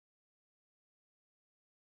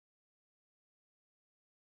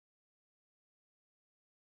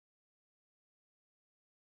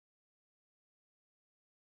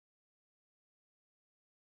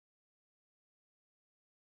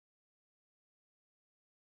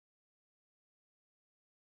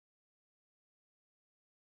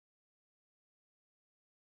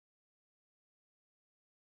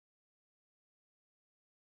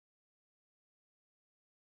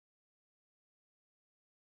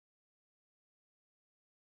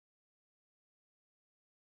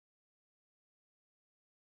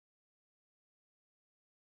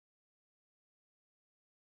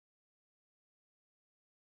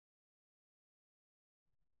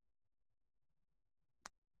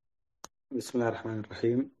بسم الله الرحمن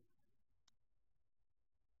الرحيم.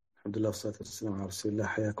 الحمد لله والصلاة والسلام على رسول الله.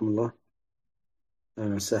 حياكم الله،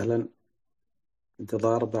 أهلا وسهلا.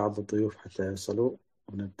 انتظار بعض الضيوف حتى يصلوا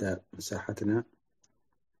ونبدأ مساحتنا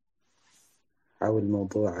حول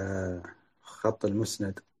موضوع خط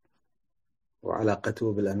المسند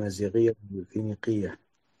وعلاقته بالأمازيغية والفينيقية.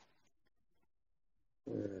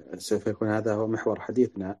 سوف يكون هذا هو محور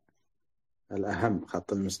حديثنا الأهم،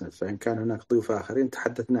 خط المسند. فإن كان هناك ضيوف آخرين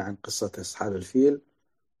تحدثنا عن قصة أصحاب الفيل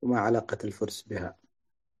وما علاقة الفرس بها،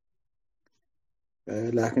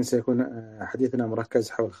 لكن سيكون حديثنا مركز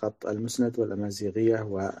حول خط المسند والأمازيغية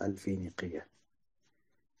والفينيقية.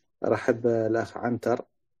 أرحب بالأخ عنتر،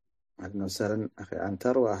 أهلا وسهلا أخي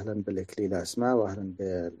عنتر، وأهلا بالإكليلة أسماء، وأهلا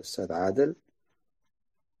بالأستاذ عادل.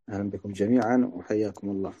 أهلا بكم جميعا وحياكم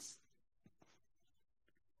الله.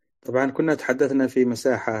 طبعا كنا تحدثنا في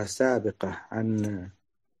مساحة سابقة عن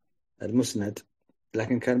المسند،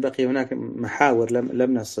 لكن كان بقي هناك محاور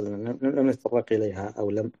لم نتطرق إليها،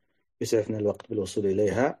 أو لم يسعفنا الوقت بالوصول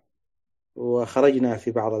إليها، وخرجنا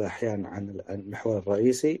في بعض الأحيان عن المحور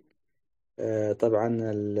الرئيسي. طبعا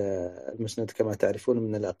المسند كما تعرفون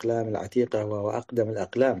من الأقلام العتيقة، وهو أقدم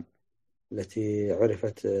الأقلام التي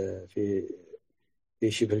عرفت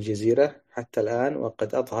في شبه الجزيرة حتى الآن،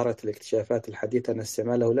 وقد أظهرت الاكتشافات الحديثة أن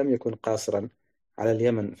استعماله لم يكن قاصرا على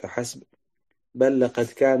اليمن فحسب، بل لقد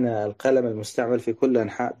كان القلم المستعمل في كل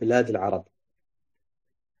أنحاء بلاد العرب.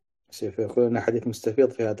 سوف يكون لنا حديث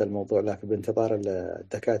مستفيض في هذا الموضوع، لكن بانتظار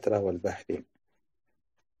الدكاترة والباحثين.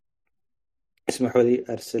 اسمحوا لي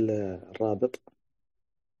أرسل الرابط.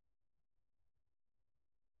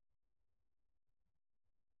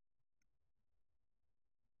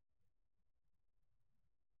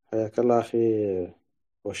 حياك الله أخي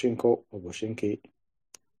بوشينكو وبوشينكي.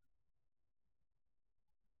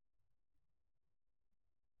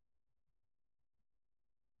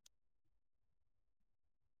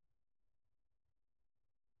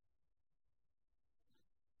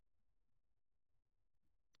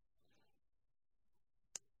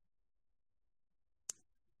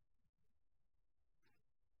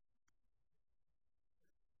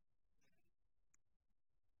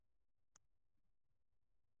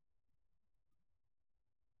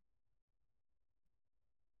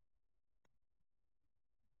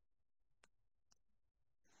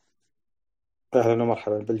 أهلا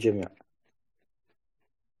ومرحبا بالجميع،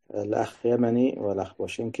 الأخ يمني والأخ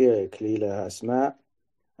بوشينكي، كليلة أسماء،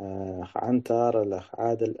 أخ عنتر، الأخ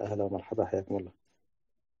عادل. أهلا ومرحبا، حياكم الله.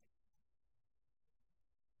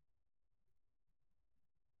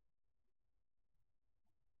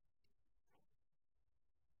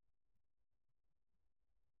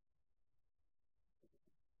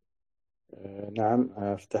 نعم،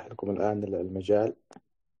 أفتح لكم الآن المجال.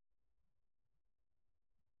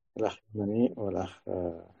 الأخ يمني والأخ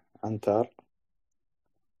عنتر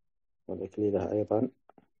والإكليلة أيضا،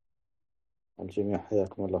 الجميع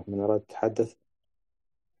حياكم الله. من أراد يتحدث؟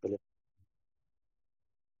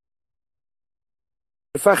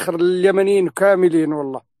 فخر اليمنيين كاملين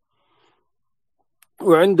والله،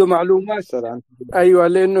 وعنده معلومات. أستاذ عنتر أيوة،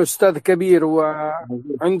 لأنه أستاذ كبير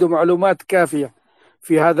وعنده معلومات كافية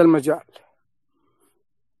في هذا المجال.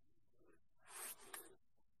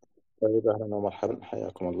 طيب، أهلا ومرحبا،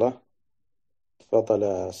 حياكم الله. تفضل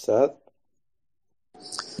يا أستاذ.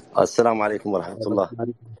 السلام عليكم ورحمة الله.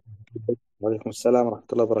 وعليكم السلام ورحمة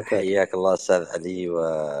الله وبركاته. حياك الله أستاذ علي،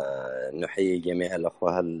 ونحيي جميع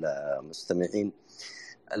الأخوة المستمعين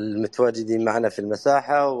المتواجدين معنا في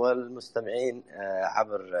المساحة، والمستمعين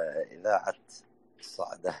عبر إذاعة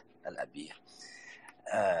الصعدة الأبية.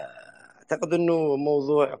 أعتقد أنه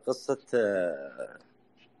موضوع قصة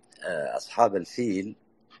أصحاب الفيل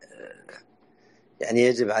يعني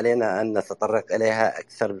يجب علينا أن نتطرق إليها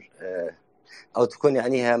أكثر، أو تكون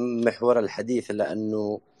يعني محور الحديث،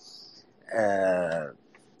 لأنه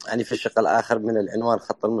يعني في الشق الآخر من العنوان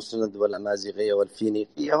خط المسند والأمازيغية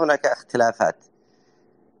والفينيقية هناك اختلافات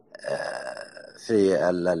في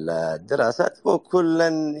الدراسات، وكلا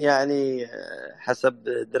يعني حسب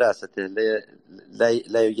دراسته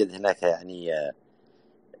لا يوجد هناك يعني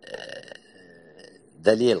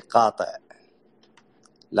دليل قاطع.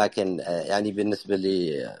 لكن يعني بالنسبة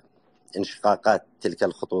لانشقاقات تلك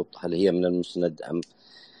الخطوط، هل هي من المسند أم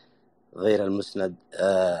غير المسند،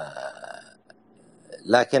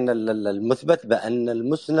 لكن المثبت بأن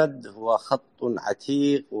المسند هو خط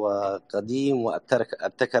عتيق وقديم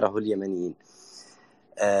وابتكره اليمنيين،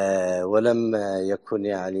 ولم يكن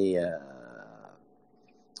يعني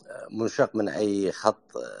منشق من أي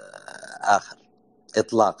خط آخر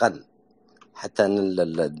إطلاقا. حتى أن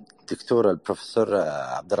الدكتور البروفيسور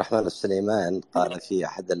عبد الرحمن السليمان قال في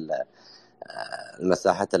أحد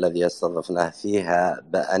المساحة الذي استضفناه فيها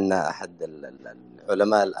بأن أحد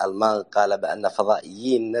العلماء الألمان قال بأن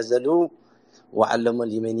فضائيين نزلوا وعلموا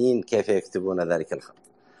اليمنيين كيف يكتبون ذلك الخط.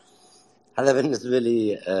 هذا بالنسبة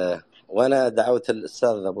لي. وأنا دعوت الأستاذ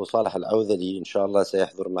أبو صالح العوذلي إن شاء الله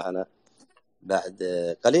سيحضر معنا بعد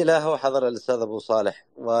قليلا. هو حضر الأستاذ أبو صالح،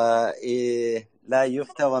 ولا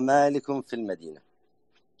يفتى ومالك في المدينة.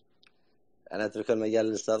 أنا أترك المجال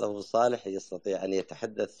للأستاذ أبو صالح يستطيع أن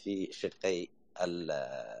يتحدث في شقي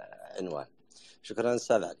العنوان. شكرا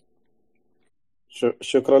أستاذ علي.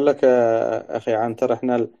 شكرا لك أخي عنتر.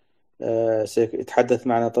 احنا سيتحدث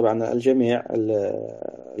معنا طبعا الجميع،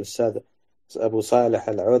 الأستاذ أبو صالح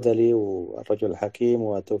العوذلي والرجل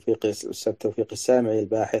الحكيم الأستاذ توفيق السامعي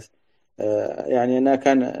الباحث. يعني أنا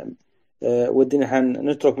كان ودي نحن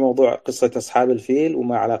نترك موضوع قصة أصحاب الفيل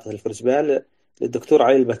وما علاقة الفرس بها للدكتور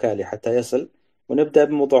علي البكالي حتى يصل، ونبدأ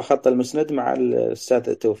بموضوع خط المسند مع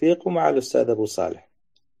الأستاذ توفيق ومع الأستاذ أبو صالح.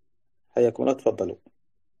 حياكم الله، تفضلوا.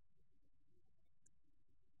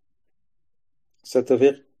 أستاذ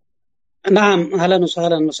توفيق. نعم، أهلا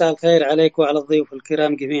وسهلا، مساء الخير عليك وعلى الضيوف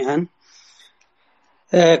الكرام جميعا.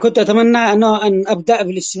 كنت أتمنى أن أبدأ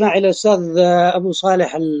بالاستماع إلى الأستاذ أبو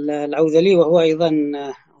صالح العوذلي، وهو أيضا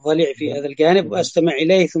ضليع في هذا الجانب، وأستمع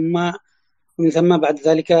إليه ومن ثم بعد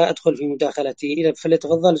ذلك أدخل في مداخلتي.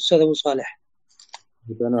 فليتفضل الأستاذ أبو صالح.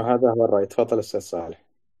 هذا هو الرأي. تفضل أستاذ صالح.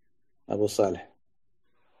 أبو صالح.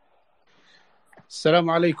 السلام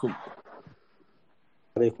عليكم.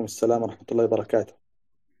 عليكم السلام ورحمة الله وبركاته.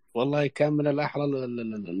 والله كان من الأحرى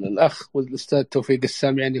الأخ والأستاذ توفيق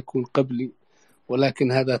السامعي أن يكون قبلي،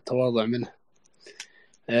 ولكن هذا التواضع منه.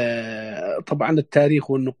 طبعا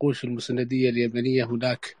التاريخ والنقوش المسندية اليمنية،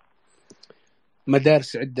 هناك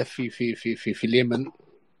مدارس عدة في اليمن.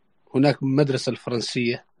 هناك المدرسة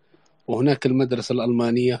الفرنسية، وهناك المدرسة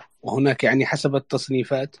الألمانية، وهناك يعني حسب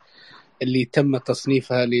التصنيفات اللي تم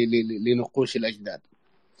تصنيفها لنقوش الأجداد.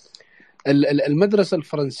 المدرسة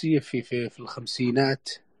الفرنسية في الخمسينات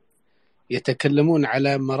يتكلمون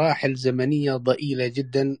على مراحل زمنية ضئيلة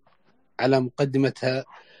جدا، على مقدمتها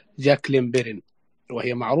جاكلين بيرن،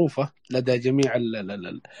 وهي معروفة لدى جميع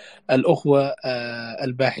الأخوة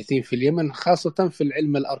الباحثين في اليمن، خاصة في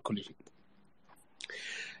العلم الأركولوجي،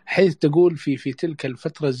 حيث تقول في تلك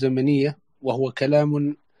الفترة الزمنية، وهو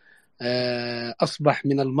كلام أصبح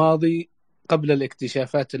من الماضي قبل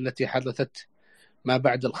الاكتشافات التي حدثت ما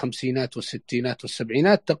بعد الخمسينات والستينات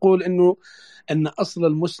والسبعينات، تقول أن أصل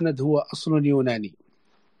المسند هو أصل يوناني،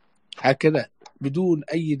 هكذا بدون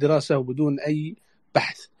أي دراسة وبدون أي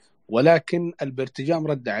بحث، ولكن البرتجام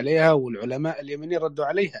رد عليها والعلماء اليمنيين ردوا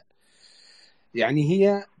عليها. يعني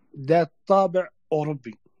هي ذات طابع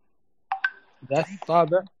أوروبي، ذات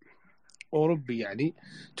طابع أوروبي، يعني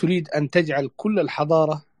تريد أن تجعل كل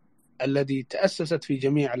الحضارة التي تأسست في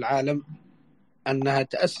جميع العالم أنها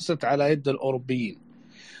تأسست على يد الأوروبيين،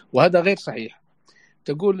 وهذا غير صحيح.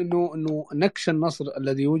 تقول إنه نكش النصر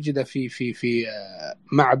الذي وجد في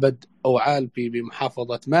معبد أوعال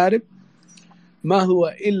بمحافظة مارب ما هو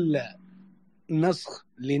إلا نسخ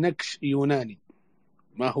لنكش يوناني،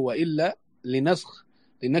 ما هو إلا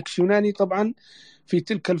لنكش يوناني. طبعا في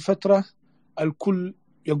تلك الفترة الكل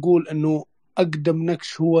يقول أنه أقدم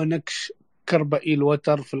نكش هو نكش كربائيل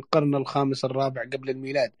وتر في القرن الخامس الرابع قبل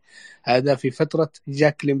الميلاد. هذا في فترة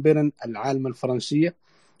جاكلين بيرن العالمة الفرنسية،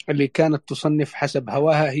 اللي كانت تصنف حسب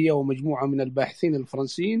هواها هي ومجموعة من الباحثين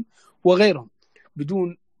الفرنسيين وغيرهم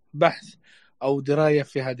بدون بحث أو دراية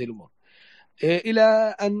في هذه الأمور،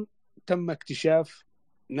 إلى أن تم اكتشاف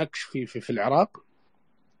نكش في العراق،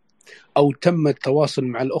 أو تم التواصل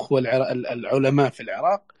مع الأخوة العلماء في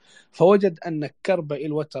العراق، فوجد أن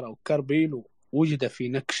كربائيل وتر أو كربيل وجد في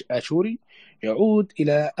نكش آشوري يعود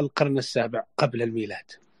إلى القرن السابع قبل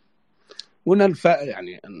الميلاد. هنا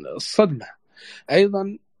يعني الصدمة.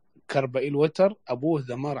 أيضا كربائيل وتر أبوه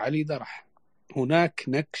ذمار علي درح، هناك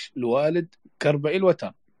نكش الوالد كربائيل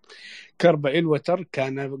وتر. كربائيل وتر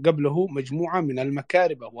كان قبله مجموعة من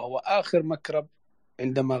المكاربة، وهو آخر مكرب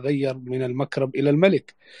عندما غير من المكرب إلى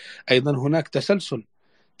الملك. أيضا هناك تسلسل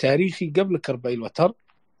تاريخي قبل كربائيل وتر،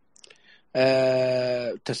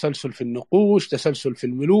 تسلسل في النقوش، تسلسل في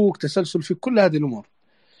الملوك، تسلسل في كل هذه الأمور.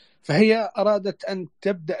 فهي أرادت أن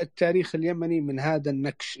تبدأ التاريخ اليمني من هذا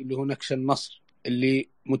النكش اللي هو نكش النصر اللي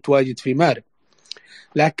متواجد في مارب.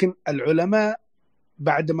 لكن العلماء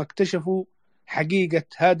بعدما اكتشفوا حقيقة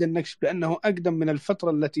هذا النكش بأنه أقدم من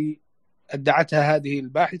الفترة التي ادعتها هذه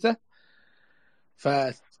الباحثة،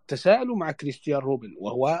 فتساءلوا مع كريستيان روبن،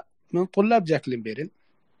 وهو من طلاب جاكلين بيرن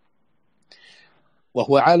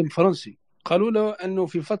وهو عالم فرنسي. قالوا له أنه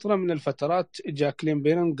في فترة من الفترات جاكلين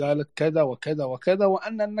بيرن قالت كذا وكذا وكذا،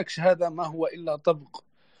 وأن النكش هذا ما هو إلا طبق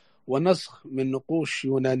ونسخ من نقوش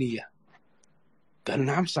يونانية. قال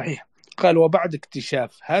نعم صحيح. قال وبعد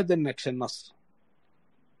اكتشاف هذا النقش النص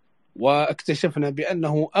واكتشفنا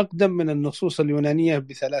بأنه أقدم من النصوص اليونانية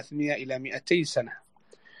ب300 إلى 200 سنة.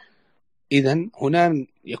 إذن هنا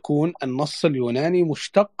يكون النص اليوناني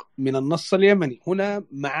مشتق من النص اليمني. هنا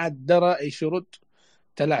مع درى أي شرط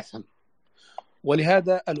تلاثم.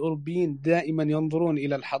 ولهذا الأوروبيين دائما ينظرون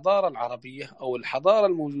إلى الحضارة العربية أو الحضارة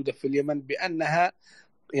الموجودة في اليمن بأنها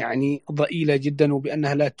يعني ضئيلة جدا،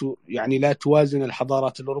 وبأنها لا توازن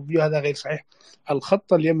الحضارات الأوروبية. هذا غير صحيح.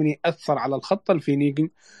 الخط اليمني أثر على الخط الفينيقي،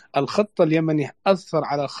 الخط اليمني أثر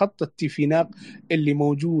على خط التيفيناق اللي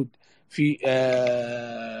موجود في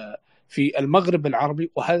المغرب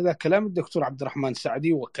العربي. وهذا كلام الدكتور عبد الرحمن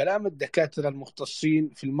سعدي وكلام الدكاترة المختصين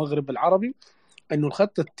في المغرب العربي، أنه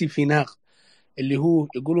الخط التيفيناق اللي هو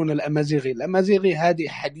يقولون الأمازيغي هذه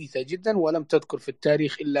حديثة جدا ولم تذكر في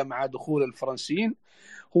التاريخ إلا مع دخول الفرنسيين.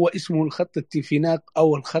 هو اسمه الخط التيفيناق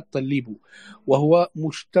أو الخط الليبو، وهو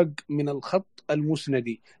مشتق من الخط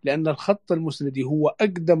المسندي، لأن الخط المسندي هو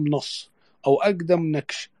أقدم نص أو أقدم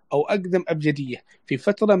نكش أو أقدم أبجدية. في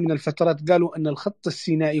فترة من الفترات قالوا أن الخط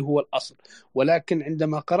السينائي هو الأصل، ولكن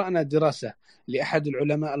عندما قرأنا دراسة لأحد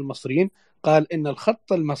العلماء المصريين قال إن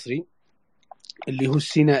الخط المصري اللي هو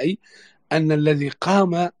السينائي أن الذي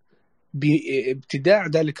قام بابتداع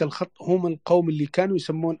ذلك الخط هم القوم اللي كانوا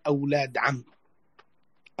يسمون أولاد عم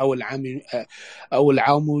أو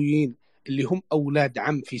العامويين، اللي هم أولاد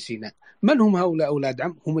عم في سيناء. من هم هؤلاء أولاد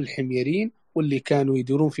عم؟ هم الحميريين، واللي كانوا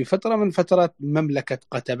يدورون في فترة من فترات مملكة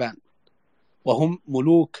قتبان، وهم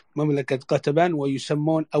ملوك مملكة قتبان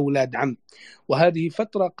ويسمون أولاد عم. وهذه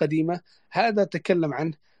فترة قديمة. هذا تكلم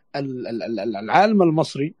عنه العالم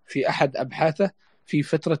المصري في أحد أبحاثه في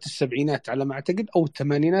فترة السبعينات على ما أعتقد أو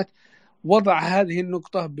الثمانينات، وضع هذه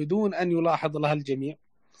النقطة بدون أن يلاحظ لها الجميع،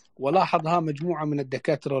 ولاحظها مجموعة من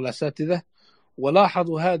الدكاترة والأساتذة،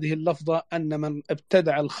 ولاحظوا هذه اللفظة أن من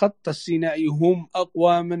ابتدع الخط السينائي هم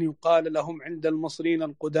أقوى من يقال لهم عند المصريين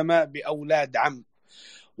القدماء بأولاد عم.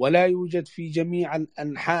 ولا يوجد في جميع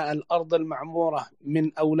أنحاء الأرض المعمورة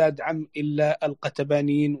من أولاد عم إلا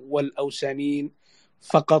القتبانيين والأوسانيين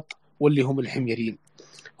فقط، واللي هم الحميريين.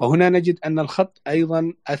 وهنا نجد أن الخط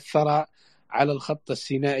أيضا أثر على الخط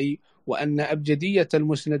السينائي، وأن أبجدية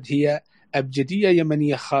المسند هي أبجدية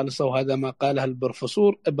يمنية خالصة. وهذا ما قاله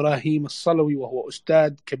البروفيسور إبراهيم الصلوي، وهو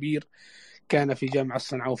أستاذ كبير كان في جامعة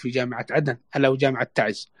صنعاء وفي جامعة عدن أو جامعة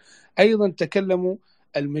تعز. أيضا تكلموا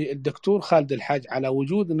الدكتور خالد الحاج على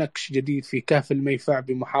وجود نقش جديد في كهف الميفاع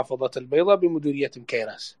بمحافظة البيضاء بمديرية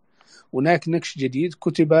مكيراس. هناك نقش جديد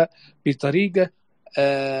كتب بطريقة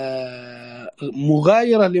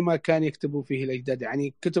مغايرة لما كان يكتبوا فيه الأجداد،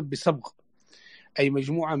 يعني كتب بصبغ، أي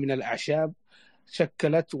مجموعة من الأعشاب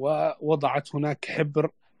شكلت ووضعت هناك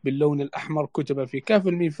حبر باللون الأحمر، كتب في كهف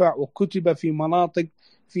الميفاع وكتب في مناطق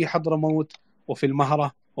في حضرموت وفي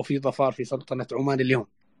المهرة وفي ظفار في سلطنة عمان اليوم.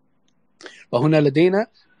 وهنا لدينا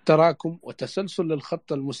تراكم وتسلسل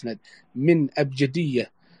للخط المسند من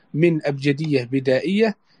أبجدية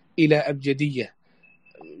بدائية إلى أبجدية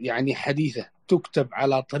يعني حديثة تكتب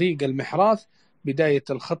على طريق المحراث. بداية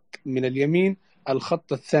الخط من اليمين،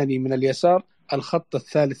 الخط الثاني من اليسار، الخط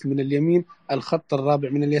الثالث من اليمين، الخط الرابع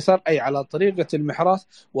من اليسار، أي على طريقة المحراث.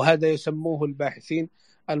 وهذا يسموه الباحثين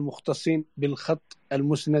المختصين بالخط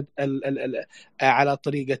المسند على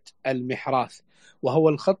طريقة المحراث، وهو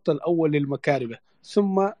الخط الأول للمكاربة.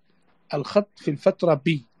 ثم الخط في الفترة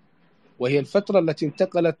بي، وهي الفترة التي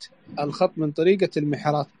انتقلت الخط من طريقة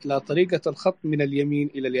المحراث إلى طريقة الخط من اليمين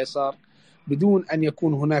إلى اليسار بدون أن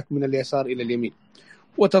يكون هناك من اليسار إلى اليمين.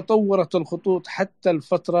 وتطورت الخطوط حتى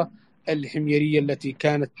الفترة الحميرية التي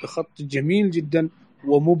كانت بخط جميل جدا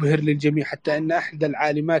ومبهر للجميع، حتى أن أحد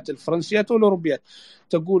العالمات الفرنسيات والأوروبيات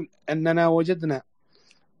تقول أننا وجدنا،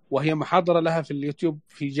 وهي محاضرة لها في اليوتيوب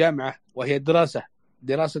في جامعة، وهي دراسة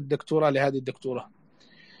دكتوراه لهذه الدكتورة،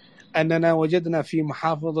 أننا وجدنا في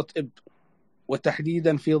محافظة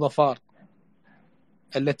وتحديدا في ظفار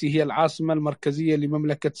التي هي العاصمة المركزية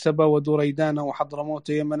لمملكة سبا ودريدان وحضرموت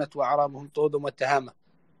يمنت وعرابهم طودم وتهامة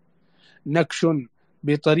نكش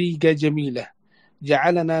بطريقة جميلة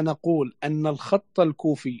جعلنا نقول أن الخط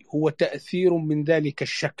الكوفي هو تأثير من ذلك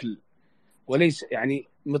الشكل، وليس يعني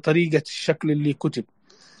من طريقة الشكل اللي كتب.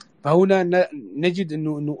 فهنا نجد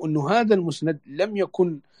أنه هذا المسند لم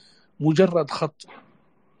يكن مجرد خط،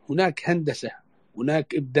 هناك هندسة،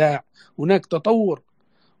 هناك إبداع، هناك تطور،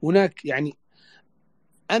 هناك يعني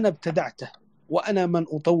أنا ابتدعته وأنا من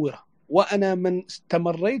أطوره وأنا من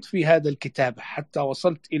استمريت في هذا الكتابة حتى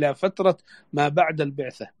وصلت إلى فترة ما بعد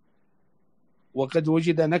البعثة. وقد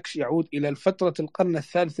وجد نكش يعود إلى الفترة القرن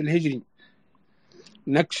الثالث الهجري،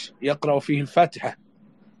 نكش يقرأ فيه الفاتحة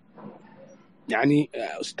يعني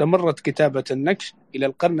استمرت كتابة النقش إلى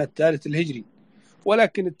القرن الثالث الهجري،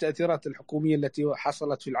 ولكن التأثيرات الحكومية التي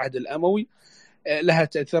حصلت في العهد الأموي لها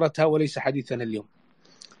تأثيراتها وليس حديثنا اليوم.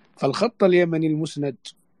 فالخط اليمني المسند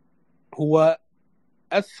هو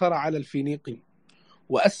أثر على الفينيقي،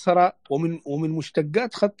 وأثر ومن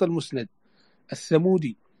مشتقات خط المسند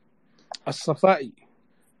الثمودي، الصفائي،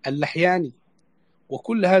 اللحياني،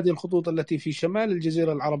 وكل هذه الخطوط التي في شمال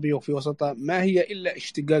الجزيرة العربية وفي وسطها ما هي إلا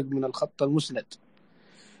اشتقاق من الخط المسند.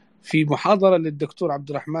 في محاضرة للدكتور عبد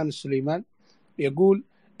الرحمن السليمان يقول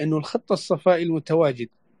أن الخط الصفائي المتواجد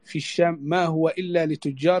في الشام ما هو إلا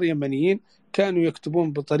لتجار يمنيين كانوا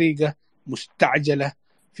يكتبون بطريقة مستعجلة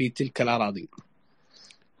في تلك الأراضي.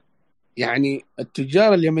 يعني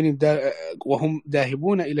التجار اليمنيين وهم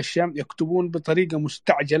ذاهبون إلى الشام يكتبون بطريقة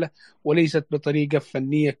مستعجلة وليست بطريقة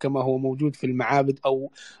فنية كما هو موجود في المعابد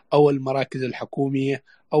أو المراكز الحكومية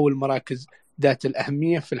أو المراكز ذات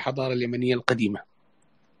الأهمية في الحضارة اليمنية القديمة.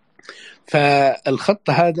 فالخط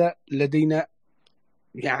هذا لدينا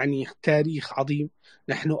يعني تاريخ عظيم.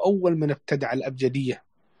 نحن أول من ابتدع الأبجدية.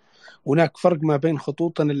 هناك فرق ما بين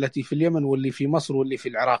خطوطنا التي في اليمن واللي في مصر واللي في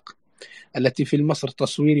العراق. التي في مصر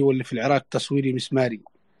تصويري واللي في العراق تصويري مسماري.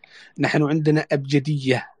 نحن عندنا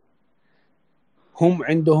أبجدية، هم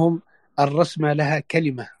عندهم الرسمة لها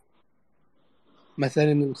كلمة،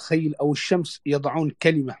 مثلا الخيل أو الشمس يضعون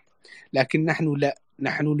كلمة، لكن نحن لا،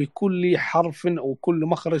 نحن لكل حرف أو كل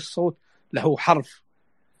مخرج صوت له حرف.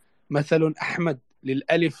 مثلا أحمد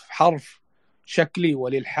للألف حرف شكلي،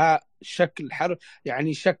 وللحاء شكل حرف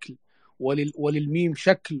يعني شكل، وللميم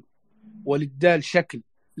شكل، وللدال شكل،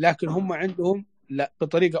 لكن هم عندهم لا،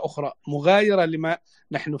 بطريقة أخرى مغايرة لما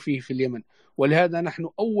نحن فيه في اليمن. ولهذا نحن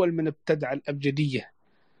أول من ابتدع الأبجدية،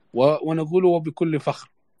 ونقوله بكل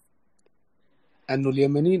فخر أن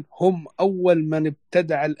اليمنيين هم أول من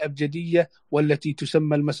ابتدع الأبجدية والتي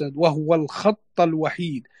تسمى المسند، وهو الخط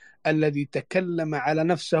الوحيد الذي تكلم على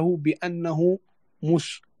نفسه بأنه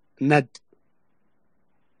مسند،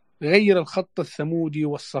 غير الخط الثمودي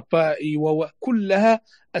والصفائي وكلها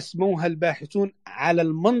أسموها الباحثون على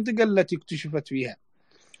المنطقة التي اكتشفت فيها.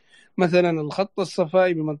 مثلا الخط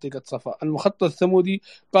الصفائي بمنطقة صفاء، الخط الثمودي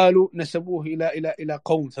قالوا نسبوه إلى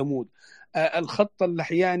قوم ثمود، الخط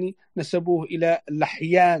اللحياني نسبوه إلى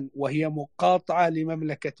لحيان وهي مقاطعة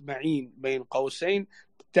لمملكة معين بين قوسين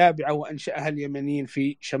تابعة وأنشأها اليمنيين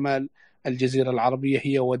في شمال الجزيرة العربية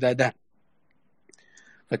هي ودادان.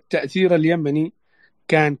 فالتأثير اليمني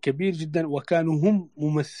كان كبير جدا، وكانوا هم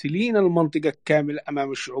ممثلين المنطقة كاملة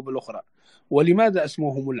أمام الشعوب الأخرى. ولماذا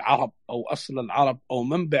اسموهم العرب أو أصل العرب أو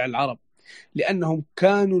منبع العرب؟ لأنهم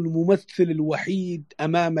كانوا الممثل الوحيد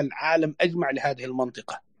أمام العالم أجمع لهذه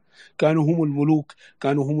المنطقة. كانوا هم الملوك،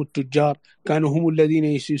 كانوا هم التجار، كانوا هم الذين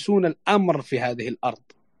يسيسون الأمر في هذه الأرض،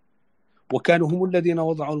 وكانوا هم الذين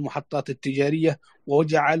وضعوا المحطات التجارية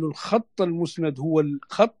وجعلوا الخط المسند هو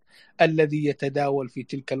الخط الذي يتداول في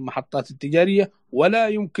تلك المحطات التجارية ولا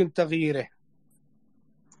يمكن تغييره.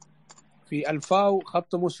 في الفاو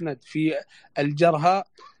خط مسند، في الجرهاء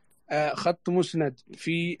خط مسند،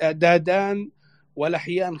 في دادان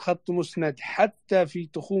ولحيان خط مسند، حتى في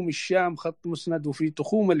تخوم الشام خط مسند، وفي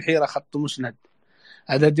تخوم الحيرة خط مسند.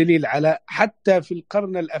 هذا دليل على حتى في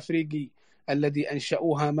القرن الأفريقي الذي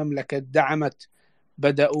أنشأوها مملكة دعمت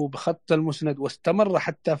بدأوا بخط المسند، واستمر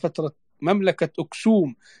حتى فترة مملكة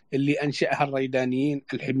أكسوم اللي أنشأها الريدانيين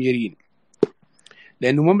الحميريين،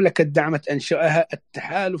 لأنه مملكة دعمت أنشأها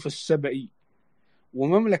التحالف السبئي،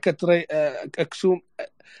 ومملكة أكسوم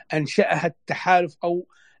أنشأها التحالف أو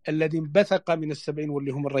الذي انبثق من السبعين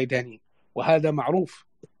واللي هم الريدانيين، وهذا معروف.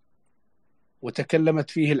 وتكلمت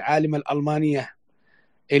فيه العالمة الألمانية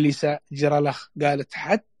إليسا جيرالخ، قالت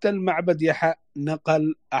حتى المعبد يحا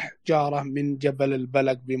نقل أحجاره من جبل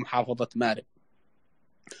البلق بمحافظة مارب.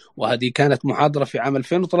 وهذه كانت محاضرة في عام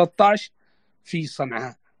 2013 في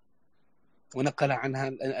صنعاء، ونقل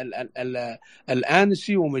عنها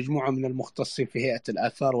الآنسي ومجموعة من المختصين في هيئة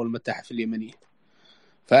الآثار والمتاحف اليمنية.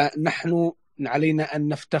 فنحن علينا أن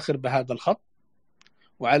نفتخر بهذا الخط،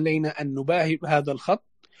 وعلينا أن نباهي بهذا الخط،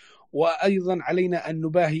 وأيضا علينا أن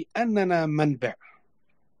نباهي أننا منبع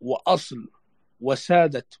وأصل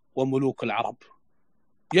وسادة وملوك العرب.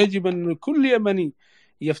 يجب أن كل يمني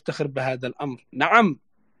يفتخر بهذا الأمر. نعم،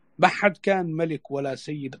 ما حد كان ملك ولا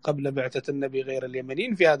سيد قبل بعثة النبي غير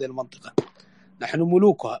اليمنيين في هذه المنطقة. نحن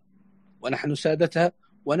ملوكها ونحن سادتها،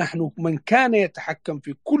 ونحن من كان يتحكم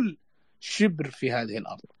في كل شبر في هذه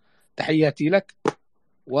الأرض. تحياتي لك،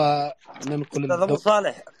 وننقل أستاذ أبو الدور.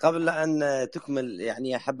 صالح، قبل أن تكمل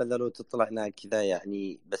يعني حبذا لو تطلعنا كذا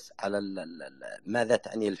يعني بس على ماذا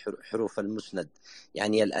تعني حروف المسند،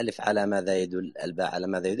 يعني الألف على ماذا يدل، الباء على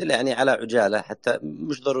ماذا يدل، يعني على عجالة، حتى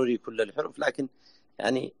مش ضروري كل الحروف لكن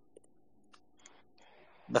يعني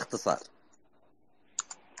باختصار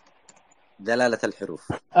دلالة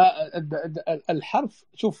الحروف. الحرف،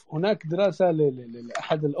 شوف هناك دراسة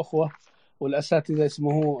لأحد الأخوة والأساتذة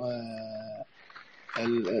اسمه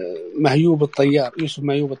مهيوب الطيار، يوسف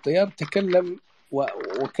مهيوب الطيار، تكلم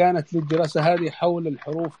وكانت للدراسة هذه حول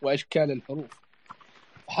الحروف وأشكال الحروف.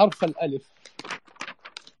 حرف الألف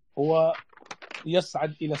هو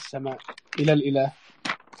يصعد إلى السماء إلى الإله،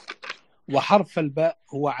 وحرف الباء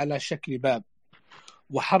هو على شكل باب،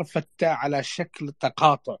 وحرف التاء على شكل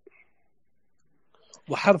تقاطع،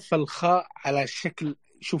 وحرف الخاء على شكل،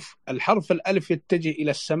 شوف الحرف الألف يتجه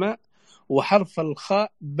إلى السماء، وحرف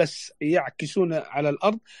الخاء بس يعكسون على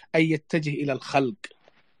الأرض أي يتجه إلى الخلق.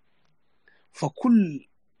 فكل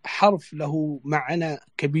حرف له معنى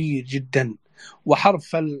كبير جدا.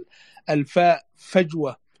 وحرف الفاء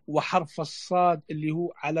فجوة، وحرف الصاد اللي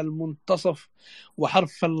هو على المنتصف،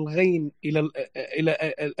 وحرف الغين إلى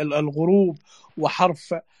الغروب،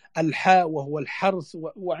 وحرف الحاء وهو الحرث،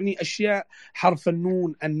 ويعني أشياء. حرف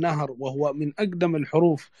النون النهر، وهو من أقدم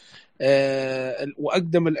الحروف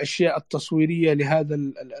وأقدم الأشياء التصويرية لهذا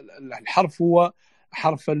الحرف هو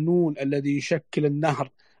حرف النون الذي يشكل النهر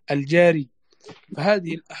الجاري.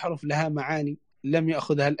 فهذه الأحرف لها معاني لم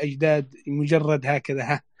يأخذها الأجداد مجرد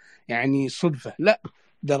هكذا يعني صدفة، لا،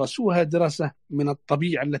 درسوها دراسة من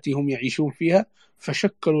الطبيعة التي هم يعيشون فيها،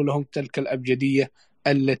 فشكلوا لهم تلك الأبجدية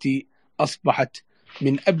التي أصبحت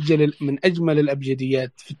من أجمل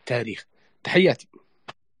الأبجديات في التاريخ. تحياتي.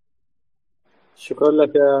 شكرا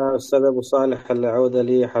لك يا أستاذ أبو صالح العودة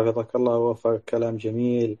لي، حفظك الله ووفقك. كلام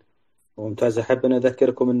جميل وممتاز. أحب أن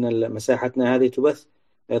أذكركم أن مساحتنا هذه تبث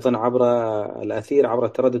أيضا عبر الأثير، عبر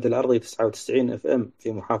التردد الأرضي 99 FM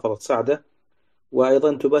في محافظة صعدة،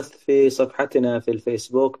 وأيضا تبث في صفحتنا في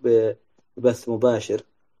الفيسبوك ببث مباشر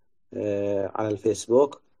على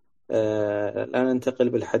الفيسبوك. الآن ننتقل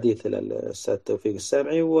بالحديث إلى الأستاذ توفيق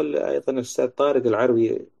السامعي، وأيضا الأستاذ طارق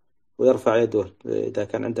العروي، ويرفع يده إذا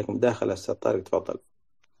كان عندكم مداخلة. أستاذ طارق تفضل.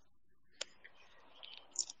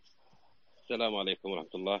 السلام عليكم ورحمة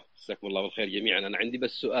الله، مساكم الله بالخير جميعا. أنا عندي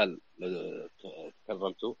بس سؤال لو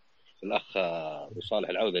تكرمتوا الأخ أبو صالح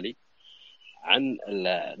العوذلي عن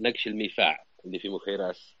نقش الميفاع اللي في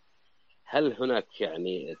مخيراس. هل هناك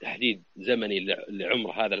يعني تحديد زمني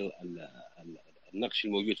لعمر هذا النقش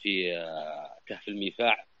الموجود في كهف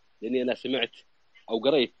الميفاع؟ لأني أنا سمعت أو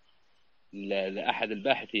قريت لأحد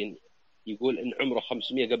الباحثين يقول إن عمره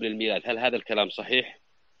 500 قبل الميلاد. هل هذا الكلام صحيح؟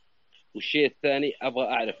 والشيء الثاني أبغى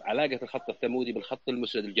أعرف علاقة الخط الثمودي بالخط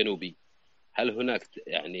المسند الجنوبي، هل هناك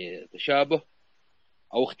يعني تشابه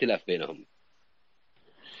أو اختلاف بينهم؟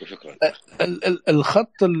 وشكرا.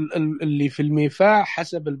 الخط اللي في الميفاع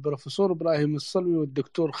حسب البروفيسور إبراهيم الصلوي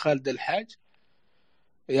والدكتور خالد الحاج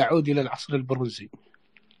يعود إلى العصر البرونزي،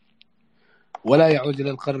 ولا يعود إلى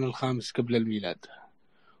القرن الخامس قبل الميلاد.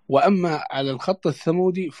 وأما على الخط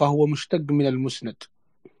الثمودي فهو مشتق من المسند،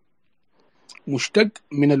 مشتق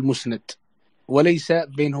من المسند وليس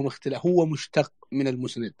بينهم اختلاف، هو مشتق من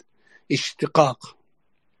المسند اشتقاق.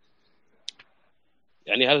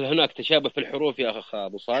 يعني هل هناك تشابه في الحروف يا أخ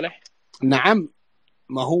أبو صالح؟ نعم،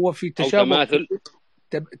 ما هو في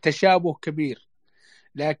تشابه كبير،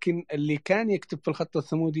 لكن اللي كان يكتب في الخط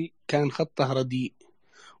الثمودي كان خطه رديء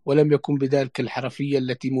ولم يكن بذلك الحرفية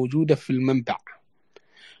التي موجودة في المنبع،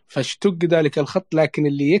 فاشتق ذلك الخط، لكن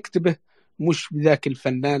اللي يكتبه مش بذاك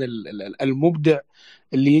الفنان المبدع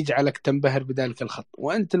اللي يجعلك تنبهر بذلك الخط.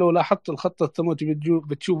 وأنت لو لاحظت الخط الثمودي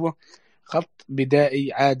بتشوفه خط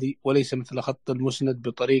بدائي عادي، وليس مثل خط المسند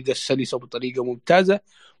بطريقة سلسة وبطريقة ممتازة،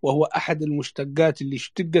 وهو أحد المشتقات اللي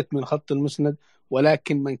اشتقت من خط المسند،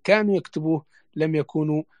 ولكن من كانوا يكتبوه لم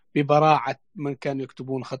يكونوا ببراعة من كانوا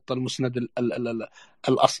يكتبون خط المسند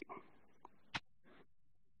الأصل.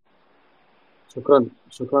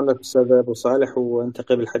 شكرا لك أستاذ أبو صالح،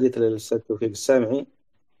 وانتقل بالحديث للأستاذ توفيق السامعي.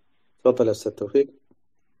 تفضل أستاذ توفيق.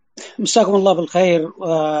 مساكم الله بالخير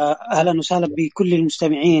وأهلا وسهلا بكل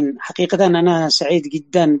المستمعين. حقيقة أنا سعيد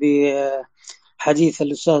جدا بحديث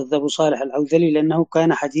الأستاذ أبو صالح العوذلي، لأنه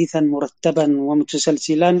كان حديثا مرتبا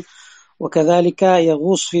ومتسلسلا، وكذلك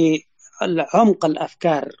يغوص في عمق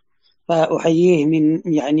الأفكار، فأحييه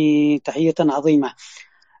من يعني تحية عظيمة.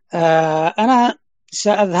 أنا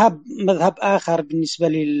سأذهب مذهب آخر بالنسبة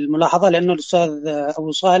للملاحظة، لأن الأستاذ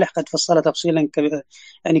أبو صالح قد فصل تفصيلا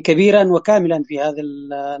يعني كبيرا وكاملا في هذا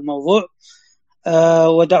الموضوع.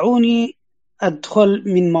 ودعوني أدخل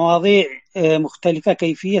من مواضيع مختلفة،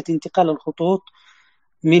 كيفية انتقال الخطوط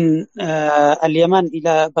من اليمن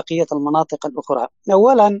إلى بقية المناطق الأخرى.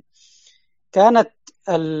 أولا، كانت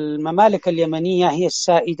الممالك اليمنية هي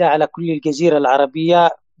السائدة على كل الجزيرة العربية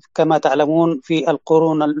كما تعلمون في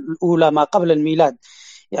القرون الأولى ما قبل الميلاد،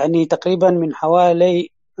 يعني تقريبا من حوالي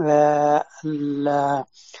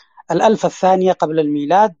الألف الثانية قبل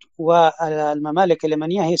الميلاد، والممالك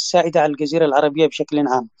اليمنية هي السائدة على الجزيرة العربية بشكل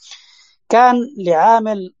عام. كان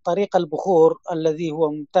لعامل طريق البخور الذي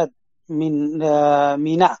هو ممتد من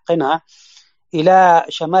ميناء قنا إلى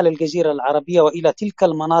شمال الجزيرة العربية وإلى تلك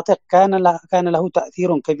المناطق كان له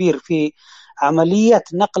تأثير كبير في عملية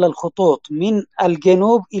نقل الخطوط من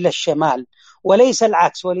الجنوب إلى الشمال وليس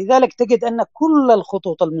العكس. ولذلك تجد أن كل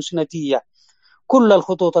الخطوط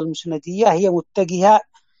المسندية هي متجهة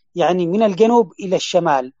يعني من الجنوب إلى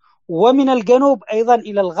الشمال، ومن الجنوب أيضا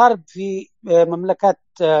إلى الغرب في مملكات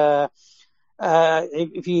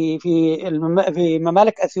في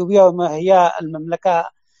ممالك أثيوبيا، وما هي المملكة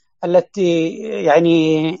التي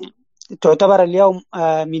يعني تعتبر اليوم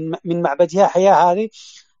من معبدها حياة هذه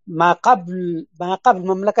ما قبل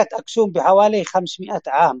مملكة أكسوم بحوالي 500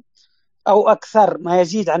 عام أو أكثر، ما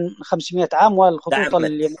يزيد عن 500 عام. والخطوط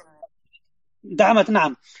دعمت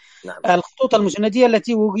نعم. الخطوط المسندية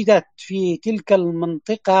التي وجدت في تلك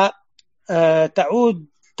المنطقة تعود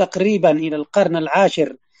تقريبا إلى القرن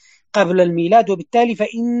العاشر قبل الميلاد، وبالتالي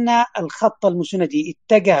فإن الخط المسندي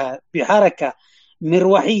اتجه بحركة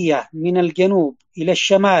مروحية من الجنوب إلى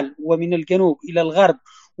الشمال ومن الجنوب إلى الغرب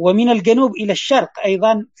ومن الجنوب إلى الشرق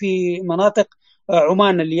أيضا في مناطق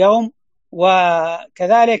عمان اليوم.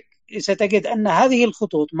 وكذلك ستجد أن هذه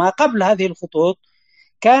الخطوط ما قبل هذه الخطوط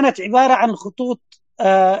كانت عبارة عن خطوط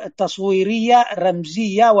تصويرية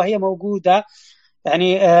رمزية وهي موجودة،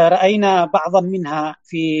 يعني رأينا بعضا منها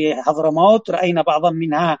في حضرموت، رأينا بعضا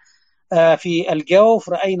منها في الجوف،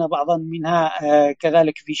 رأينا بعضا منها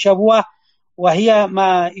كذلك في شبوة، وهي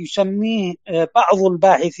ما يسميها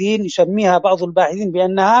بعض الباحثين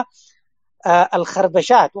بأنها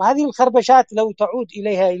الخربشات. وهذه الخربشات لو تعود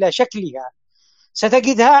إليها إلى شكلها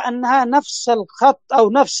ستجدها أنها نفس الخط أو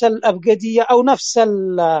نفس الأبجدية أو نفس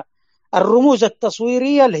الرموز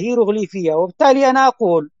التصويرية الهيروغليفية. وبالتالي أنا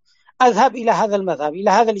أقول أذهب إلى هذا المذهب، إلى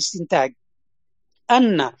هذا الاستنتاج،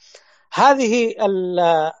 أن هذه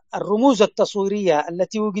الرموز التصويرية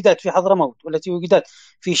التي وجدت في حضرموت والتي وجدت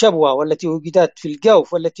في شبوة والتي وجدت في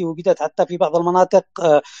الجوف والتي وجدت حتى في بعض المناطق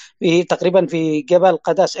تقريبا في جبل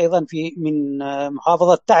قداس أيضا من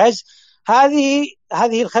محافظة تعز،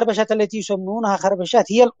 هذه الخربشات التي يسمونها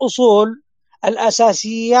خربشات هي الأصول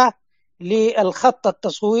الأساسية للخط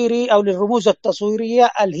التصويري أو للرموز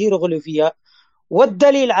التصويرية الهيروغليفية.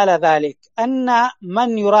 والدليل على ذلك أن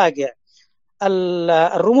من يراجع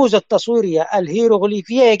الرموز التصويرية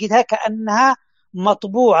الهيروغليفية يجدها كأنها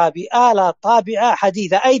مطبوعة بآلة طابعة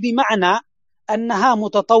حديثة، أي بمعنى أنها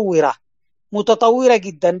متطورة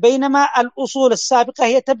جدا، بينما الأصول السابقة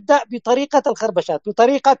هي تبدأ بطريقة الخربشات،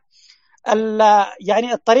 بطريقة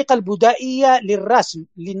يعني الطريقة البدائية للرسم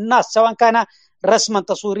للنص، سواء كان رسما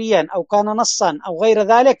تصويريا أو كان نصا أو غير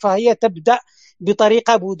ذلك، فهي تبدأ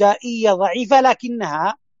بطريقة بدائية ضعيفة،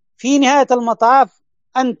 لكنها في نهاية المطاف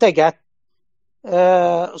أنتجت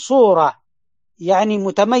صورة يعني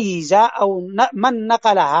متميزة، أو من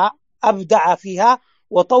نقلها أبدع فيها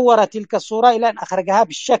وطور تلك الصورة إلى أن أخرجها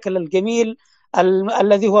بالشكل الجميل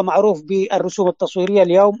الذي هو معروف بالرسوم التصويرية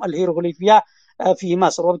اليوم الهيروغليفية في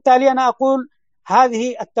مصر. وبالتالي أنا أقول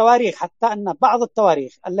هذه التواريخ، حتى أن بعض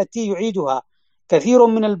التواريخ التي يعيدها كثير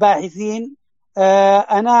من الباحثين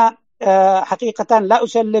أنا حقيقة لا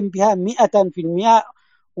أسلم بها 100%،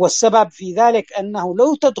 والسبب في ذلك أنه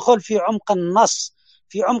لو تدخل في عمق النص،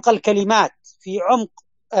 في عمق الكلمات، في عمق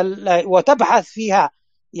وتبحث فيها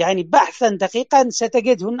يعني بحثا دقيقا،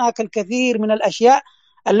 ستجد هناك الكثير من الأشياء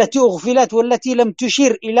التي أغفلت والتي لم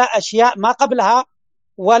تشير إلى أشياء ما قبلها،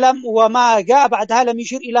 وما جاء بعدها لم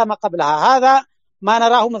يشير إلى ما قبلها. هذا ما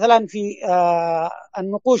نراه مثلا في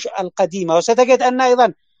النقوش القديمة. وستجد أن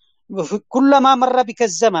أيضا كلما مر بك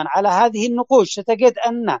الزمن على هذه النقوش ستجد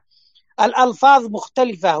أن الألفاظ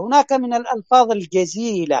مختلفة. هناك من الألفاظ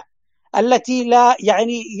الجزيلة التي لا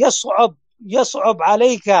يعني يصعب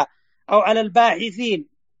عليك أو على الباحثين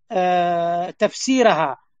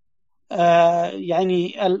تفسيرها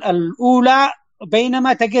يعني الأولى،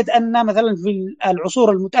 بينما تجد أن مثلا في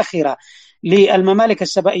العصور المتأخرة للممالك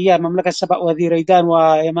السبائية، مملكة سبأ وذي ريدان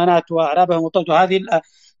ويمانات وأعرابهم وطوط، هذه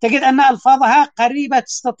تجد أن ألفاظها قريبة،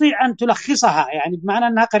 تستطيع أن تلخصها، يعني بمعنى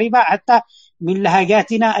أنها قريبة حتى من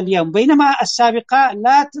لهجاتنا اليوم، بينما السابقة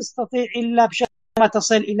لا تستطيع إلا بشكل ما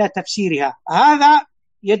تصل إلى تفسيرها. هذا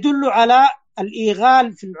يدل على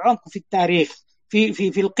الإيغال في العمق في التاريخ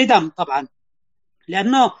في القدم طبعا.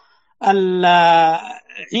 لأنه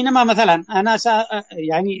حينما مثلا أنا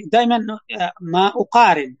يعني دائما ما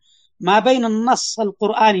أقارن ما بين النص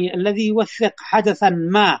القرآني الذي يوثق حدثا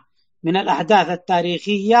ما من الأحداث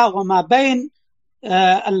التاريخية وما بين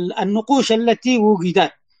النقوش التي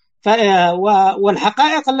وجدت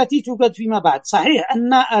والحقائق التي توجد فيما بعد. صحيح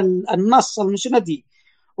أن النص المسندي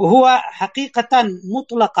وهو حقيقة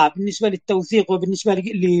مطلقة بالنسبة للتوثيق وبالنسبة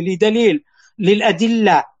لدليل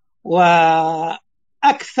للأدلة وأكثر،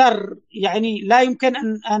 يعني لا يمكن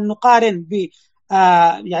أن نقارن ب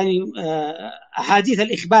يعني أحاديث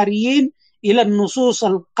الإخباريين إلى النصوص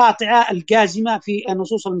القاطعة الجازمة في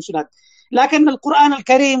النصوص المسند. لكن القرآن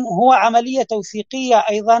الكريم هو عملية توثيقية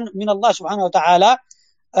أيضا من الله سبحانه وتعالى،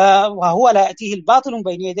 وهو لا يأتيه الباطل من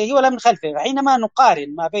بين يديه ولا من خلفه. حينما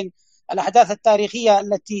نقارن ما بين الأحداث التاريخية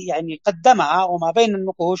التي يعني قدمها وما بين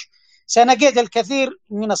النقوش سنجد الكثير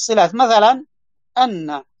من الصلات. مثلا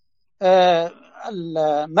أن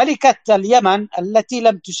ملكة اليمن التي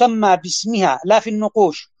لم تسمى باسمها لا في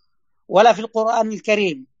النقوش ولا في القرآن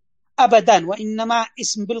الكريم أبدا، وإنما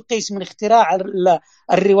اسم بلقيس من اختراع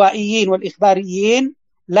الروائيين والإخباريين،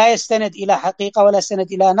 لا يستند إلى حقيقة ولا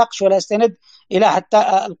يستند إلى نقش ولا يستند إلى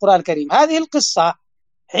حتى القرآن الكريم. هذه القصة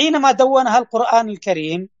حينما دونها القرآن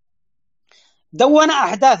الكريم دون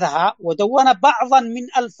أحداثها ودون بعضا من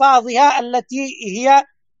ألفاظها التي هي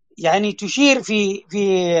يعني تشير في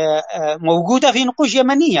موجودة في نقوش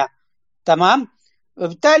يمنية. تمام.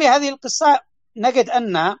 وبالتالي هذه القصة نجد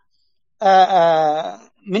أن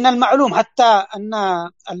من المعلوم حتى أن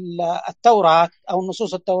التوراة أو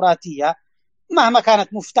النصوص التوراتية مهما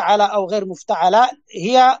كانت مفتعلة أو غير مفتعلة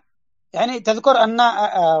هي يعني تذكر أن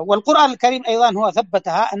والقرآن الكريم أيضا هو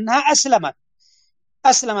ثبتها أنها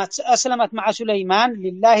أسلمت مع سليمان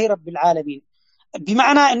لله رب العالمين،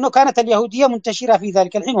 بمعنى أنه كانت اليهودية منتشرة في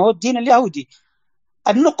ذلك الحين وهو الدين اليهودي.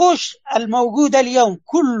 النقوش الموجودة اليوم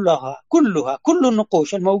كل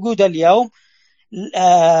النقوش الموجودة اليوم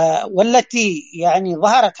والتي يعني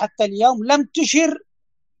ظهرت حتى اليوم لم تشر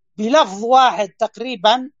بلفظ واحد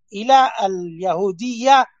تقريبا إلى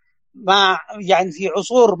اليهودية ما يعني في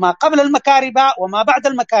عصور ما قبل المكاربة وما بعد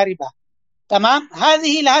المكاربة. تمام.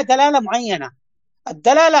 هذه لها دلالة معينة.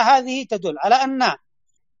 الدلالة هذه تدل على أن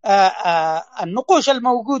النقوش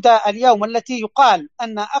الموجودة اليوم التي يقال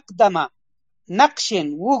أن أقدم نقش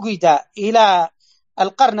وجد إلى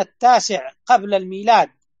القرن التاسع قبل الميلاد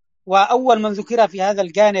وأول من ذكر في هذا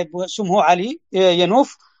الجانب اسمه علي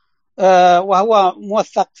ينوف، وهو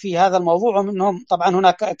موثق في هذا الموضوع. ومنهم طبعا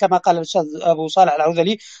هناك كما قال الأستاذ أبو صالح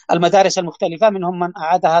العوذلي المدارس المختلفة، منهم من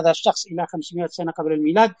أعاد هذا الشخص إلى 500 سنة قبل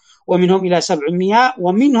الميلاد، ومنهم إلى 700،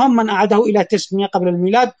 ومنهم من أعاده إلى 900 قبل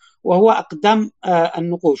الميلاد، وهو أقدم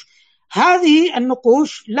النقوش. هذه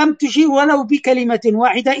النقوش لم تشير ولو بكلمة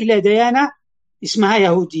واحدة إلى ديانة اسمها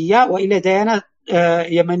يهودية وإلى ديانة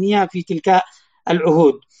يمنية في تلك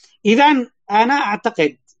العهود. إذن أنا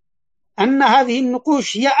أعتقد أن هذه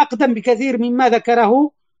النقوش هي أقدم بكثير مما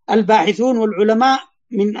ذكره الباحثون والعلماء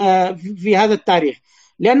من في هذا التاريخ،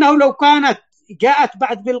 لأنه لو كانت جاءت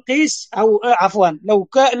بعد بلقيس أو عفوا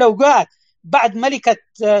لو جاءت بعد ملكة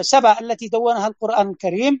سبأ التي دونها القرآن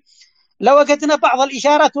الكريم لوجدنا بعض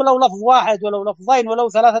الإشارات ولو لفظ واحد ولو لفظين ولو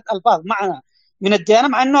 3 ألفاظ معنا من الديانة،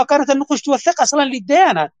 مع أنه كانت النقوش توثق أصلا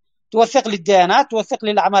للديانات، توثق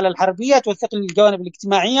للأعمال الحربية، توثق للجوانب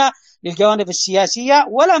الاجتماعية، للجوانب السياسية،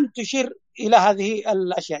 ولم تشير إلى هذه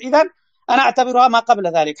الأشياء. إذن أنا أعتبرها ما قبل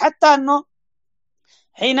ذلك. حتى أنه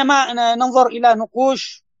حينما ننظر إلى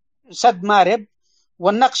نقوش سد مارب،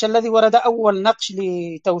 والنقش الذي ورد أول نقش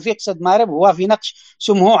لتوثيق سد مارب هو في نقش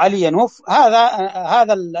سمه علي ينوف.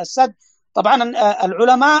 هذا السد طبعا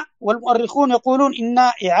العلماء والمؤرخون يقولون إن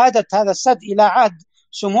إعادة هذا السد إلى عهد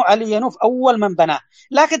سمو علي ينوف أول من بناه،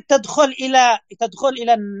 لكن تدخل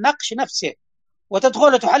إلى النقش نفسه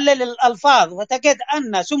وتدخل تحلل الألفاظ وتجد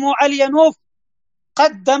أن سمو علي ينوف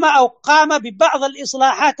قدم أو قام ببعض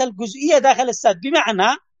الإصلاحات الجزئية داخل السد،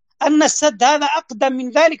 بمعنى أن السد هذا أقدم من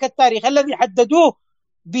ذلك التاريخ الذي حددوه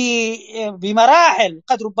بمراحل،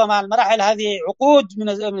 قد ربما المراحل هذه عقود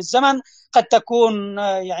من الزمن، قد تكون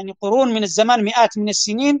يعني قرون من الزمن، مئات من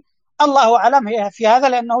السنين، الله أعلم هي في هذا،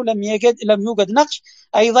 لأنه لم يوجد نقش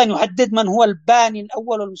أيضا يحدد من هو الباني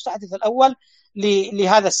الأول والمستحدث الأول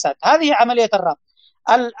لهذا السد. هذه عملية الربط.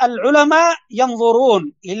 العلماء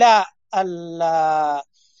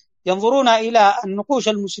ينظرون إلى النقوش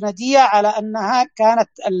المسندية على أنها كانت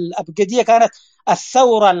الأبجدية كانت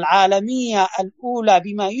الثورة العالمية الأولى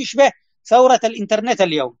بما يشبه ثورة الإنترنت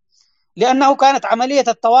اليوم، لأنه كانت عملية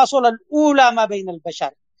التواصل الأولى ما بين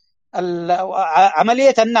البشر،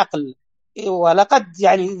 عملية النقل ولقد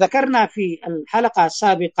يعني ذكرنا في الحلقة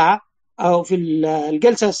السابقة أو في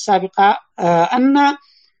الجلسة السابقة أن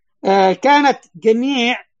كانت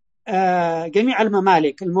جميع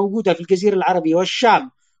الممالك الموجودة في الجزيرة العربية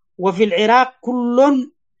والشام وفي العراق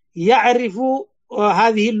كل يعرف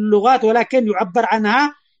هذه اللغات، ولكن يعبر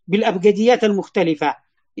عنها بالأبجديات المختلفة.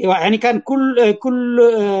 يعني كان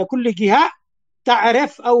كل جهة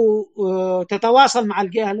تعرف أو تتواصل مع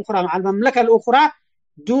الجهة الأخرى، مع المملكة الأخرى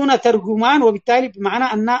دون ترجمان، وبالتالي بمعنى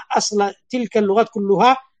أن أصل تلك اللغات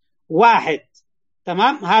كلها واحد.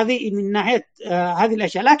 تمام، هذه من ناحية هذه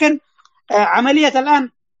الأشياء. لكن عملية الآن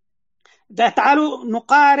تعالوا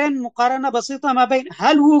نقارن مقارنة بسيطة ما بين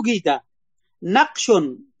هل وجد نقش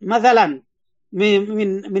مثلا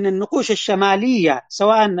من النقوش الشمالية،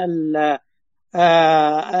 سواء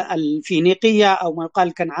الفينيقية أو ما يقال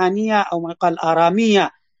الكنعانية أو ما يقال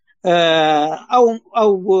الآرامية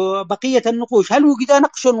أو بقية النقوش، هل وجد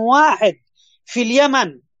نقش واحد في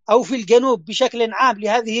اليمن أو في الجنوب بشكل عام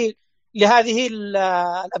لهذه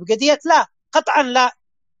الأبجديات؟ لا، قطعا لا،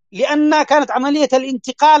 لأن كانت عملية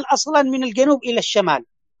الانتقال أصلا من الجنوب إلى الشمال،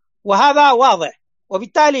 وهذا واضح.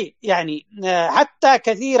 وبالتالي يعني حتى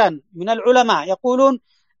كثيرا من العلماء يقولون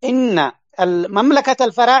إن المملكة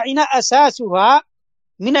الفراعنة أساسها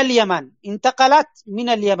من اليمن، انتقلت من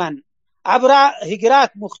اليمن عبر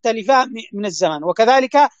هجرات مختلفة من الزمن.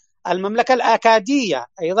 وكذلك المملكة الأكادية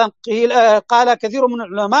أيضا قال كثير من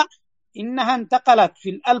العلماء إنها انتقلت في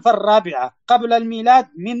الألف الرابعة قبل الميلاد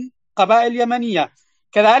من قبائل يمنية.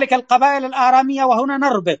 كذلك القبائل الآرامية، وهنا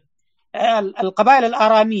نربط القبائل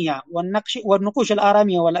الآرامية والنقوش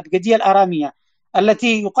الآرامية والأبجدية الآرامية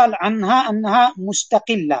التي يقال عنها أنها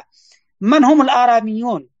مستقلة. من هم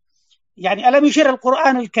الآراميون؟ يعني ألم يشير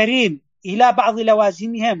القرآن الكريم إلى بعض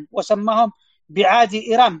لوازمهم وسماهم بعاد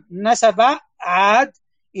إرم، نسب عاد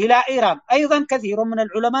إلى إرم. أيضا كثير من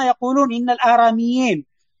العلماء يقولون إن الآراميين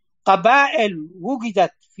قبائل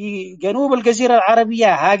وجدت في جنوب الجزيرة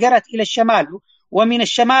العربية، هاجرت إلى الشمال، ومن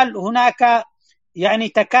الشمال هناك يعني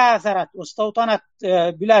تكاثرت واستوطنت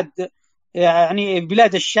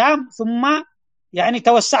بلاد الشام، ثم يعني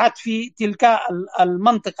توسعت في تلك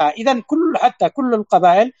المنطقة. إذن حتى كل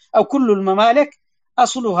القبائل أو كل الممالك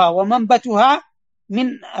أصلها ومنبتها من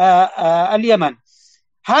اليمن.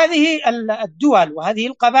 هذه الدول وهذه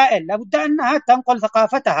القبائل لابد أنها تنقل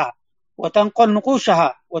ثقافتها وتنقل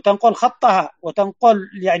نقوشها وتنقل خطها وتنقل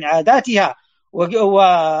يعني عاداتها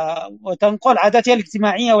وتنقل عاداتها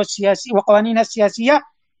الاجتماعية والسياسية وقوانينها السياسية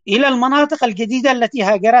إلى المناطق الجديدة التي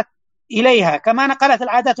هاجرت إليها. كما نقلت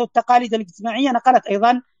العادات والتقاليد الاجتماعية، نقلت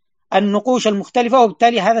أيضا النقوش المختلفة.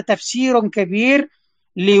 وبالتالي هذا تفسير كبير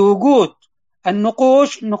لوجود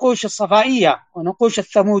النقوش الصفائية ونقوش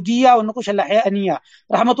الثمودية والنقوش اللحيانية.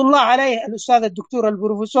 رحمة الله عليه الأستاذ الدكتور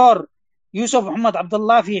البروفيسور يوسف محمد عبد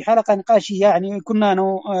الله في حلقة نقاشية، يعني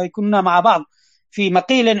كنا مع بعض في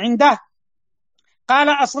مقيل عنده، قال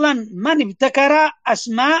أصلا من ابتكر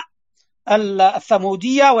أسماء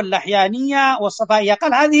الثمودية واللحيانية والصفائية؟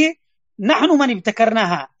 قال هذه نحن من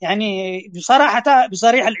ابتكرناها. يعني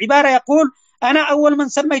بصريح العبارة يقول أنا أول من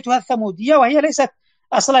سميتها الثمودية، وهي ليست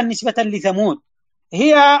أصلا نسبة لثمود،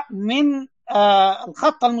 هي من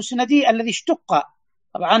الخط المسندي الذي اشتق.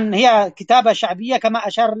 طبعا هي كتابة شعبية كما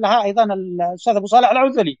أشار لها أيضا الأستاذ أبو صالح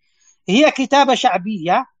العوذلي، هي كتابة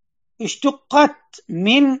شعبية اشتقت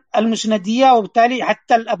من المسندية، وبالتالي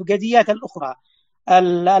حتى الأبجديات الأخرى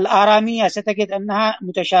الآرامية ستجد أنها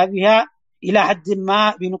متشابهة إلى حد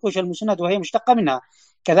ما بنقوش المسند وهي مشتقة منها.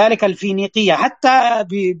 كذلك الفينيقية، حتى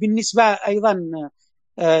بالنسبة أيضا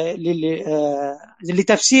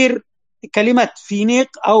لتفسير كلمة فينيق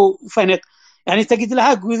أو فنق، يعني تجد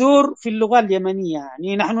لها جذور في اللغة اليمنية.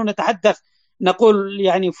 يعني نحن نتحدث نقول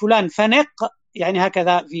يعني فلان فنق، يعني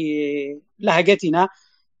هكذا في لهجتنا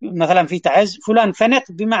مثلا في تعز فلان فنق،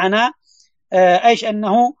 بمعنى ايش؟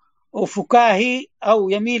 انه فكاهي او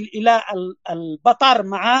يميل الى البطر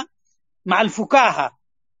مع الفكاهه.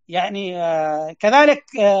 يعني كذلك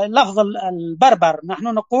لفظ البربر، نحن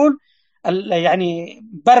نقول يعني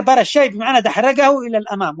بربر الشيء بمعنى دحرجه الى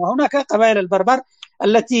الامام. وهناك قبائل البربر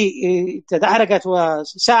التي تدحرجت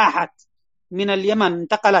وساحت من اليمن،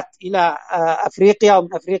 انتقلت الى افريقيا،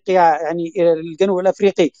 ومن افريقيا يعني الى الجنوب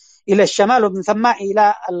الافريقي الى الشمال، ومن ثم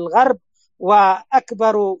الى الغرب.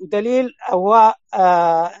 واكبر دليل هو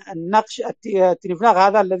النقش التريفناغ،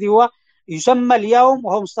 هذا الذي هو يسمى اليوم،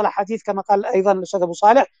 وهو مصطلح حديث كما قال ايضا الاستاذ ابو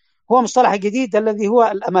صالح، هو مصطلح جديد الذي هو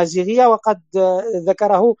الأمازيغية. وقد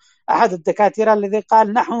ذكره احد الدكاتره الذي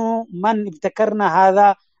قال نحن من ابتكرنا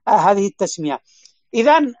هذه التسميه.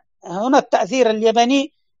 اذا هنا التاثير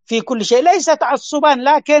اليمني في كل شيء، ليس تعصبا،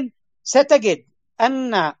 لكن ستجد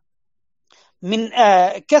ان من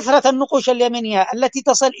كثرة النقوش اليمنية التي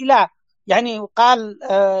تصل إلى، يعني قال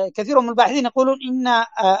كثير من الباحثين يقولون إن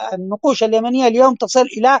النقوش اليمنية اليوم تصل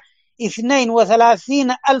إلى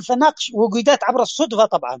 32 ألف نقش وجدت عبر الصدفة،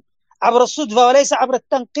 طبعا عبر الصدفة وليس عبر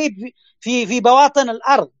التنقيب في بواطن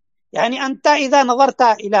الأرض. يعني أنت إذا نظرت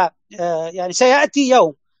إلى يعني سيأتي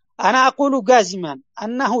يوم، أنا أقول جازما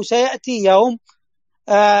أنه سيأتي يوم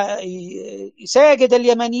سيجد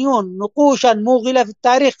اليمنيون نقوشا موغلة في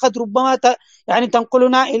التاريخ قد ربما يعني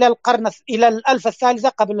تنقلنا إلى الألف الثالثة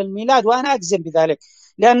قبل الميلاد، وأنا أجزم بذلك،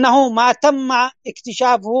 لأنه ما تم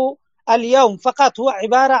اكتشافه اليوم فقط هو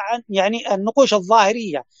عبارة عن يعني النقوش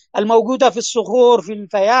الظاهرية الموجودة في الصخور، في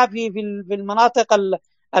الفيافي، في المناطق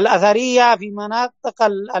الأثرية، في مناطق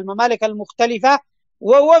الممالك المختلفة.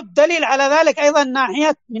 والدليل على ذلك أيضا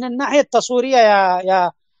من الناحية التصويرية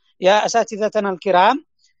يا أساتذتنا الكرام،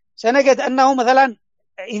 سنجد أنه مثلا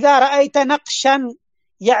إذا رأيت نقشا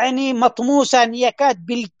يعني مطموسا يكاد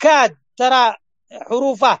بالكاد ترى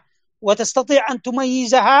حروفه وتستطيع أن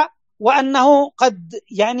تميزها، وأنه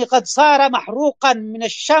قد صار محروقا من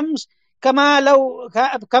الشمس، كما لو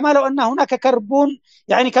أن هناك كربون،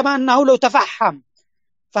 يعني كما أنه لو تفحم.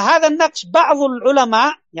 فهذا النقش بعض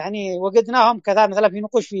العلماء يعني وجدناهم كذا مثلا في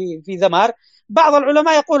نقوش في ذمار، بعض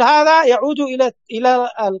العلماء يقول هذا يعود إلى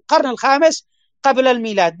القرن الخامس قبل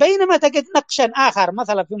الميلاد، بينما تجد نقشا آخر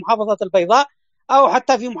مثلا في محافظة البيضاء أو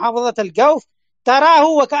حتى في محافظة الجوف تراه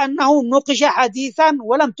وكأنه نقش حديثا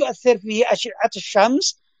ولم تؤثر فيه أشعة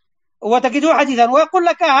الشمس، وتجده حديثا، ويقول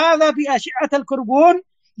لك هذا بأشعة الكربون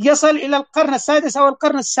يصل إلى القرن السادس أو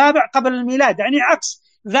القرن السابع قبل الميلاد، يعني عكس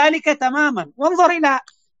ذلك تماما. وانظر إلى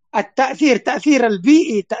تأثير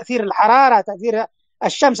البيئي، تأثير الحرارة، تأثير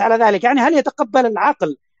الشمس على ذلك. يعني هل يتقبل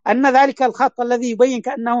العقل أن ذلك الخط الذي يبين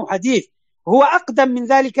كأنه حديث هو أقدم من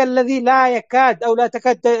ذلك الذي لا يكاد أو لا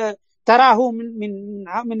تكاد تراه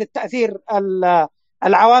من التأثير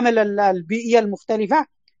العوامل البيئية المختلفة؟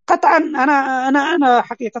 قطعا أنا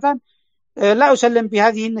حقيقة لا أسلم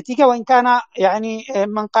بهذه النتيجة، وإن كان يعني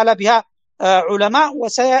من قال بها علماء،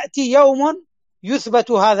 وسيأتي يوم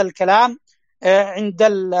يثبت هذا الكلام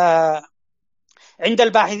عند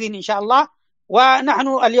الباحثين إن شاء الله. ونحن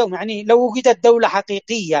اليوم يعني لو وجدت دولة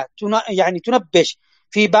حقيقية يعني تنبش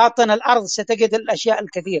في باطن الأرض ستجد الأشياء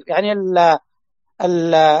الكثير. يعني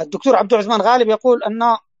الدكتور عبد الرحمن غالب يقول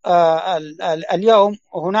أن اليوم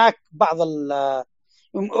هناك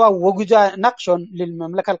وجد نقش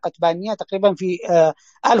للمملكة القتبانية تقريبا في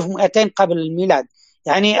 1200 قبل الميلاد.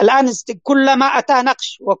 يعني الآن كلما أتى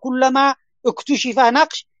نقش وكلما اكتشف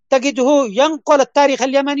نقش تجده ينقل التاريخ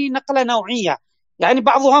اليمني نقلة نوعية. يعني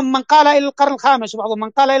بعضهم من قال إلى القرن الخامس، وبعضهم من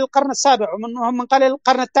قال إلى القرن السابع، ومنهم من قال إلى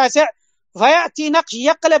القرن التاسع، فيأتي نقش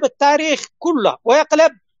يقلب التاريخ كله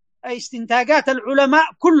ويقلب استنتاجات العلماء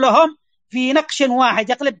كلهم في نقش واحد،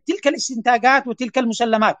 يقلب تلك الاستنتاجات وتلك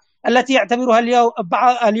المسلمات التي يعتبرها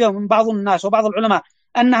اليوم من بعض الناس وبعض العلماء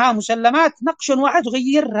أنها مسلمات، نقش واحد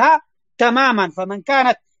غيرها تماما. فمن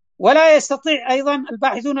كانت ولا يستطيع أيضا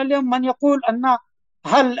الباحثون اليوم من يقول أن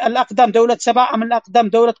هل الأقدم دولة سبا أم الأقدم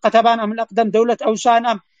دولة قتبان أم الأقدم دولة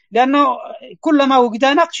أوسان لأنه كلما وجد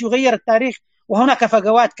نقش يغير التاريخ. وهناك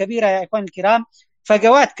فجوات كبيرة يا إخوان الكرام،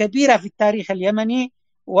 فجوات كبيرة في التاريخ اليمني،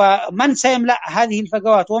 ومن سيملأ هذه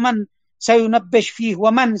الفجوات ومن سينبش فيه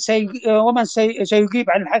ومن سيجيب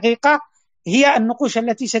عن الحقيقة هي النقوش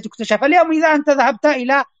التي ستكتشف اليوم. إذا أنت ذهبت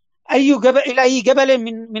إلى أي جبل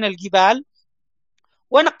من الجبال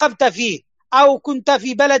ونقبت فيه، أو كنت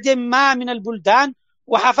في بلد ما من البلدان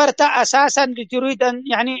وحفرت أساسا لتريد أن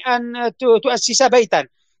تؤسس بيتا،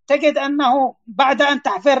 تجد أنه بعد أن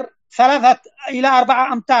تحفر 3 إلى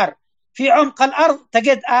 4 أمتار في عمق الأرض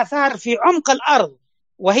تجد آثار في عمق الأرض،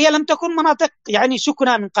 وهي لم تكن مناطق يعني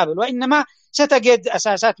سكنة من قبل، وإنما ستجد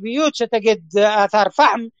أساسات بيوت، ستجد آثار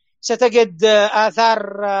فحم، ستجد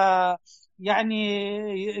آثار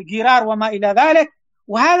يعني جرار وما إلى ذلك.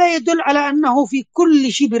 وهذا يدل على أنه في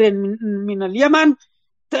كل شبر من اليمن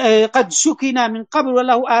قد سكن من قبل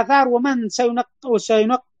وله آثار، ومن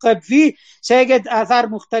سينقب فيه سيجد آثار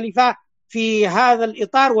مختلفة في هذا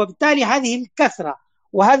الإطار. وبالتالي هذه الكثرة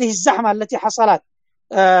وهذه الزحمة التي حصلت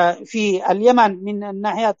في اليمن من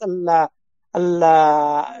ناحية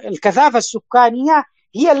الكثافة السكانية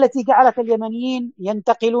هي التي جعلت اليمنيين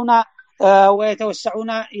ينتقلون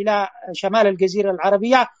ويتوسعون إلى شمال الجزيرة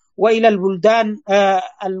العربية وإلى البلدان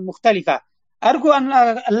المختلفة. أرجو أن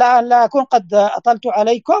لا أكون قد أطلت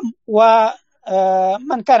عليكم،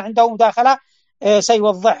 ومن كان عنده مداخلة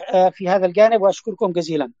سيوضح في هذا الجانب، وأشكركم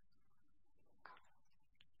جزيلا.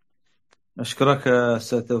 أشكرك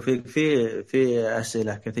أستاذ توفيق. في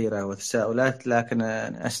أسئلة كثيرة وتساؤلات، لكن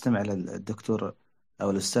أستمع للدكتور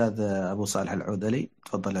أو الأستاذ أبو صالح العودلي.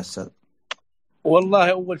 تفضل يا أستاذ.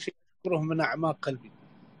 والله أول شيء أشكره من أعماق قلبي،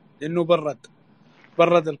 لأنه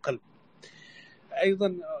برد القلب.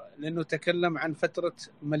 أيضا لأنه تكلم عن فترة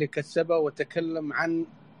ملكة سبا، وتكلم عن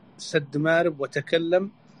سد مارب،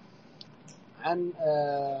 وتكلم عن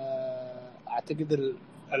أعتقد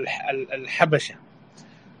الحبشة.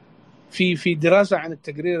 في دراسة عن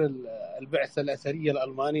التقرير البعثة الأثرية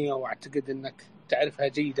الألمانية، وأعتقد أنك تعرفها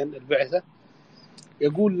جيدا البعثة،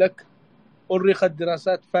 يقول لك: أرخت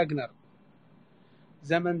دراسات فاغنر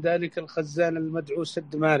زمن ذلك الخزان المدعو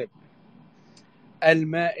سد مارب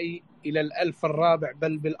المائي إلى 1000 الرابع،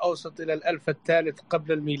 بل بالأوسط إلى 1000 الثالث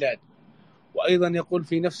قبل الميلاد. وأيضا يقول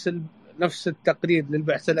في نفس التقرير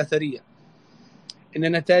للبعثة الأثرية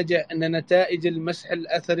إن نتائج المسح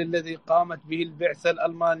الأثري الذي قامت به البعثة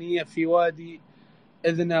الألمانية في وادي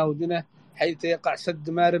إذنا ودنا حيث يقع سد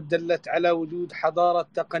مارب دلت على وجود حضارة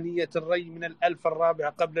تقنية الري من 1000 الرابع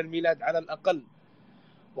قبل الميلاد على الأقل.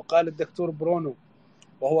 وقال الدكتور برونو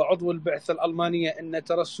وهو عضو البعثة الألمانية إن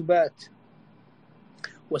ترسبات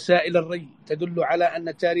وسائل الري تدل على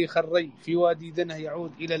أن تاريخ الري في وادي ذنه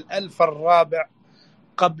يعود إلى 1000 الرابع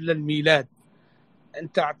قبل الميلاد.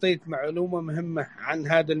 أنت أعطيت معلومة مهمة عن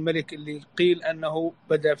هذا الملك اللي قيل أنه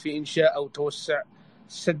بدأ في إنشاء أو توسع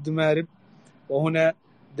سد مارب، وهنا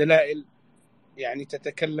دلائل يعني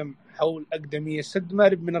تتكلم حول أقدمية سد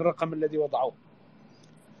مارب من الرقم الذي وضعوه.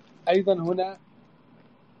 أيضا هنا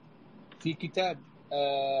في كتاب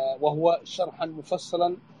وهو شرحا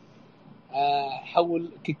مفصلا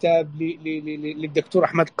حول كتاب للدكتور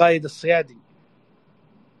أحمد قايد الصيادي،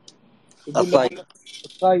 يقول لك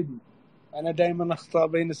الصيادي، أنا دائما أخطأ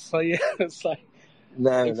بين الصياد.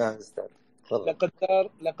 نعم أستاذ.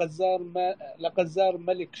 لقد زار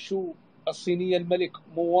ملك شو الصينية الملك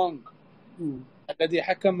موانغ الذي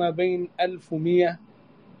حكم ما بين 1100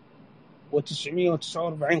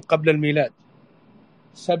 و949 قبل الميلاد،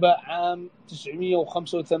 سبا عام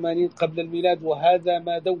 985 قبل الميلاد، وهذا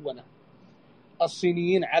ما دونه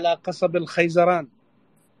الصينيين على قصب الخيزران.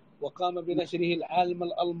 وقام بنشره العالم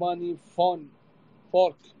الألماني فون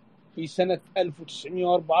فورك في سنة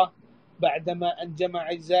 1904 بعدما أن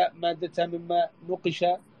جمع أجزاء مادتها مما نقش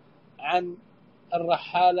عن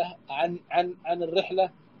الرحالة عن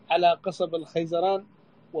الرحلة على قصب الخيزران،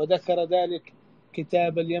 وذكر ذلك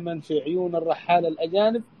كتاب اليمن في عيون الرحالة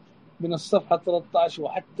الأجانب من الصفحة 13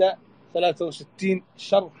 وحتى 63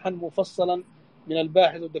 شرحا مفصلا من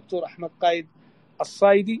الباحث الدكتور أحمد قايد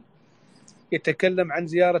الصايدي يتكلم عن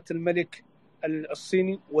زيارة الملك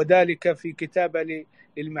الصيني، وذلك في كتابة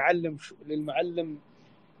للمعلم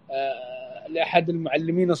لأحد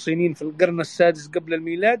المعلمين الصينيين في القرن السادس قبل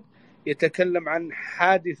الميلاد، يتكلم عن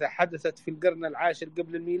حادثة حدثت في القرن العاشر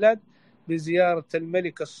قبل الميلاد بزيارة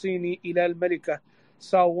الملك الصيني إلى الملكة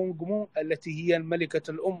ساو وونغ مو التي هي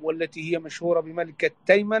الملكة الأم، والتي هي مشهورة بملكة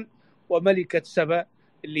تيمن وملكة سبا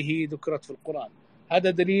اللي هي ذكرت في القرآن. هذا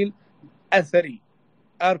دليل أثري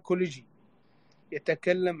أركولوجي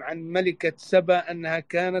يتكلم عن ملكة سبا أنها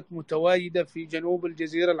كانت متواجدة في جنوب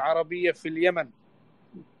الجزيرة العربية في اليمن،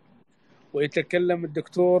 ويتكلم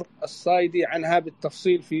الدكتور الصايدي عنها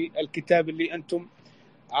بالتفصيل في الكتاب اللي أنتم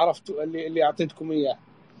عرفتوا اللي أعطيتكم إياه.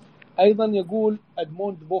 أيضا يقول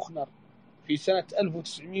أدموند بوخنر في سنة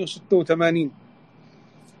 1986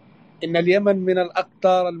 إن اليمن من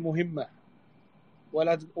الأقطار المهمة،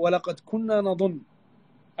 ولقد كنا نظن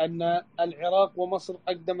أن العراق ومصر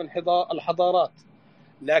أقدم الحضارات،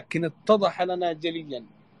 لكن اتضح لنا جليا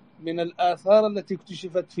من الآثار التي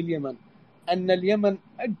اكتشفت في اليمن أن اليمن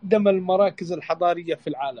أقدم المراكز الحضارية في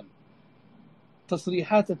العالم.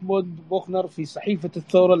 تصريحات أدموند بوخنر في صحيفة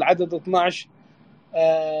الثورة العدد 12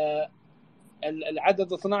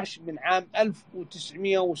 العدد 12 من عام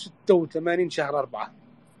 1986 شهر 4.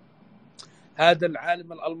 هذا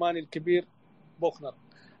العالم الألماني الكبير بوخنر.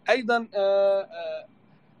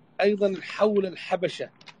 أيضا حول الحبشة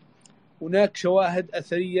هناك شواهد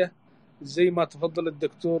أثرية زي ما تفضل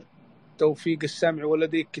الدكتور توفيق السامعي،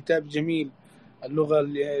 ولديه كتاب جميل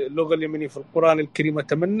اللغة اليمنية في القرآن الكريم،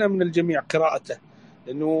 أتمنى من الجميع قراءته،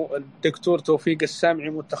 لأنه الدكتور توفيق السامعي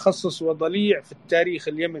متخصص وضليع في التاريخ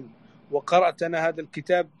اليمني، وقرأت أنا هذا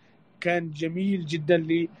الكتاب كان جميل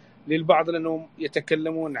جدا للبعض لأنهم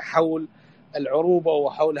يتكلمون حول العروبة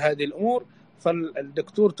وحول هذه الأمور.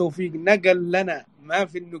 فالدكتور توفيق نقل لنا ما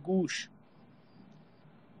في النقوش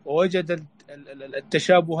ووجد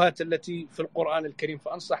التشابهات التي في القرآن الكريم،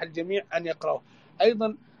 فأنصح الجميع أن يقرأه.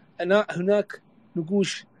 أيضا هناك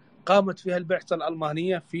نقوش قامت فيها البعثة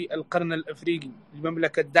الألمانية في القرن الأفريقي،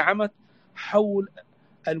 المملكة دعمت حول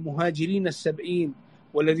المهاجرين السبعين،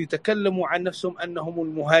 والذي تكلموا عن نفسهم أنهم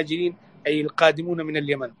المهاجرين أي القادمون من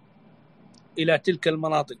اليمن إلى تلك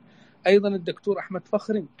المناطق. أيضا الدكتور أحمد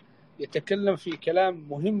فخري يتكلم في كلام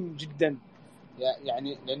مهم جدا،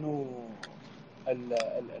 يعني لأنه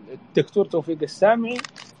الدكتور توفيق السامعي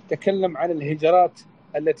تكلم عن الهجرات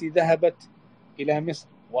التي ذهبت إلى مصر،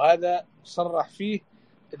 وهذا صرح فيه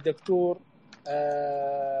الدكتور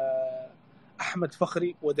أحمد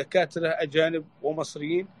فخري ودكاترة أجانب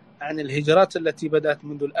ومصريين عن الهجرات التي بدأت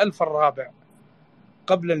منذ 1000 الرابع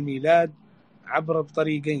قبل الميلاد عبر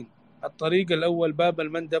الطريقين، الطريق الأول باب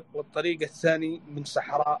المندب والطريق الثاني من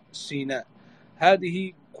صحراء سيناء.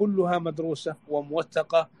 هذه كلها مدروسة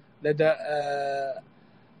وموثقة لدى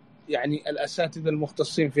يعني الأساتذة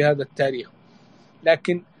المختصين في هذا التاريخ.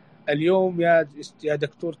 لكن اليوم يا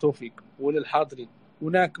دكتور توفيق وللحاضرين،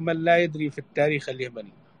 هناك من لا يدري في التاريخ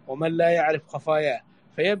اليمني ومن لا يعرف خفاياه،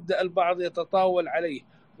 فيبدأ البعض يتطاول عليه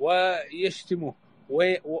ويشتمه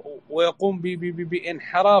ويقوم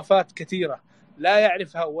بانحرافات كثيرة لا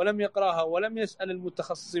يعرفها ولم يقرأها ولم يسأل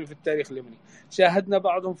المتخصصين في التاريخ اليمني. شاهدنا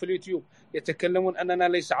بعضهم في اليوتيوب يتكلمون أننا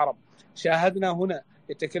ليس عرب، شاهدنا هنا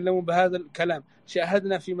يتكلمون بهذا الكلام،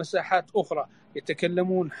 شاهدنا في مساحات أخرى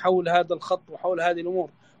يتكلمون حول هذا الخط وحول هذه الأمور،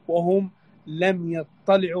 وهم لم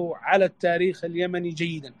يطلعوا على التاريخ اليمني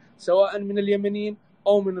جيدا، سواء من اليمنيين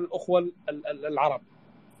أو من الأخوة العرب.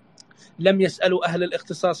 لم يسألوا أهل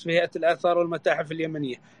الاختصاص في هيئة الآثار والمتاحف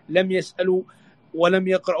اليمنية، لم يسألوا ولم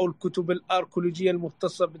يقرأوا الكتب الأركولوجية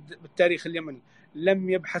المختصة بالتاريخ اليمني، لم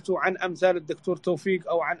يبحثوا عن أمثال الدكتور توفيق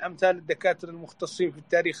أو عن أمثال الدكاترة المختصين في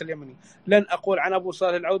التاريخ اليمني. لن أقول عن أبو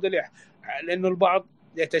صالح العودلي لأنه البعض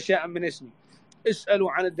يتشائم من اسمي،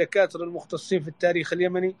 اسألوا عن الدكاترة المختصين في التاريخ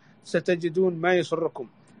اليمني ستجدون ما يسركم.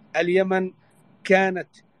 اليمن كانت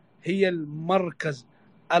هي المركز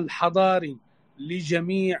الحضاري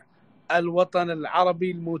لجميع الوطن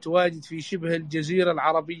العربي المتواجد في شبه الجزيرة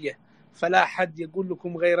العربية، فلا حد يقول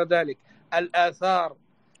لكم غير ذلك. الآثار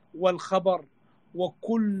والخبر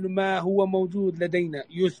وكل ما هو موجود لدينا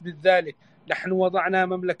يثبت ذلك. نحن وضعنا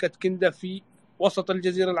مملكة كندة في وسط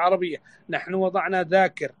الجزيرة العربية، نحن وضعنا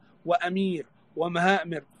ذاكر وأمير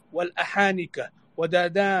ومهامر والأحانكة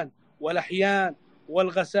ودادان والأحيان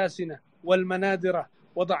والغساسنة والمنادرة،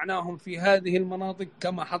 وضعناهم في هذه المناطق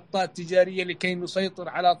كمحطات تجارية لكي نسيطر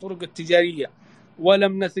على طرق التجارية،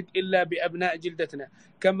 ولم نثق إلا بأبناء جلدتنا،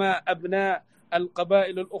 كما أبناء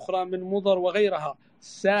القبائل الأخرى من مضر وغيرها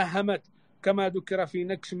ساهمت، كما ذكر في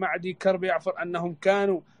نكش معدي كرب يعفر أنهم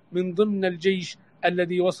كانوا من ضمن الجيش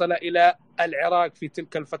الذي وصل إلى العراق في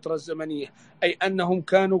تلك الفترة الزمنية، أي أنهم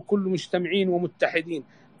كانوا كل مجتمعين ومتحدين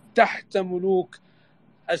تحت ملوك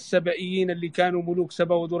السبئيين اللي كانوا ملوك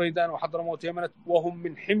سبا ودريدان وحضرموت يمنت، وهم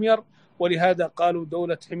من حمير، ولهذا قالوا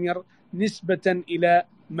دولة حمير نسبة إلى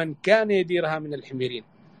من كان يديرها من الحميرين.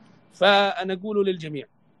 فأنا أقول للجميع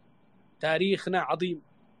تاريخنا عظيم،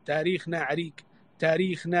 تاريخنا عريق،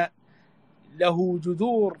 تاريخنا له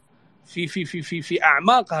جذور في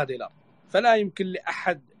أعماق هذه الأرض، فلا يمكن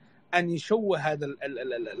لأحد أن يشوه هذا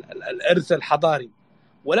الإرث الحضاري،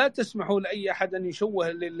 ولا تسمحوا لأي أحد أن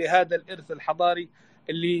يشوه لهذا الإرث الحضاري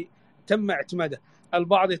اللي تم اعتماده.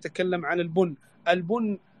 البعض يتكلم عن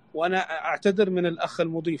البن، وأنا أعتذر من الأخ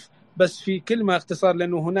المضيف بس في كلمة اختصار،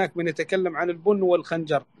 لأنه هناك من يتكلم عن البن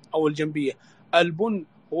والخنجر أو الجنبية. البن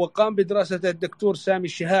هو قام بدراسة الدكتور سامي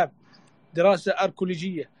الشهاب، دراسة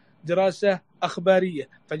أركولوجية، دراسة أخبارية،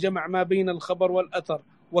 فجمع ما بين الخبر والأثر،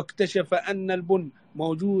 واكتشف أن البن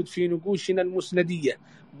موجود في نقوشنا المسندية،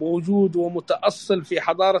 موجود ومتأصل في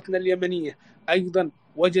حضارتنا اليمنية. أيضا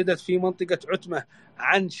وجدت في منطقة عتمة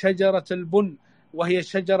عن شجرة البن، وهي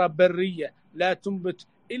شجرة برية لا تنبت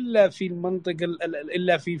إلا في المنطقة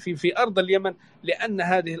إلا في أرض اليمن، لأن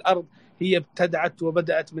هذه الأرض هي ابتدعت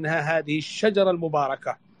وبدأت منها هذه الشجرة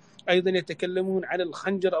المباركة. أيضا يتكلمون عن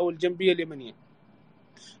الخنجر أو الجنبية اليمنية.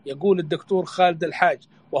 يقول الدكتور خالد الحاج،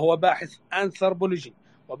 وهو باحث أنثروبولوجي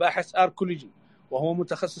وباحث أركولوجي وهو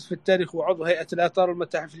متخصص في التاريخ وعضو هيئة الآثار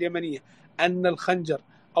والمتاحف اليمنية، أن الخنجر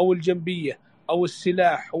أو الجنبية أو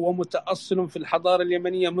السلاح هو متأصل في الحضارة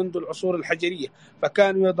اليمنية منذ العصور الحجرية،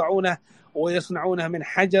 فكانوا يضعونه ويصنعونه من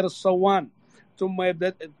حجر الصوان،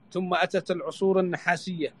 ثم أتت العصور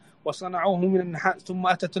النحاسية وصنعوه من النحاس، ثم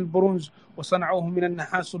أتت البرونز وصنعوه من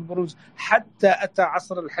النحاس والبرونز، حتى أتى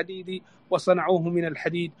عصر الحديد وصنعوه من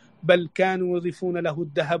الحديد، بل كانوا يضيفون له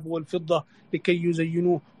الذهب والفضة لكي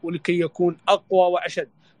يزينوه ولكي يكون أقوى وأشد.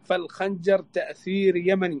 فالخنجر تأثير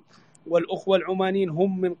يمني. والأخوة العمانيين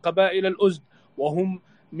هم من قبائل الأزد، وهم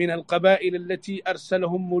من القبائل التي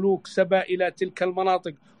أرسلهم ملوك سبا إلى تلك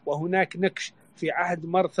المناطق. وهناك نكش في عهد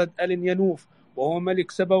مرثد الينوف وهو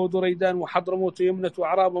ملك سبا ودريدان وحضرموت ويمنة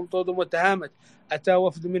وعراب ومطودم وتهامت، أتى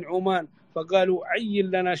وفد من عمان فقالوا عين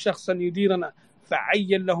لنا شخصا يديرنا،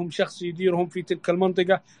 فعين لهم شخص يديرهم في تلك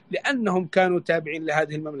المنطقة لأنهم كانوا تابعين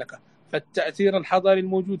لهذه المملكة. فالتأثير الحضاري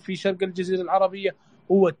الموجود في شرق الجزيرة العربية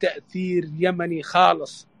هو تأثير يمني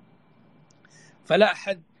خالص، فلا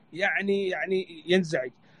أحد يعني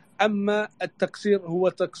ينزعج. أما التقصير هو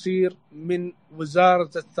تقصير من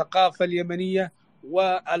وزارة الثقافة اليمنية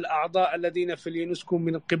والأعضاء الذين في اليونسكو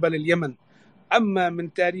من قبل اليمن. أما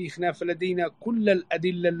من تاريخنا فلدينا كل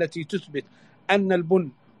الأدلة التي تثبت أن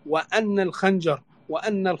البن وأن الخنجر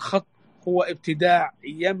وأن الخط هو ابتداع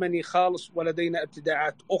يمني خالص، ولدينا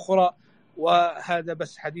ابتداعات أخرى. وهذا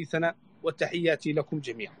بس حديثنا، وتحياتي لكم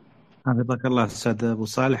جميعا. حفظك الله أستاذ أبو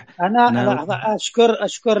صالح. أنا لحظة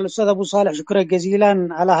أشكر الأستاذ أبو صالح شكرا جزيلا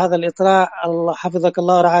على هذا الإطلاع. الله حفظك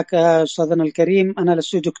الله ورعاك أستاذنا الكريم. أنا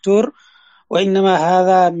لست دكتور، وإنما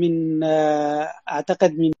هذا من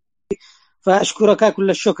أعتقد من، فأشكرك كل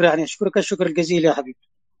الشكر، يعني أشكرك الشكر الجزيل يا حبيبي.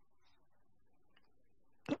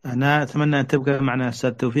 أنا أتمنى أن تبقى معنا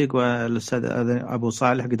أستاذ توفيق والأستاذ أبو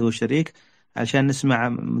صالح قد هو شريك، عشان نسمع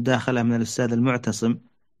مداخلة من الأستاذ المعتصم،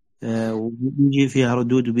 وبيجي فيها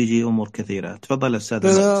ردود وبيجي أمور كثيرة. تفضل أستاذ.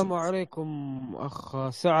 السلام عليكم أخ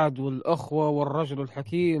سعد والأخوة والرجل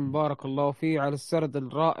الحكيم، بارك الله فيه على السرد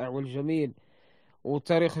الرائع والجميل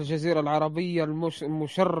وتاريخ الجزيرة العربية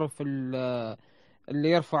المشرف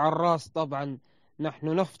اللي يرفع الرأس. طبعا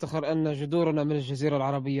نحن نفتخر أن جذورنا من الجزيرة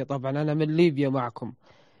العربية. طبعا أنا من ليبيا معكم.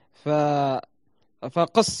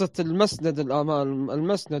 فقصة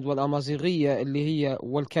المسند والأمازيغية اللي هي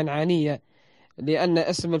والكنعانية، لأن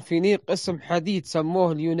اسم الفينيق اسم حديث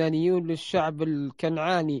سموه اليونانيون للشعب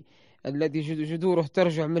الكنعاني الذي جذوره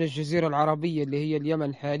ترجع من الجزيرة العربية اللي هي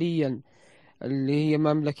اليمن حاليا، اللي هي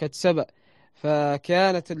مملكة سبأ.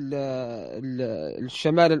 فكانت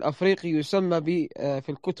الشمال الأفريقي يسمى في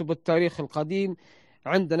الكتب التاريخ القديم.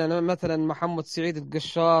 عندنا مثلا محمد سعيد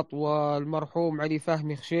القشاط والمرحوم علي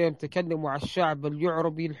فهمي خشيم تكلموا عن الشعب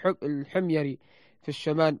اليعربي الحميري في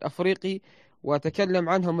الشمال الأفريقي، وتكلم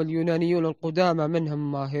عنهم اليونانيون القدامى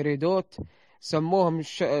منهم هيرودوت، سموهم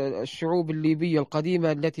الشعوب الليبية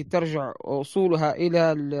القديمة التي ترجع أصولها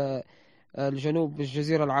إلى الجنوب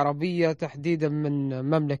الجزيرة العربية تحديدا من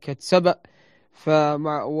مملكة سبأ.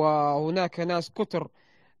 وهناك ناس كتر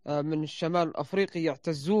من الشمال الأفريقي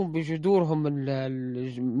يعتزون بجذورهم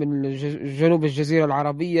من جنوب الجزيرة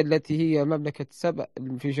العربية التي هي مملكة سبأ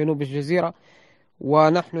في جنوب الجزيرة،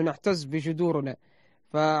 ونحن نعتز بجذورنا.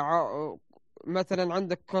 مثلا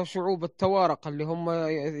عندك شعوب التوارق اللي هم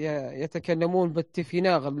يتكلمون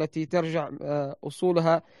بالتفيناغ التي ترجع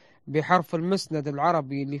أصولها بحرف المسند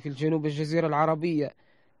العربي اللي في الجنوب الجزيرة العربية.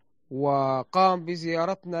 وقام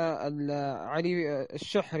بزيارتنا علي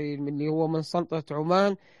الشحري اللي هو من سلطنة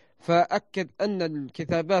عمان، فأكد أن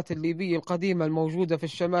الكتابات الليبية القديمة الموجودة في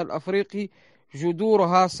الشمال الأفريقي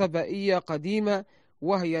جذورها سبائية قديمة،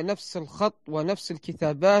 وهي نفس الخط ونفس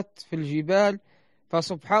الكتابات في الجبال.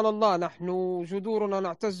 فسبحان الله نحن جذورنا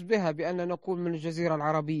نعتز بها بأن نكون من الجزيرة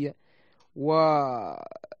العربية.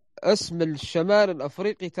 واسم الشمال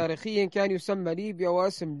الأفريقي تاريخيا كان يسمى ليبيا،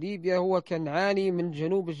 واسم ليبيا هو كنعاني من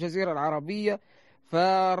جنوب الجزيرة العربية.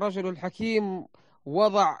 فالرجل الحكيم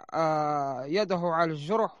وضع يده على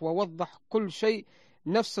الجرح ووضح كل شيء،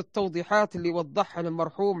 نفس التوضيحات اللي وضحها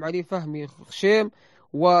المرحوم علي فهمي خشيم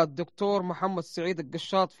والدكتور محمد سعيد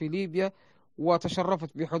القشاط في ليبيا.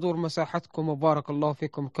 وتشرفت بحضور مساحتكم وبارك الله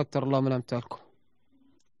فيكم، كتر الله من أمثالكم.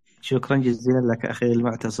 شكرا جزيلا لك أخي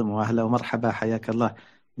المعتصم، وأهلا ومرحبا، حياك الله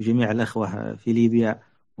وجميع الأخوة في ليبيا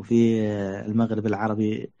وفي المغرب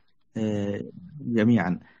العربي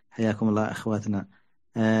جميعا، حياكم الله أخواتنا.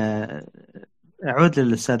 أعود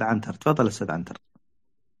للأستاذ عنتر. تفضل أستاذ عنتر.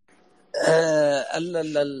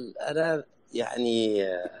 أنا يعني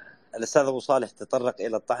الأستاذ أبو صالح تطرق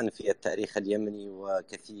إلى الطعن في التاريخ اليمني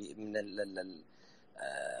وكثير من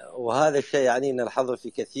وهذا الشيء يعني نلحظه في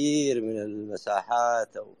كثير من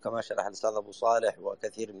المساحات، أو كما شرح الأستاذ أبو صالح،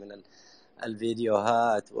 وكثير من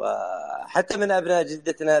الفيديوهات، وحتى من أبناء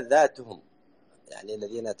جدتنا ذاتهم يعني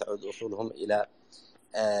الذين تعود أصولهم إلى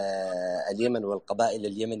اليمن والقبائل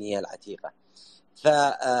اليمنية العتيقة.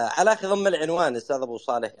 فعلى ضمن العنوان أستاذ أبو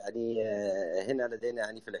صالح يعني هنا لدينا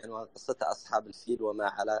يعني في العنوان قصة أصحاب الفيل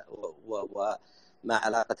وما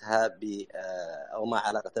علاقتها أو ما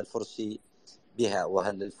علاقة الفرس بها،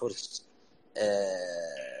 وهل الفرس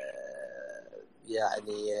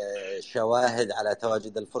يعني شواهد على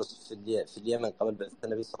تواجد الفرس في اليمن قبل بعثة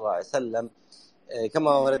النبي صلى الله عليه وسلم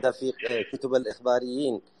كما ورد في كتب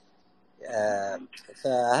الإخباريين.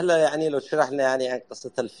 فهل يعني لو شرحنا يعني عن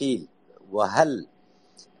قصة الفيل، وهل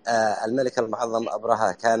الملك المعظم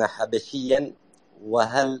أبرهة كان حبشيا،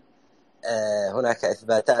 وهل هناك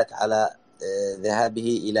إثباتات على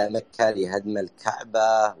ذهابه إلى مكة لهدم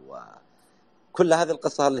الكعبة، وكل هذه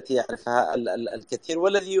القصة التي يعرفها الكثير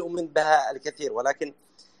والذي يؤمن بها الكثير. ولكن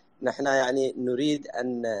نحن يعني نريد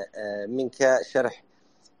أن منك شرح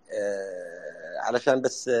علشان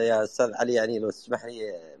بس يا أستاذ علي، يعني لو تسمح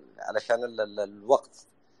لي علشان الوقت،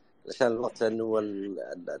 لأنه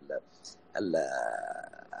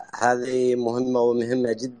هذه مهمة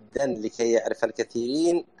ومهمة جدا لكي يعرف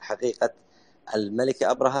الكثيرين حقيقة الملك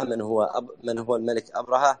أبرهة. من هو الملك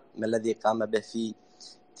أبرهة؟ ما الذي قام به في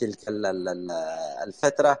تلك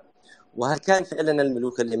الفترة؟ وهل كان فعلا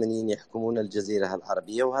الملوك اليمنيين يحكمون الجزيرة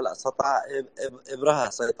العربية؟ وهل استطاع أبرهة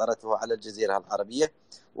سيطرته على الجزيرة العربية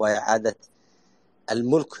وإعادة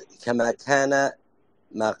الملك كما كان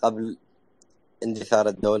ما قبل اندثار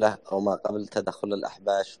الدولة أو ما قبل تدخل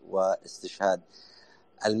الأحباش واستشهاد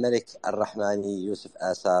الملك الرحماني يوسف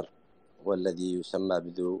آثار، والذي يسمى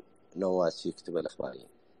بذو نواس في كتب الإخباريين؟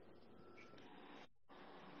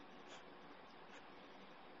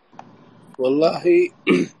 والله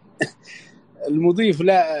المضيف،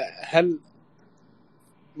 لا، هل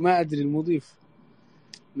ما أدري المضيف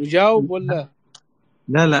نجاوب ولا؟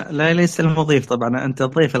 لا ليس المضيف طبعا، أنت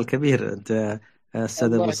الضيف الكبير، أنت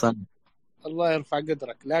أستاذ أبو الله صالح. الله يرفع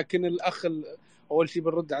قدرك. لكن الأخ أول شيء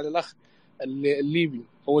بنرد على الأخ الليبي.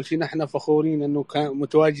 أول شيء نحن فخورين أنه كان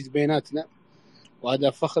متواجد بيناتنا، وهذا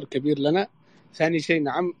فخر كبير لنا. ثاني شيء،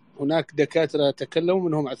 نعم، هناك دكاترة تكلموا،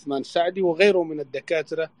 منهم عثمان سعدي وغيره من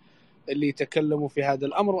الدكاترة اللي تكلموا في هذا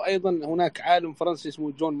الأمر. وأيضا هناك عالم فرنسي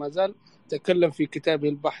اسمه جون مازال تكلم في كتابه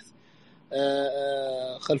البحث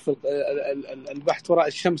خلف البحث وراء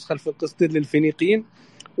الشمس خلف القصدير للفينيقيين،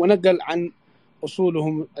 ونقل عن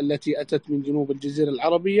أصولهم التي أتت من جنوب الجزيرة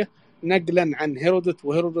العربية نقلا عن هيرودوت،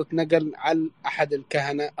 وهيرودوت نقل عن أحد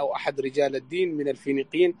الكهنة أو أحد رجال الدين من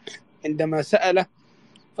الفينيقيين عندما سأله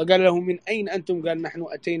فقال له: من أين أنتم؟ قال: نحن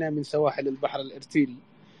أتينا من سواحل البحر الإرتيلي.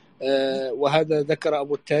 وهذا ذكر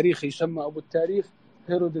أبو التاريخ، يسمى أبو التاريخ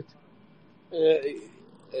هيرودوت،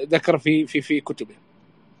 ذكر في كتبه.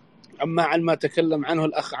 أما عن ما تكلم عنه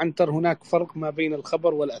الأخ عنتر، هناك فرق ما بين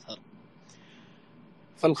الخبر والأثر.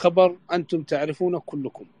 فالخبر أنتم تعرفون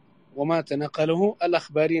كلكم، وما تنقله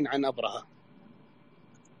الأخبارين عن أبرهة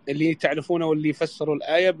اللي تعرفونه واللي فسروا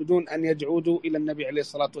الآية بدون أن يجعودوا إلى النبي عليه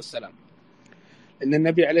الصلاة والسلام. إن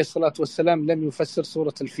النبي عليه الصلاة والسلام لم يفسر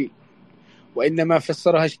سورة الفيل، وإنما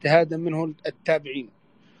فسرها اجتهادا منه التابعين،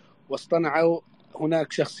 واصطنعوا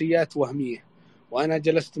هناك شخصيات وهمية. وأنا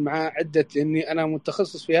جلست مع عدة، لأني أنا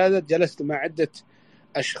متخصص في هذا، جلست مع عدة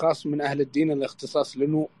أشخاص من أهل الدين الاختصاص،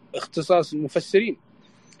 لأنه اختصاص المفسرين.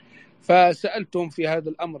 فسألتهم في هذا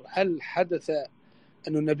الأمر: هل حدث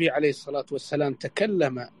أن النبي عليه الصلاة والسلام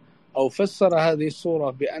تكلم أو فسر هذه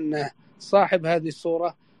الصورة بأن صاحب هذه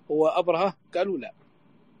الصورة هو أبرهة؟ قالوا لا.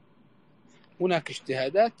 هناك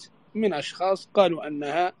اجتهادات من أشخاص قالوا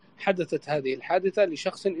أنها حدثت هذه الحادثة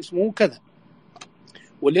لشخص اسمه كذا،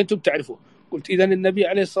 واللي أنتم تعرفوه. قلت: إذن النبي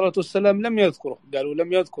عليه الصلاة والسلام لم يذكره؟ قالوا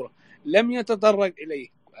لم يذكره. لم يتطرق إليه؟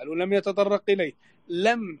 قالوا لم يتطرق إليه.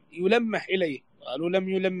 لم يلمح إليه؟ قالوا لم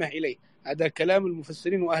يلمح إليه. هذا كلام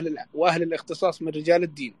المفسرين وأهل الاختصاص من رجال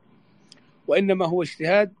الدين، وإنما هو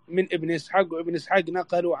اجتهاد من ابن إسحاق، وابن إسحاق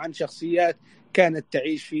نقلوا عن شخصيات كانت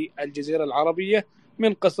تعيش في الجزيرة العربية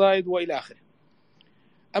من قصائد وإلى آخره.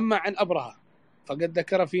 أما عن أبرهة فقد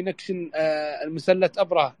ذكر في نكش المسلة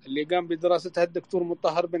أبرهة اللي قام بدراستها الدكتور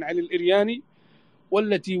مطهر بن علي الإرياني،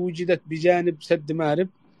 والتي وجدت بجانب سد مارب،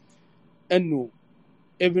 أنه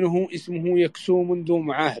ابنه اسمه يكسوم ذو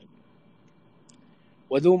معاهر.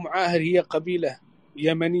 وذو معاهر هي قبيلة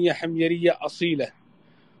يمنية حميرية أصيلة،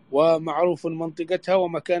 ومعروف منطقتها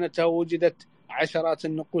ومكانتها، وجدت عشرات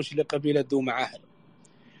النقوش لقبيلة ذو معاهر.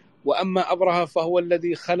 وأما أبرهة فهو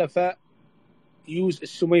الذي خلف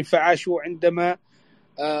السميفة عاشو عندما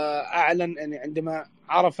أعلن، يعني عندما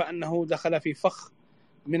عرف أنه دخل في فخ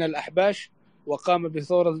من الأحباش وقام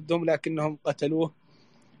بثورة ضدهم، لكنهم قتلوه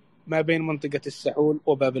ما بين منطقة السحول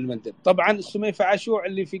وباب المندب. طبعا السميفة عاشوع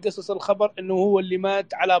اللي في قصص الخبر أنه هو اللي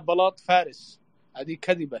مات على بلاط فارس، هذه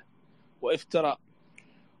كذبة وافتراء.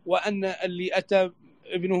 وأن اللي أتى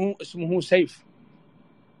ابنه اسمه سيف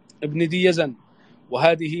ابن دي يزن،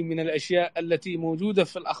 وهذه من الأشياء التي موجودة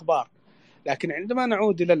في الأخبار. لكن عندما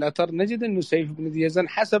نعود إلى الأثر نجد أنه سيف بن دي يزن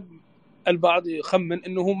حسب البعض يخمن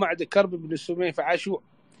أنه معد كرب بن السميفة عاشوع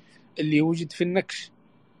اللي وجد في النكش،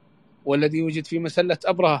 والذي وجد في مسلة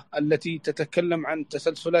أبرهة التي تتكلم عن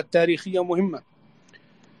تسلسلات تاريخية مهمة.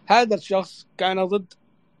 هذا الشخص كان ضد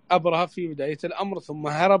أبرهة في بداية الأمر، ثم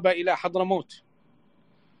هرب إلى حضرموت،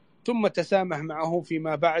 ثم تسامح معه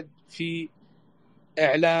فيما بعد في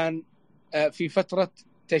إعلان في فترة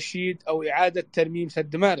تشييد أو إعادة ترميم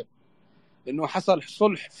سد مارب، لأنه حصل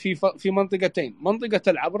صلح في منطقتين: منطقة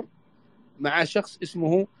العبر مع شخص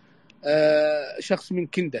اسمه شخص من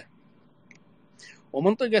كندة،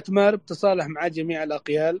 ومنطقة مارب تصالح مع جميع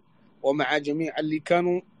الأقيال ومع جميع اللي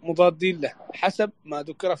كانوا مضادين له حسب ما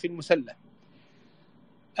ذكر في المسلة.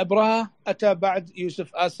 أبرهة أتى بعد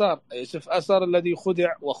يوسف آثار الذي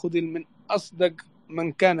خدع وخذل من أصدق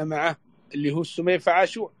من كان معه، اللي هو السميفة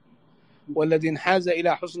عاشوع، والذي انحاز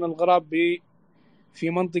إلى حصن الغراب في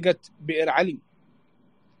منطقة بئر علي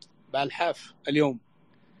بالحاف اليوم،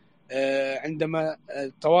 عندما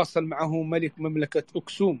تواصل معه ملك مملكة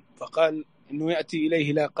أكسوم فقال إنه يأتي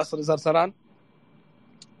إليه إلى قصر زرزران،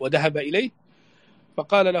 وذهب إليه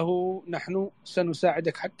فقال له نحن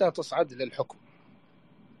سنساعدك حتى تصعد للحكم،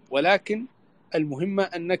 ولكن المهمة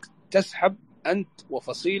أنك تسحب أنت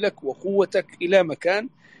وفصيلك وقوتك إلى مكان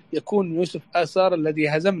يكون يوسف آثار الذي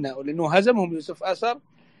هزمنا، لأنه هزمهم يوسف آثار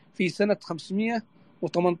في سنة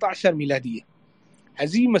 518 ميلادية،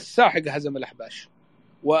 هزيمة ساحقة هزم الأحباش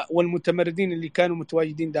والمتمردين اللي كانوا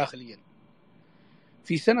متواجدين داخليا.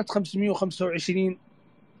 في سنة 525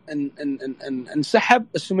 انسحب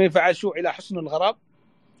السميفة عاشوع إلى حصن الغراب،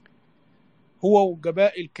 هو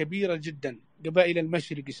وقبائل كبيرة جدا، قبائل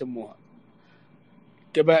المشرق يسموها،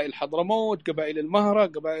 قبائل حضرموت، قبائل المهرة،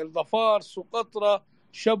 قبائل ظفار، سقطرة،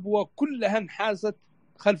 شبوة، كلها انحازت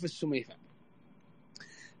خلف السميفة.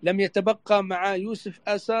 لم يتبقى مع يوسف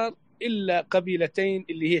آثار إلا قبيلتين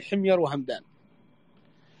اللي هي حمير وهمدان،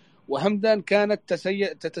 وهمدان كانت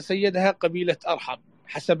تتسيدها قبيلة أرحب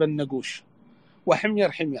حسب النقوش،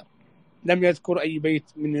 وحمير حمير، لم يذكر أي بيت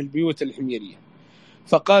من البيوت الحميرية.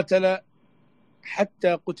 فقاتل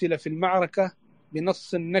حتى قتل في المعركة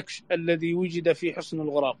بنص النكش الذي وجد في حصن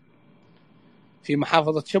الغراب في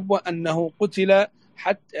محافظة شبوة، أنه قاتل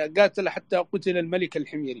حتى قتل الملك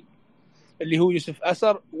الحميري اللي هو يوسف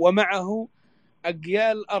آثار، ومعه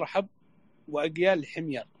أجيال أرحب وأجيال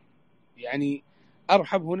حمير. يعني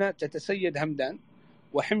أرحب هنا تتسيد همدان،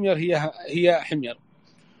 وحمير هي حمير،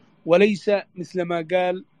 وليس مثل ما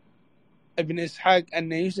قال ابن إسحاق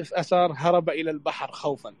أن يوسف آثار هرب إلى البحر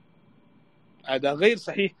خوفا، هذا غير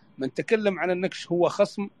صحيح. من تكلم عن النكش هو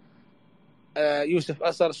خصم يوسف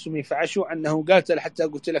آثار السميفة عاشوع، أنه قاتل حتى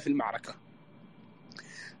قتل في المعركة.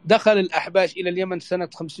 دخل الأحباش إلى اليمن سنة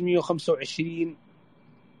 525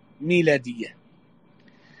 ميلادية،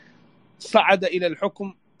 صعد إلى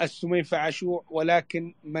الحكم السميفة عاشوع،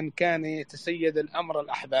 ولكن من كان يتسيد الأمر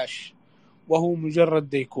الأحباش وهو مجرد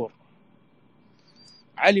ديكور.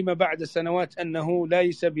 علم بعد سنوات أنه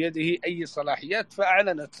ليس بيده أي صلاحيات،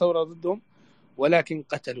 فأعلنت ثورة ضدهم ولكن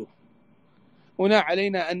قتلوه. هنا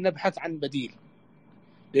علينا أن نبحث عن بديل،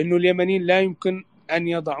 لأنه اليمنيين لا يمكن أن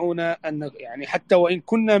يضعونا يعني حتى وإن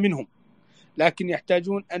كنا منهم، لكن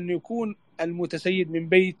يحتاجون أن يكون المتسيد من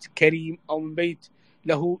بيت كريم أو من بيت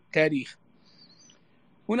له تاريخ.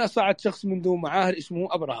 هنا صعد شخص من ذو معاهر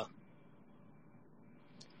اسمه أبرهة،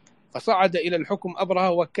 فصعد إلى الحكم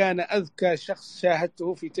أبرهة، وكان أذكى شخص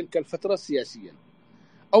شاهدته في تلك الفترة سياسيا.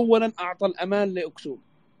 أولا أعطى الأمان لأكسوم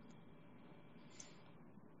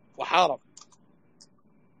وحارب.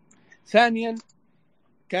 ثانيا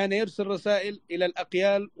كان يرسل رسائل إلى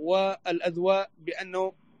الأقيال والأذواء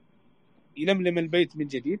بأنه يلملم البيت من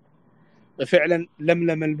جديد، وفعلا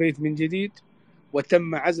لملم البيت من جديد،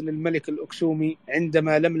 وتم عزل الملك الأكسومي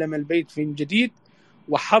عندما لملم البيت من جديد.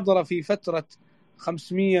 وحضر في فترة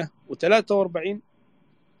 543،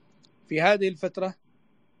 في هذه الفترة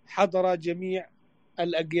حضر جميع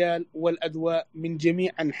الأقيال والأذواء من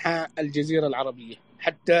جميع أنحاء الجزيرة العربية،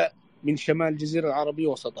 حتى من شمال الجزيرة العربية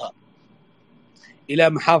وسطها إلى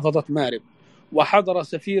محافظة مارب، وحضر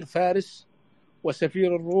سفير فارس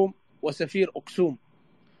وسفير الروم وسفير أكسوم،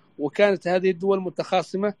 وكانت هذه الدول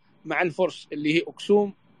متخاصمة مع الفرس اللي هي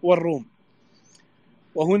أكسوم والروم.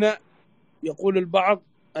 وهنا يقول البعض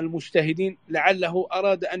المجتهدين لعله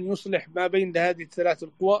أراد أن يصلح ما بين هذه الثلاث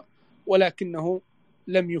القوى، ولكنه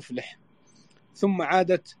لم يفلح. ثم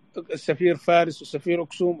عادت السفير فارس وسفير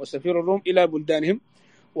أكسوم وسفير الروم إلى بلدانهم،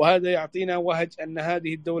 وهذا يعطينا وهج أن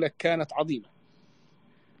هذه الدولة كانت عظيمة.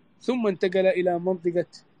 ثم انتقل إلى منطقة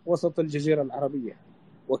وسط الجزيرة العربية،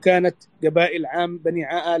 وكانت قبائل بني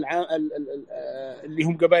اللي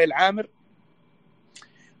هم قبائل عامر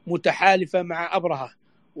متحالفة مع أبرهة،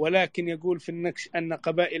 ولكن يقول في النكش أن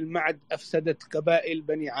قبائل معد أفسدت قبائل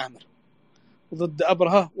بني عامر ضد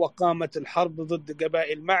أبرهة، وقامت الحرب ضد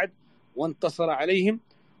قبائل معد وانتصر عليهم،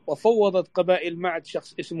 وفوضت قبائل معد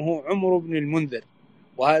شخص اسمه عمرو بن المنذر،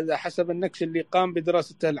 وهذا حسب النكش اللي قام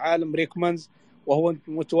بدراسته العالم ريكمانز، وهو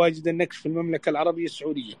متواجد النكش في المملكة العربية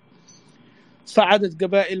السعودية. صعدت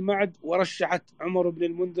قبائل معد ورشحت عمرو بن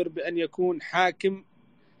المنذر بأن يكون حاكم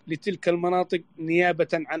لتلك المناطق نيابة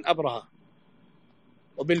عن أبرهة،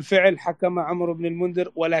 وبالفعل حكم عمرو بن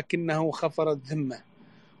المنذر، ولكنه خفر الذمة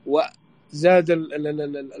وزاد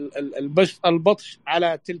البطش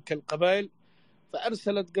على تلك القبائل،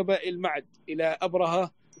 فأرسلت قبائل معد إلى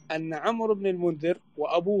أبرهة أن عمرو بن المنذر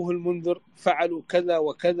وأبوه المنذر فعلوا كذا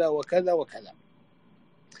وكذا وكذا وكذا.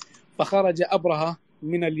 فخرج أبرهة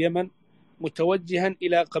من اليمن متوجها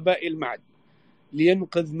إلى قبائل معد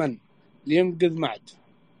لينقذ معد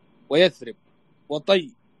ويثرب وطي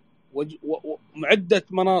وعدة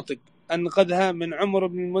مناطق أنقذها من عمرو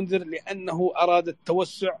بن المنذر، لأنه أراد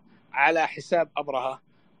التوسع على حساب أبرهة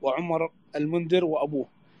وعمر المنذر وأبوه،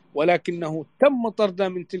 ولكنه تم طرده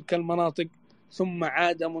من تلك المناطق، ثم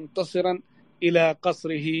عاد منتصرا إلى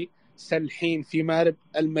قصره سلحين في مارب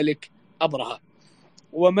الملك أبرهة.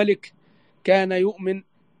 وملك كان يؤمن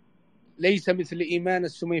ليس مثل إيمان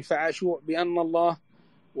السميفعاشوع بأن الله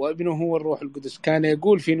وابنه والروح القدس، كان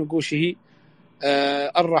يقول في نقوشه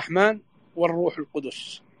الرحمن والروح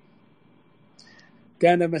القدس.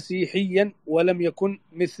 كان مسيحيا ولم يكن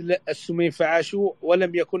مثل السميفعاشوع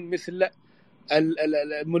ولم يكن مثل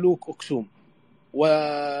الملوك أكسوم،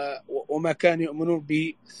 وما كانوا يؤمنون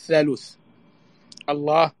بالثالوث،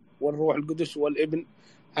 الله والروح القدس والابن.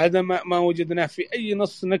 هذا ما وجدناه في أي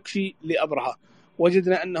نص نكشي لأبرهة.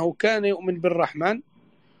 وجدنا أنه كان يؤمن بالرحمن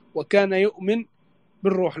وكان يؤمن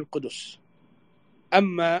بالروح القدس،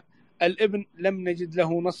 أما الابن لم نجد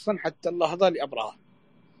له نصا حتى اللحظة لأبرهة.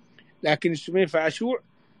 لكن السميفعاشوع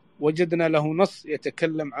وجدنا له نص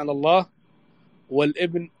يتكلم عن الله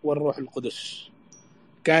والابن والروح القدس.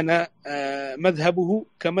 كان مذهبه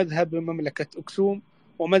كمذهب مملكة أكسوم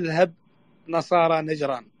ومذهب نصارى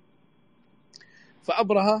نجران.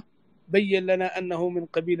 فأبرهة بين لنا أنه من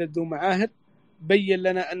قبيلة ذو معاهد، بين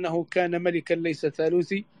لنا أنه كان ملكا ليس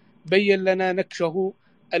ثالوثي، بين لنا نكشه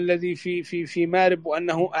الذي في مارب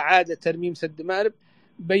وأنه أعاد ترميم سد مارب،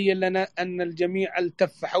 بين لنا أن الجميع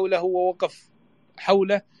التف حوله ووقف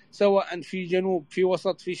حوله، سواء في جنوب في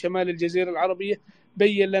وسط في شمال الجزيرة العربية.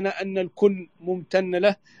 بين لنا أن الكل ممتن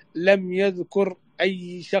له. لم يذكر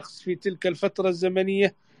أي شخص في تلك الفترة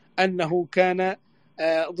الزمنية أنه كان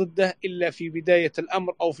ضده إلا في بداية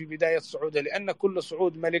الأمر أو في بداية صعوده، لأن كل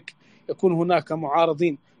صعود ملك يكون هناك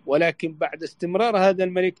معارضين، ولكن بعد استمرار هذا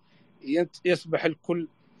الملك يصبح الكل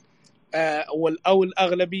أو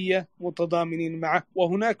الأغلبية متضامنين معه،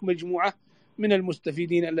 وهناك مجموعة من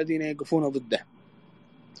المستفيدين الذين يقفون ضده.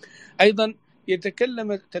 أيضا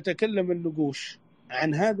تتكلم النقوش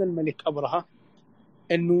عن هذا الملك أبرهة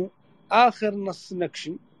أنه آخر نص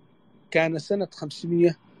نكشي كان سنة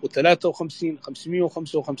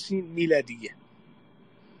 553-555 ميلادية،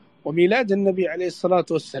 وميلاد النبي عليه الصلاة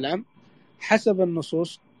والسلام حسب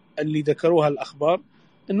النصوص اللي ذكروها الأخبار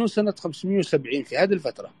أنه سنة 570 في هذه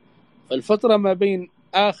الفترة. فالفترة ما بين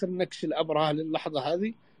آخر نكش الأبرهة للحظة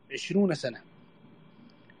هذه 20 سنة.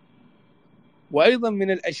 وأيضا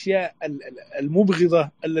من الأشياء المبغضة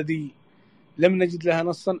الذي لم نجد لها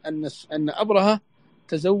نصا أن أبرهة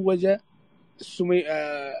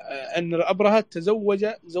تزوج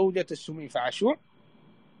زوجة السميفعاشوع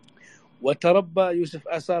وتربى يوسف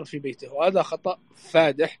آثار في بيته، وهذا خطأ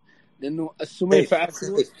فادح، لأنه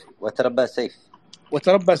السميفعاشوع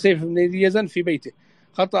وتربى سيف بن يزن في بيته.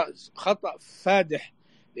 خطأ فادح،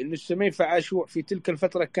 لأن السميفعاشوع في تلك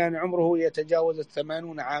الفترة كان عمره يتجاوز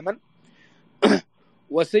 80 عاما،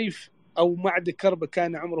 وسيف أو معد كرب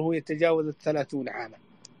كان عمره يتجاوز 30 عاما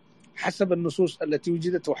حسب النصوص التي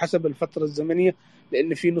وجدت وحسب الفترة الزمنية،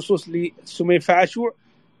 لأن في نصوص لسميفعاشوع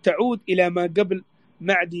تعود إلى ما قبل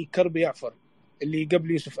معدي كرب يعفر اللي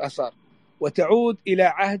قبل يوسف آثار، وتعود إلى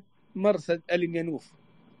عهد مرثد الينوف.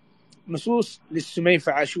 نصوص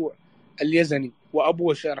للسميفعاشوع اليزني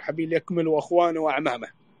وأبوه شارحبيل يكمل وأخوانه وأعمامه.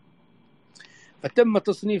 فتم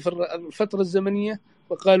تصنيف الفترة الزمنية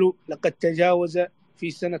وقالوا لقد تجاوز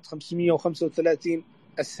في سنة 535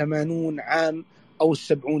 80 عام أو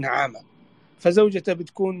 70 عاما، فزوجته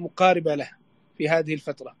بتكون مقاربة له في هذه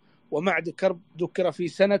الفترة. ومعد كرب ذكر في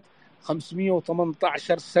سنة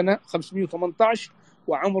 518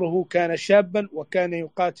 وعمره كان شابا، وكان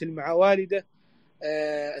يقاتل مع والده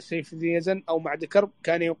سيف ذي يزن أو معد كرب،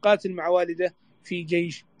 كان يقاتل مع والده في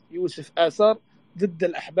جيش يوسف آثار ضد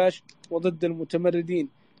الأحباش وضد المتمردين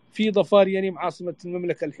في ظفار ينيم عاصمة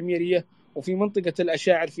المملكة الحميرية، وفي منطقة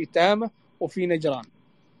الأشاعر في تهامة وفي نجران.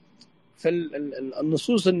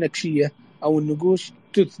 فالنصوص النكشية أو النقوش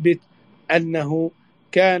تثبت أنه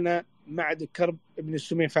كان معد كرب ابن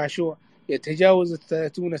السميفعاشوع يتجاوز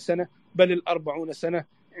 30 سنة بل 40 سنة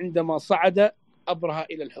عندما صعد أبرهة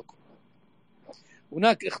إلى الحكم.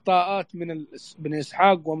 هناك إخطاءات من ابن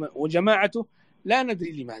إسحاق وجماعته، لا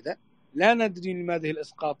ندري لماذا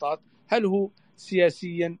الإسقاطات، هل هو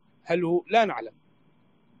سياسيا، هل هو لا نعلم،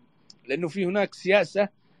 لأنه في هناك سياسة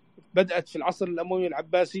بدأت في العصر الأموي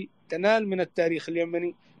العباسي تنال من التاريخ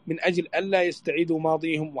اليمني من أجل ألا يستعيدوا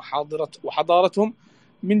ماضيهم وحضارتهم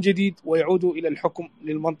من جديد ويعودوا إلى الحكم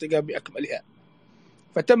للمنطقة بأكملها،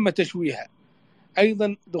 فتم تشويهها.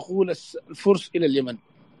 أيضا دخول الفرس إلى اليمن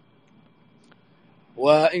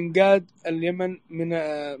وإنقاذ اليمن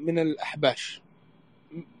من الأحباش.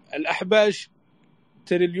 الأحباش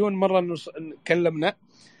تريليون مرة كلمنا.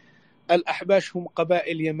 الأحباش هم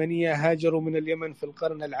قبائل يمنية هاجروا من اليمن في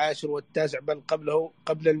القرن العاشر والتاسع بل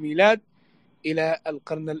قبل الميلاد إلى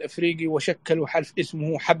القرن الأفريقي، وشكلوا حلف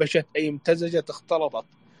اسمه حبشة، أي امتزجت اختلطت،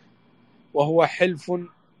 وهو حلف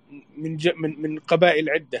من قبائل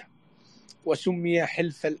عدة، وسمي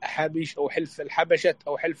حلف الأحابيش أو حلف الحبشة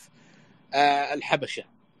أو حلف الحبشة،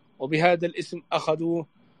 وبهذا الاسم أخذوه،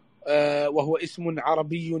 وهو اسم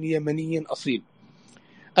عربي يمني أصيل.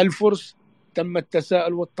 الفرس تم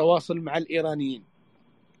التساؤل والتواصل مع الإيرانيين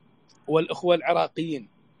والإخوة العراقيين.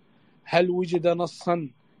 هل وجد نصا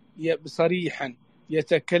صريحا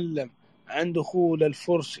يتكلم عن دخول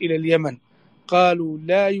الفرس إلى اليمن؟ قالوا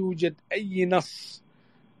لا يوجد أي نص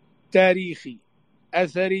تاريخي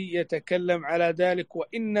أثري يتكلم على ذلك،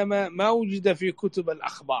 وإنما ما وجد في كتب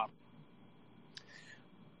الأخبار.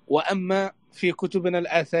 وأما في كتبنا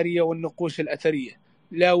الآثرية والنقوش الأثرية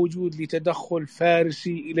لا وجود لتدخل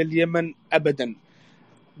فارسي إلى اليمن أبدا.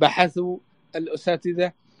 بحثوا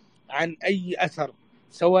الأساتذة عن أي أثر،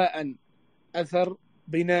 سواء أثر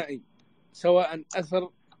بنائي، سواء أثر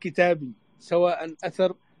كتابي، سواء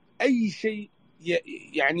أثر أي شيء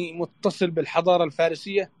يعني متصل بالحضارة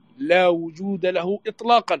الفارسية، لا وجود له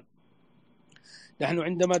إطلاقا. نحن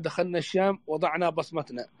عندما دخلنا الشام وضعنا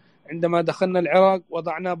بصمتنا، عندما دخلنا العراق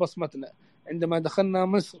وضعنا بصمتنا، عندما دخلنا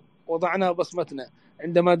مصر وضعنا بصمتنا،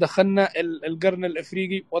 عندما دخلنا القرن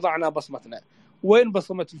الأفريقي وضعنا بصمتنا. وين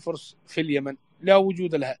بصمة الفرس في اليمن؟ لا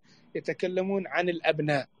وجود لها. يتكلمون عن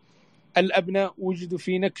الأبناء وجدوا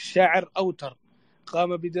في نكش شاعر أوتر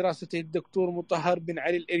قام بدراسته الدكتور مطهر بن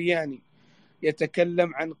علي الإرياني،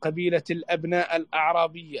 يتكلم عن قبيلة الأبناء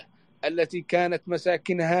الأعرابية التي كانت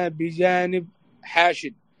مساكنها بجانب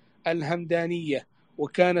حاشد الهمدانية،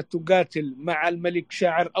 وكانت تقاتل مع الملك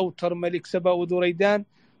شاعر أوتر ملك سبا وذريدان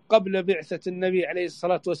قبل بعثة النبي عليه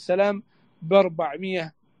الصلاة والسلام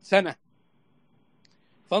ب400 سنة.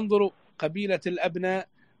 فانظروا، قبيلة الأبناء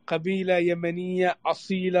قبيلة يمنية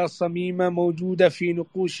أصيلة صميمة موجودة في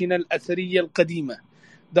نقوشنا الأثرية القديمة،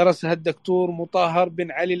 درسها الدكتور مطهر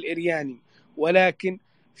بن علي الإرياني. ولكن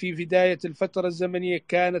في بداية الفترة الزمنية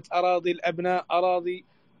كانت أراضي الأبناء أراضي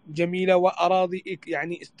جميلة وأراضي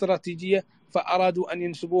يعني استراتيجية، فأرادوا أن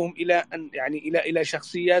ينسبوهم إلى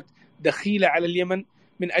شخصيات دخيلة على اليمن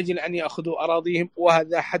من أجل أن يأخذوا أراضيهم.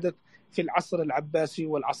 وهذا حدث في العصر العباسي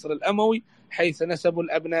والعصر الأموي، حيث نسبوا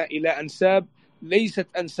الأبناء إلى أنساب ليست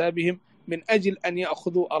أنسابهم من أجل أن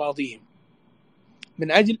يأخذوا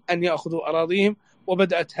أراضيهم،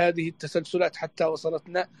 وبدأت هذه التسلسلات حتى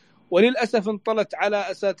وصلتنا. وللأسف انطلت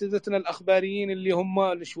على أساتذتنا الأخباريين اللي هم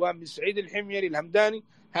الشوام بن سعيد الحميري الهمداني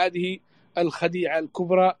هذه الخديعة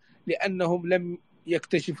الكبرى، لأنهم لم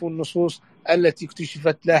يكتشفوا النصوص التي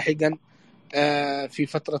اكتشفت لاحقا في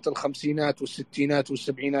فترة الخمسينات والستينات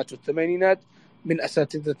والسبعينات والثمانينات من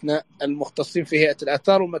أساتذتنا المختصين في هيئة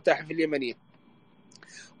الآثار والمتاحف اليمنية.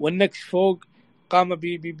 والنكش فوق قام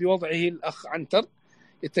بوضعه الأخ عنتر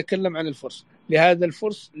يتكلم عن الفرس. لهذا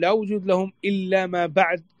الفرس لا وجود لهم إلا ما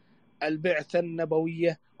بعد البعثة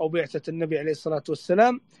النبوية أو بعثة النبي عليه الصلاة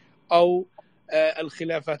والسلام أو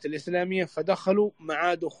الخلافات الإسلامية، فدخلوا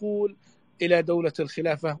مع دخول إلى دولة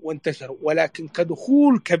الخلافة وانتشروا. ولكن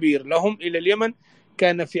كدخول كبير لهم إلى اليمن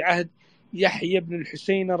كان في عهد يحيى بن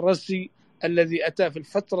الحسين الرزي الذي أتى في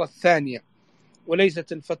الفترة الثانية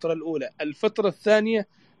وليست الفترة الأولى. الفترة الثانية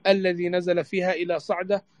الذي نزل فيها إلى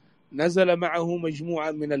صعدة، نزل معه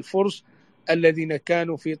مجموعة من الفرس الذين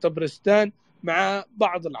كانوا في طبرستان مع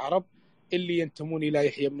بعض العرب اللي ينتمون إلى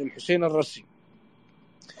يحيى بن الحسين الرزي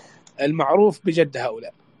المعروف بجد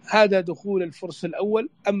هؤلاء. هذا دخول الفرس الأول.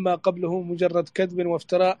 أما قبله مجرد كذب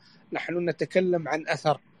وافتراء. نحن نتكلم عن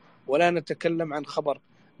أثر ولا نتكلم عن خبر.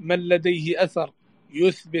 من لديه أثر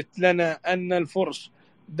يثبت لنا أن الفرس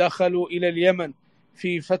دخلوا إلى اليمن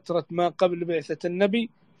في فترة ما قبل بعثة النبي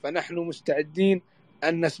فنحن مستعدين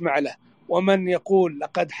أن نسمع له. ومن يقول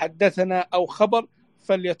لقد حدثنا أو خبر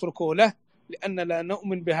فليتركه له، لأن لا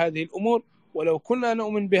نؤمن بهذه الأمور، ولو كنا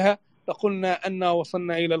نؤمن بها لقلنا أن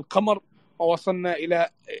وصلنا إلى القمر ووصلنا إلى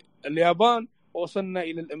اليابان ووصلنا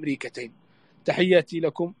إلى الأمريكتين. تحياتي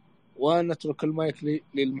لكم، ونترك المايك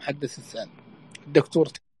للمحدث الثاني الدكتور.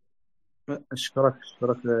 أشكرك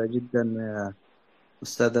جدا يا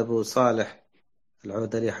أستاذ أبو صالح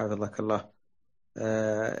العودلي حفظك الله.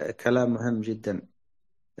 كلام مهم جدا.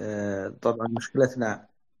 طبعا مشكلتنا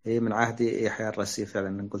هي من عهد يحيى الرسي،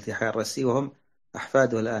 فعلا قلت يحيى الرسي، وهم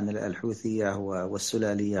أحفاده الآن الحوثية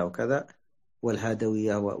والسلالية وكذا،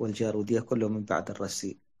 والهادوية والجارودية، كلهم من بعد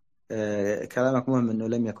الرسي. كلامك مهم أنه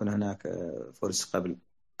لم يكن هناك فرس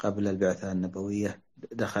قبل البعثة النبوية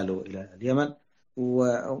دخلوا إلى اليمن،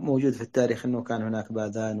 وموجود في التاريخ أنه كان هناك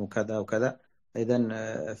باذان وكذا وكذا. إذن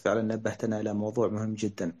فعلا نبهتنا إلى موضوع مهم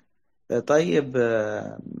جدا. طيب،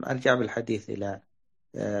 أرجع بالحديث إلى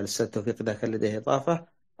الأستاذ توفيق إذا كان لديه إضافة،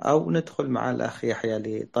 أو ندخل مع الأخ يحيى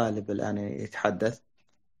لطالب الآن يتحدث.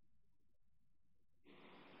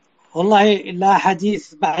 والله لا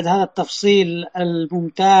حديث بعد هذا التفصيل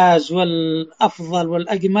الممتاز والأفضل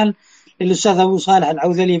والأجمل للأستاذ أبو صالح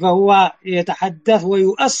العوذلي، فهو يتحدث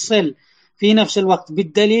ويؤصل في نفس الوقت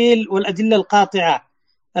بالدليل والأدلة القاطعة.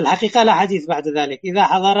 الحقيقة لا حديث بعد ذلك. إذا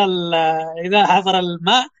حضر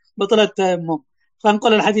الماء بطل التيمم،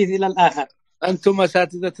 فانقل الحديث إلى الآخر. أنتم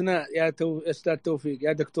أساتذتنا يا أستاذ توفيق،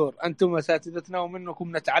 يا دكتور، أنتم أساتذتنا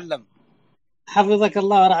ومنكم نتعلم. حفظك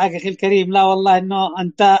الله ورعاك أخي الكريم. لا والله أنه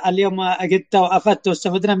أنت اليوم أجدت وأفدت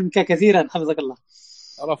واستفدنا منك كثيرا، حفظك الله.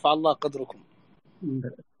 رفع الله قدركم.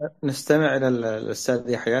 نستمع إلى الأستاذ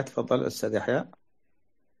يحيى. تفضل أستاذ يحيى.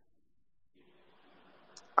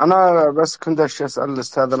 أنا بس كنت أسأل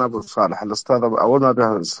أستاذنا أبو صالح، الأستاذ أول ما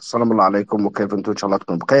به السلام الله عليكم وكيف أنتم، إن شاء الله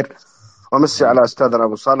تكونوا بخير، ومسي على أستاذنا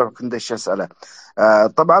أبو صالح. وكنت أسأله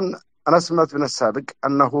طبعا أنا سمعت من السابق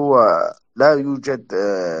أنه لا يوجد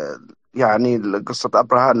يعني قصة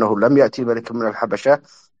أبرهة أنه لم يأتي ملك من الحبشة،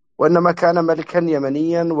 وإنما كان ملكا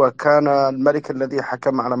يمنيا، وكان الملك الذي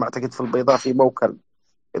حكم على ما أعتقد في البيضاء في موكل،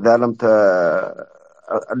 إذا لم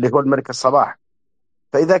اللي هو الملك الصباح.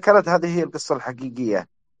 فإذا كانت هذه هي القصة الحقيقية،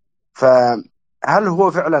 فهل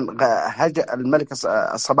هو فعلا الملك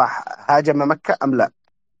الصباح هاجم مكة أم لا؟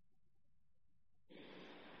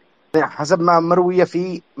 حسب ما مروية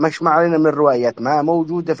في مش ما علينا من الروايات، ما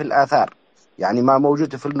موجودة في الآثار، يعني ما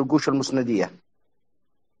موجودة في النقوش المسندية.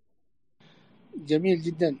 جميل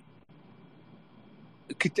جدا.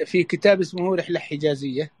 في كتاب اسمه رحلة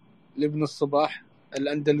حجازية لابن الصباح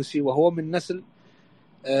الأندلسي، وهو من نسل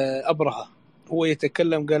أبرهة. هو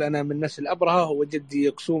يتكلم قال أنا من نسل أبرهة، هو جدي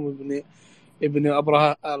يقسوم ابن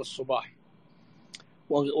أبرهة آل الصباح،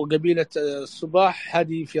 وقبيلة الصباح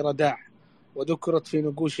هذه في رداع، وذكرت في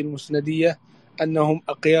نقوش المسندية أنهم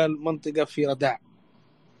أقيال منطقة في رداع.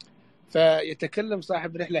 فيتكلم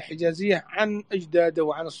صاحب رحلة حجازية عن أجداده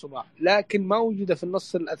وعن الصباح، لكن ما وجد في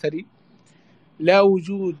النص الأثري لا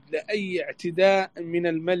وجود لأي اعتداء من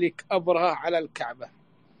الملك أبرهة على الكعبة.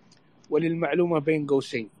 وللمعلومة بين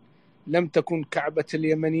قوسين، لم تكن كعبة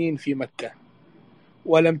اليمنيين في مكة،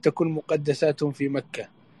 ولم تكن مقدساتهم في مكة،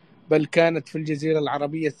 بل كانت في الجزيرة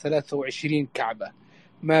العربية 23 كعبة،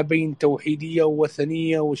 ما بين توحيدية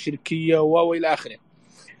ووثنية وشركية وإلى آخره،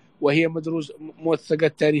 وهي موثقة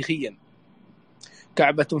تاريخيا.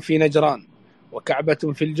 كعبة في نجران،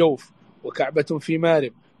 وكعبة في الجوف، وكعبة في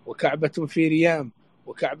مارب، وكعبة في ريام،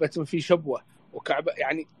 وكعبة في شبوة، وكعبة،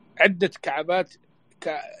 يعني عدة كعبات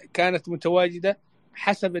كانت متواجدة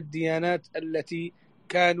حسب الديانات التي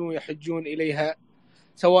كانوا يحجون إليها،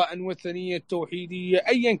 سواء وثنية توحيدية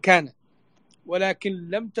أيا كانت. ولكن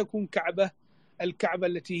لم تكن الكعبة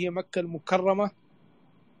التي هي مكة المكرمة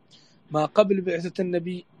ما قبل بعثة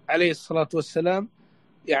النبي عليه الصلاة والسلام،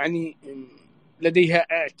 يعني لديها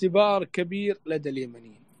اعتبار كبير لدى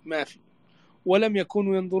اليمنيين، ما في، ولم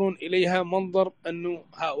يكونوا ينظرون إليها منظر أنه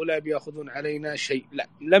هؤلاء بيأخذون علينا شيء، لا،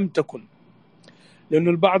 لم تكن.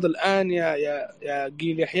 لأنه البعض الآن يا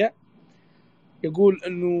قيل يحيى يقول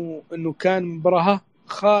أنه كان برهة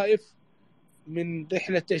خائف من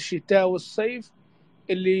رحلة الشتاء والصيف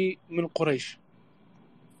اللي من قريش.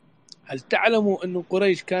 هل تعلموا أن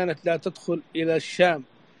قريش كانت لا تدخل إلى الشام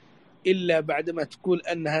إلا بعدما تقول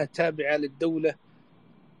أنها تابعة للدولة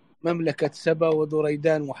مملكة سبا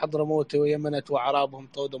وذريدان وحضرموت ويمنت وعرابهم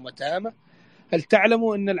طودم وتهامة؟ هل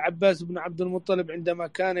تعلموا أن العباس بن عبد المطلب عندما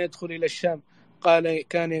كان يدخل إلى الشام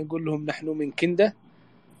كان يقول لهم نحن من كندة؟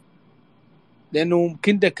 لأنه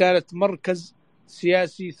كندة كانت مركز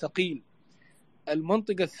سياسي ثقيل.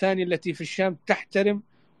 المنطقة الثانية التي في الشام تحترم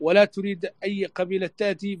ولا تريد أي قبيلة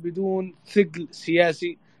تأتي بدون ثقل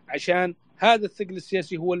سياسي، عشان هذا الثقل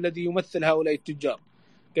السياسي هو الذي يمثل هؤلاء التجار.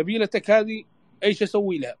 قبيلتك هذه أيش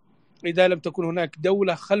أسوي لها إذا لم تكن هناك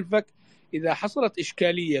دولة خلفك؟ إذا حصلت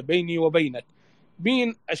إشكالية بيني وبينك،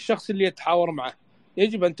 مين الشخص اللي يتحاور معه؟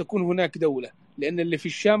 يجب أن تكون هناك دولة، لأن اللي في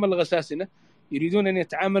الشام الغساسنة يريدون أن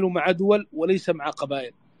يتعاملوا مع دول وليس مع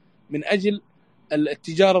قبائل من أجل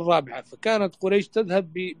التجارة الرابحة. فكانت قريش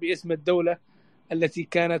تذهب باسم الدولة التي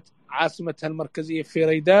كانت عاصمتها المركزية في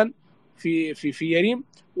ريدان في يريم،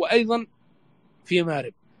 وأيضا في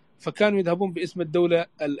مارب. فكانوا يذهبون باسم الدولة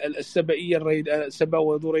السبئية، سبأ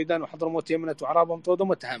وذو ريدان وحضرموت يمنة وعراب ومطودم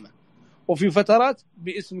وتهامة، وفي فترات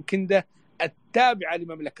باسم كندة التابعة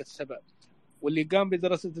لمملكة سبأ. واللي قام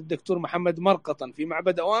بدراسة الدكتور محمد مرقطن في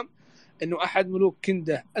معبد أوام أنه أحد ملوك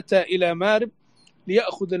كندة أتى إلى مارب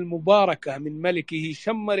ليأخذ المباركة من ملكه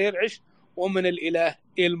شمر يرعش ومن الإله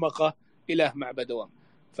إلمقة إله معبد أوام.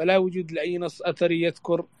 فلا وجود لأي نص أثري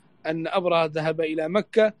يذكر أن أبرهة ذهب إلى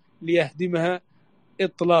مكة ليهدمها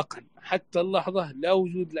إطلاقا حتى اللحظة، لا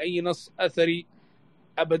وجود لأي نص أثري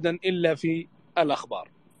أبدا إلا في الأخبار.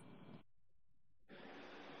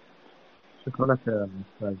 شكرا لك يا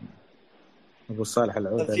أستاذ أبو صالح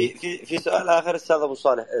العودلي. في سؤال آخر أستاذ أبو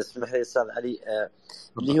صالح، اسمح لي أستاذ علي،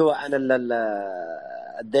 اللي هو عن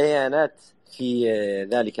الديانات في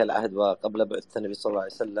ذلك العهد وقبل بعثة النبي صلى الله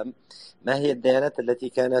عليه وسلم. ما هي الديانات التي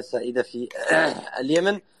كانت سائدة في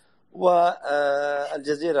اليمن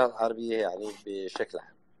والجزيرة العربية يعني بشكل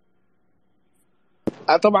عام؟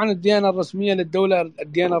 طبعا الديانة الرسمية للدولة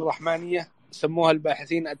الديانة الرحمانية، سموها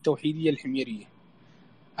الباحثين التوحيدية الحميرية.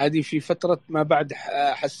 هذه في فترة ما بعد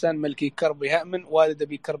حسان ملكي كرب هأمن والد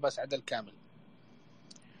أبي كرب أسعد الكامل.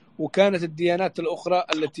 وكانت الديانات الأخرى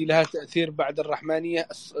التي لها تأثير بعد الرحمانية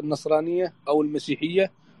النصرانية أو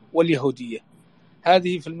المسيحية واليهودية،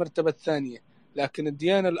 هذه في المرتبة الثانية. لكن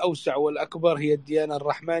الديانة الأوسع والأكبر هي الديانة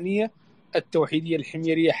الرحمانية التوحيدية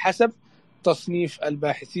الحميرية حسب تصنيف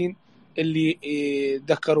الباحثين اللي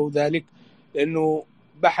ذكروا ذلك، لأنه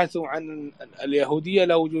بحثوا عن اليهودية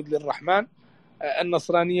لا وجود للرحمن،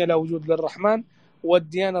 النصرانية لا وجود للرحمن،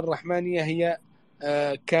 والديانة الرحمانية هي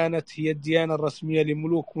كانت هي الديانة الرسمية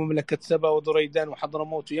لملوك مملكة سبأ وذريدان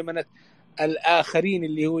وحضرموت ويمنة الآخرين،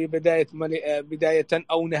 اللي هو بداية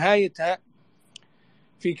أو نهايتها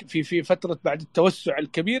في فترة بعد التوسع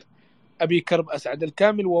الكبير أبي كرب أسعد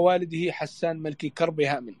الكامل ووالده حسان ملكي كرب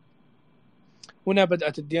هامن. هنا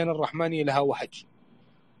بدأت الديانة الرحمانية لها وحج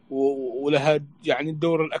ولها يعني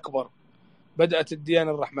الدور الأكبر. بدأت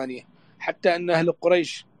الديانة الرحمانية حتى أن أهل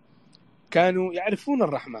قريش كانوا يعرفون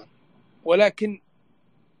الرحمن، ولكن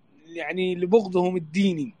يعني لبغضهم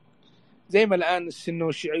الديني، زي ما الآن السنة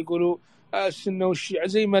والشيعة يقولوا السنة والشيعة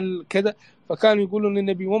زي ما كذا، فكانوا يقولون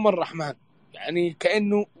للنبي وما الرحمن، يعني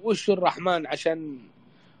كأنه وش الرحمن عشان،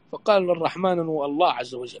 فقال الرحمن هو الله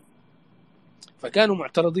عز وجل. فكانوا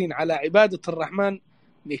معترضين على عبادة الرحمن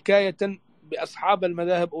نكاية بأصحاب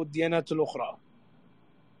المذاهب أو الديانات الأخرى.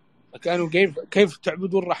 فكانوا كيف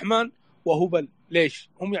تعبدوا الرحمن وهبل؟ ليش؟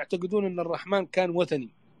 هم يعتقدون أن الرحمن كان وثني،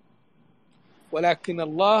 ولكن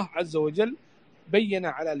الله عز وجل بين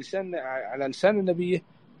على لسان نبيه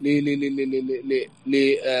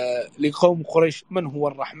لقوم قريش من هو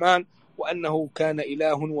الرحمن، وأنه كان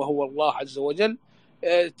إله وهو الله عز وجل،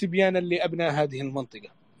 تبيانا لأبناء هذه المنطقة.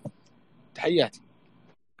 تحياتي.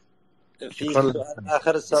 في سؤال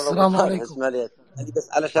آخر السلام عليكم. اسمع لي بس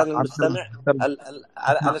علشان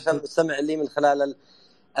المستمع اللي من خلال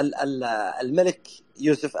الملك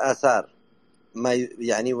يوسف آثار ما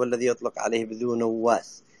يعني والذي يطلق عليه بذو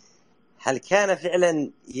نواس، هل كان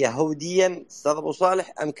فعلا يهوديا أستاذ أبو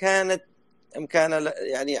صالح أم كان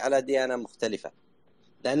يعني على ديانة مختلفة؟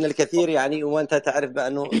 لأن الكثير يعني وأنت تعرف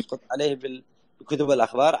بأنه اسقط عليه بكتب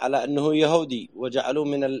الأخبار على أنه يهودي، وجعلوا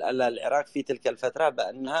من العراق في تلك الفترة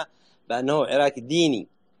بأنه عراق ديني،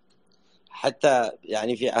 حتى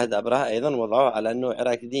يعني في عهد أبرهة أيضا وضعوه على أنه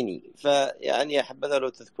عراق ديني. فيعني أحبذ لو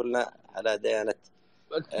تذكر لنا على ديانة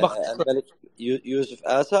الملك يوسف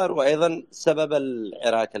آثار وأيضا سبب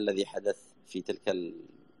العراق الذي حدث في تلك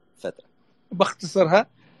الفترة. باختصرها،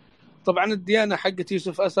 طبعا الديانة حقت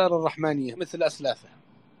يوسف آثار الرحمانية مثل أسلافه،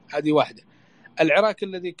 هذه واحدة. العراق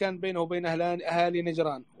الذي كان بينه وبين أهالي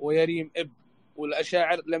نجران ويريم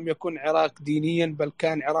والأشاعر لم يكن عراق دينيا، بل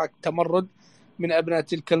كان عراق تمرد من أبناء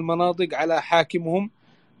تلك المناطق على حاكمهم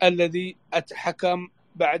الذي حكم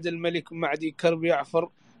بعد الملك معدي كرب يعفر،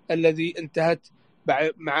 الذي انتهت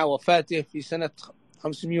مع وفاته في سنة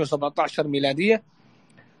 517 ميلادية.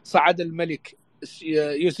 صعد الملك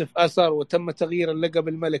يوسف آثار وتم تغيير اللقب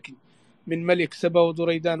الملكي من ملك سبأ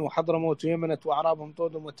وذريدان وحضرموت ويمنة وأعراب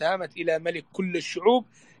ومطودم وتهامت إلى ملك كل الشعوب،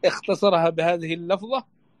 اختصرها بهذه اللفظة.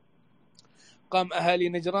 قام أهالي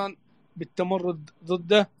نجران بالتمرد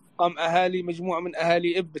ضده، قام أهالي مجموعة من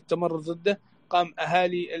أهالي بالتمرد ضده، قام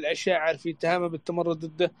أهالي الأشاعر في تهامة بالتمرد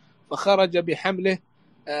ضده، فخرج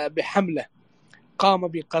بحملة قام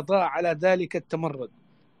بقضاء على ذلك التمرد،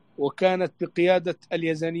 وكانت بقيادة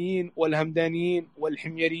اليزنيين والهمدانيين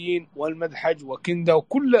والحميريين والمذحج وكندة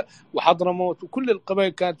وحضرموت، وكل القبائل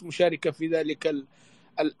كانت مشاركة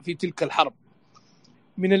في تلك الحرب.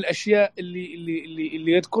 من الأشياء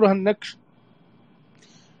اللي يذكرها النكش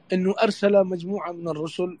أنه أرسل مجموعة من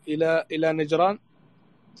الرسل إلى نجران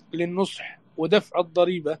للنصح ودفع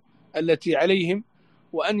الضريبة التي عليهم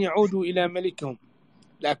وأن يعودوا إلى ملكهم،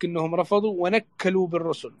 لكنهم رفضوا ونكلوا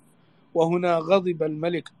بالرسل. وهنا غضب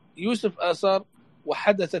الملك يوسف آثار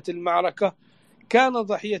وحدثت المعركة. كان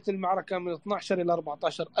ضحية المعركة من 12 إلى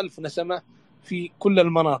 14 ألف نسمة في كل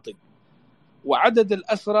المناطق، وعدد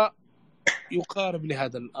الأسرى يقارب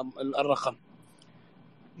لهذا الرقم.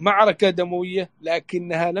 معركة دموية،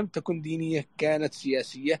 لكنها لم تكن دينية، كانت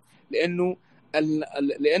سياسية،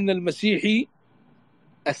 لأن المسيحي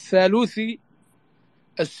الثالوثي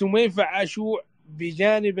السميفع عاشوع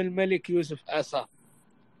بجانب الملك يوسف آثار،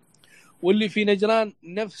 واللي في نجران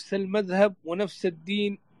نفس المذهب ونفس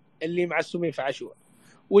الدين اللي مع السميفع عاشوع،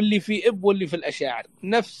 واللي في واللي في الأشاعر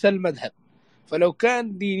نفس المذهب. فلو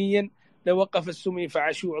كان دينيا لوقف السميفع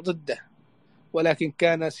عاشوع ضده، ولكن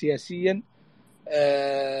كان سياسيا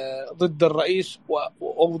ضد الرئيس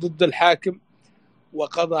أو ضد الحاكم،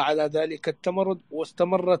 وقضى على ذلك التمرد.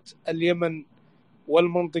 واستمرت اليمن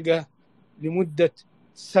والمنطقة لمدة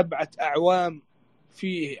 7 أعوام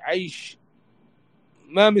في عيش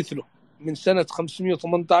ما مثله، من سنة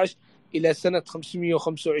 518 إلى سنة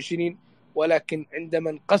 525. ولكن عندما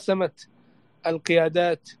انقسمت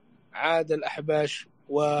القيادات عاد الأحباش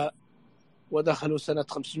ودخلوا سنة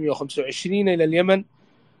 525 إلى اليمن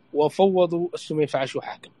وفوضوا السميفع عاشوع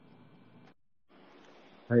حاكم.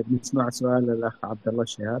 طيب نسمع سؤال الأخ عبد الله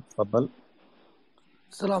الشهاب، تفضل.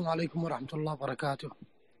 السلام عليكم ورحمة الله وبركاته.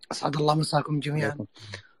 أسعد الله مساكم جميعا.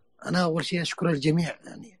 أنا أول شيء أشكر الجميع،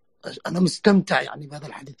 يعني أنا مستمتع يعني بهذا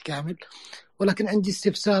الحديث كامل، ولكن عندي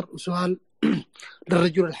استفسار وسؤال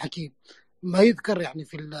للرجل الحكيم. ما يذكر يعني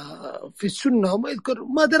في السنة، وما يذكر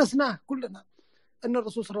ما درسناه كلنا، أن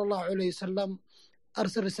الرسول صلى الله عليه وسلم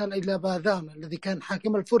أرسل رسالة إلى باذان الذي كان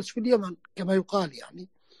حاكم الفرس في اليمن كما يقال يعني،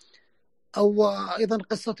 أو أيضا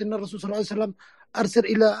قصة أن الرسول صلى الله عليه وسلم أرسل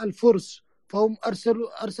إلى الفرس، فهم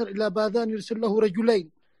أرسل إلى باذان يرسل له رجلين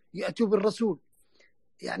يأتوا بالرسول.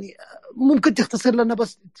 يعني ممكن تختصر لنا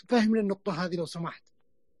بس تفهم لنا النقطة هذه لو سمحت؟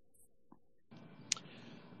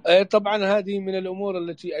 طبعا هذه من الأمور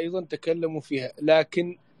التي أيضا تكلموا فيها،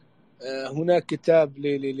 لكن هناك كتاب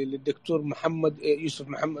للدكتور يوسف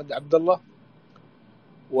محمد عبد الله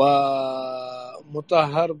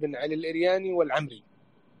ومطهر بن علي الإرياني والعمري،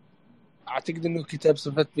 أعتقد أنه كتاب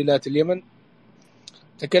صفة بلاد اليمن،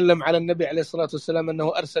 تكلم على النبي عليه الصلاة والسلام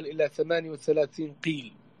أنه أرسل إلى 38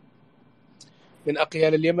 قيل من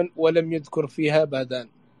أقيال اليمن، ولم يذكر فيها باذان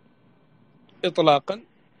إطلاقا.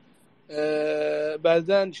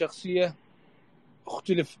 باذان شخصية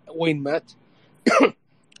اختلف وين مات.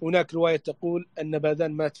 هناك رواية تقول أن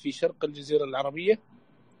باذان مات في شرق الجزيرة العربية،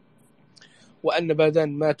 وأن باذان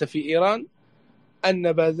مات في إيران،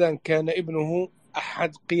 أن باذان كان ابنه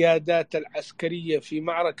أحد قيادات العسكرية في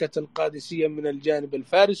معركة القادسية من الجانب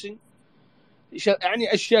الفارسي.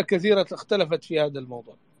 يعني أشياء كثيرة اختلفت في هذا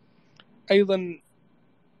الموضوع. أيضا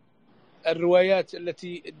الروايات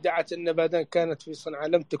التي ادعت أن باذان كانت في صنعاء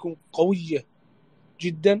لم تكن قوية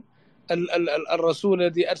جدا. الرسول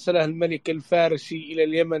الذي أرسله الملك الفارسي إلى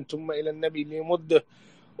اليمن ثم إلى النبي ليمده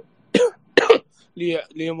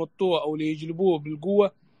ليمطوه أو ليجلبوه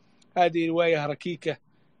بالقوة، هذه رواية ركيكة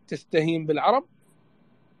تستهين بالعرب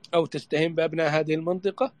أو تستهين بأبناء هذه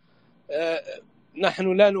المنطقة.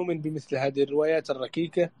 نحن لا نؤمن بمثل هذه الروايات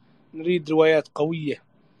الركيكة، نريد روايات قوية،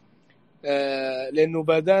 لأنه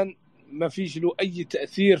باذان ما فيش له أي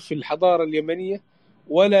تأثير في الحضارة اليمنية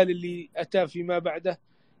ولا للي أتى فيما بعده.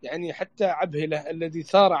 يعني حتى عبهلة الذي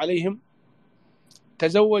ثار عليهم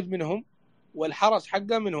تزوج منهم والحرس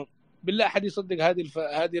حقه منهم. بالله أحد يصدق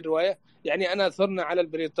هذه الرواية؟ يعني أنا ثرنا على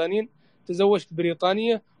البريطانيين، تزوجت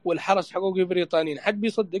بريطانية والحرس حقوقي بريطانيين، حد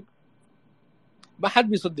بيصدق؟ ما حد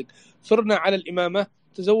بيصدق. ثرنا على الإمامة،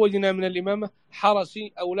 تزوجنا من الإمامة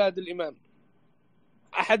حرسي أولاد الإمام،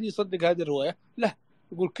 أحد يصدق هذه الرواية؟ لا.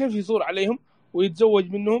 يقول كيف يثور عليهم ويتزوج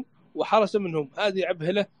منهم وحرس منهم؟ هذه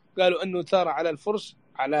عبهلة. قالوا أنه ثار على الفرس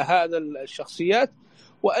على هذا الشخصيات،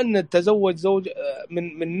 وأن تزوج زوج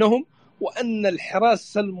منهم، وأن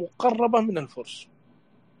الحراسة المقربة من الفرس.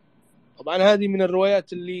 طبعا هذه من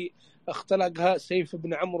الروايات اللي اختلقها سيف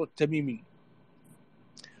بن عمرو التميمي،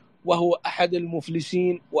 وهو أحد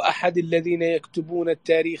المفلسين وأحد الذين يكتبون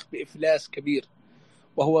التاريخ بإفلاس كبير،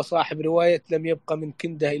 وهو صاحب رواية لم يبق من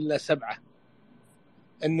كنده إلا 7.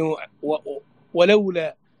 أنه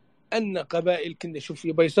ولولا أن قبائل كنده، شوف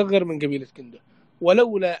يبقى يصغر من قبيلة كنده،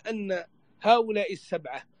 ولولا أن هؤلاء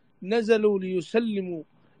 7 نزلوا ليسلموا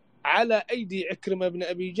على أيدي عكرمة بن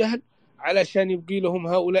أبي جهل علشان يبقي لهم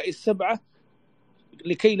هؤلاء 7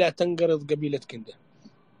 لكي لا تنقرض قبيلة كنده.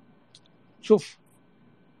 شوف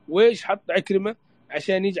ويش حط عكرمة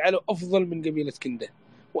عشان يجعله أفضل من قبيلة كنده،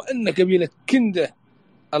 وأن قبيلة كنده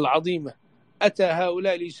العظيمة أتى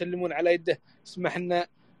هؤلاء ليسلمون على يده، اسمح لنا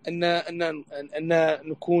أن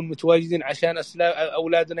نكون متواجدين عشان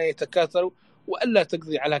أولادنا يتكاثروا، وألا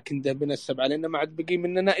تقضي على كندة بنا السبعة، لأن ما عاد بقي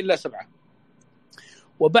مننا إلا 7.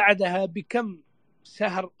 وبعدها بكم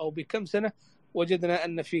شهر أو بكم سنة وجدنا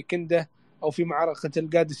أن في كندة أو في معركة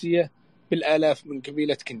القادسية بالآلاف من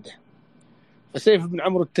قبيلة كندة. فسيف بن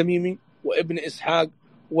عمرو التميمي وابن إسحاق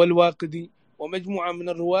والواقدي ومجموعة من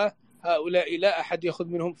الرواة، هؤلاء لا أحد يأخذ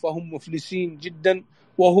منهم، فهم مفلسين جدا،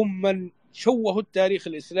 وهم من شوهوا التاريخ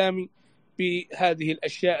الإسلامي بهذه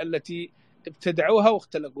الأشياء التي ابتدعوها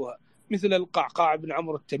واختلقوها، مثل القعقاع بن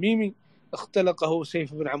عمرو التميمي اختلقه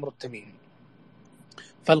سيف بن عمرو التميمي.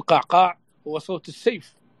 فالقعقاع هو صوت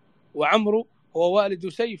السيف، وعمرو هو والد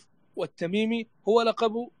سيف، والتميمي هو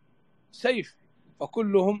لقب سيف،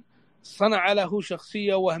 فكلهم صنع له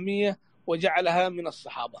شخصية وهمية وجعلها من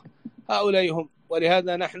الصحابة. هؤلاء هم.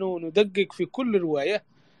 ولهذا نحن ندقق في كل رواية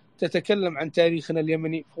تتكلم عن تاريخنا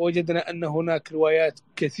اليمني، فوجدنا أن هناك روايات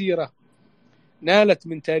كثيرة نالت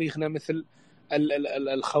من تاريخنا، مثل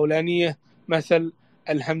الخولانية، مثل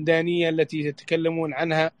الهمدانية التي يتكلمون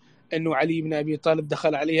عنها أنه علي بن أبي طالب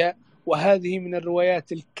دخل عليها، وهذه من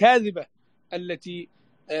الروايات الكاذبة التي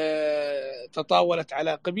تطاولت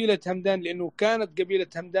على قبيلة همدان، لأنه كانت قبيلة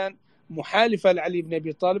همدان محالفة لعلي بن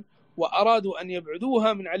أبي طالب، وأرادوا أن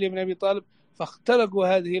يبعدوها من علي بن أبي طالب، فاختلقوا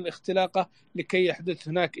هذه الاختلاقة لكي يحدث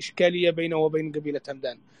هناك إشكالية بينه وبين قبيلة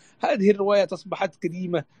همدان. هذه الروايات أصبحت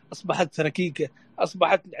قديمة، أصبحت ركيكة،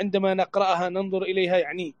 أصبحت عندما نقرأها ننظر إليها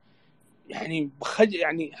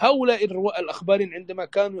يعني هؤلاء الأخبارين عندما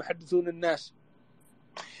كانوا يحدثون الناس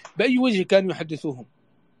بأي وجه كانوا يحدثوهم،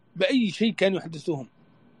 بأي شيء كانوا يحدثوهم،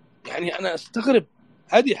 يعني أنا أستغرب.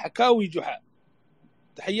 هذه حكاوي جحا.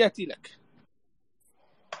 تحياتي لك.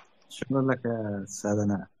 شكرا لك يا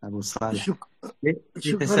أستاذنا أبو صالح.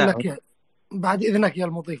 شكرا لك بعد إذنك يا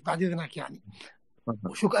المضيف، بعد إذنك يعني.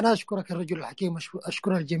 أنا أشكرك الرجل الحكيم،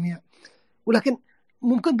 أشكر الجميع. ولكن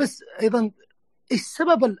ممكن بس أيضا إيش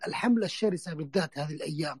سبب الحملة الشرسة بالذات هذه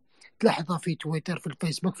الأيام؟ تلاحظها في تويتر، في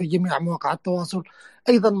الفيسبوك، في جميع مواقع التواصل،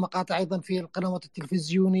 أيضا مقاطع أيضا في القنوات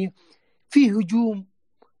التلفزيونية، في هجوم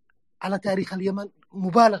على تاريخ اليمن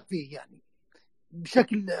مبالغ فيه يعني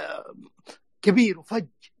بشكل كبير وفج.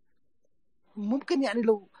 ممكن يعني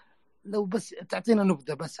لو بس تعطينا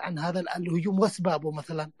نبذة بس عن هذا الهجوم وأسبابه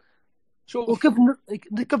مثلا، وكيف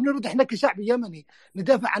نرد إحنا كشعب يمني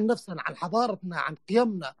ندافع عن نفسنا، عن حضارتنا، عن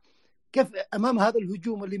قيمنا، كيف أمام هذا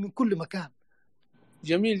الهجوم اللي من كل مكان.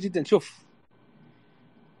 جميل جدا. شوف،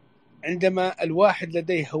 عندما الواحد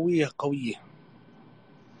لديه هوية قوية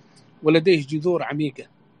ولديه جذور عميقة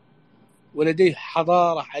ولديه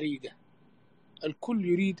حضارة عريقة، الكل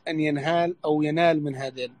يريد أن ينهال أو ينال من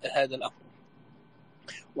هذا الأمر.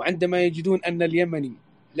 وعندما يجدون أن اليمني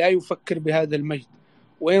لا يفكر بهذا المجد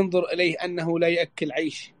وينظر إليه أنه لا يأكل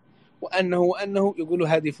عيش وأنه يقولوا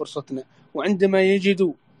هذه فرصتنا. وعندما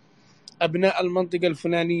يجدوا أبناء المنطقة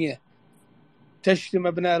الفلانية تشتم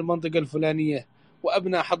أبناء المنطقة الفلانية،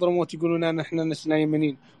 وأبناء حضرموت يقولون نحن لسنا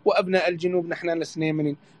يمنين، وأبناء الجنوب نحن لسنا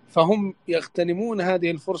يمنين، فهم يغتنمون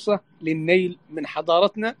هذه الفرصة للنيل من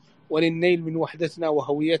حضارتنا وللنيل من وحدتنا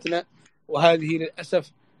وهويتنا، وهذه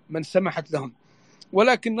للأسف من سمحت لهم.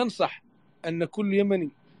 ولكن ننصح أن كل يمني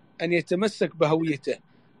أن يتمسك بهويته،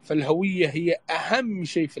 فالهوية هي أهم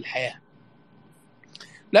شيء في الحياة.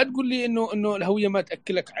 لا تقول لي إنه الهوية ما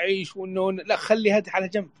تأكلك عيش، وإنه لا، خلي هذه على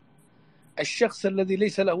جنب. الشخص الذي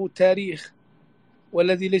ليس له تاريخ،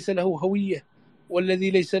 والذي ليس له هوية،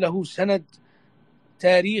 والذي ليس له سند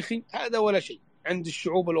تاريخي، هذا ولا شيء عند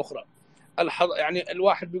الشعوب الأخرى. يعني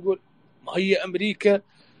الواحد بيقول ما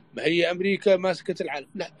هي أمريكا ماسكة العالم.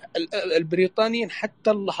 لا، البريطانيين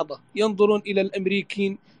حتى اللحظة ينظرون إلى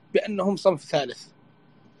الأمريكيين بأنهم صنف ثالث.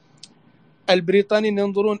 البريطانيين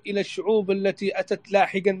ينظرون إلى الشعوب التي أتت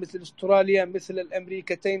لاحقا مثل أستراليا، مثل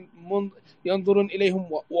الأمريكتين، ينظرون إليهم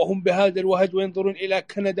وهم بهذا الوهج، وينظرون إلى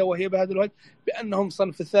كندا وهي بهذا الوهج بأنهم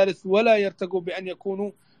صنف ثالث، ولا يرتقوا بأن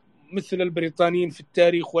يكونوا مثل البريطانيين في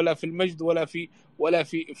التاريخ ولا في المجد ولا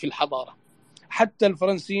في الحضارة. حتى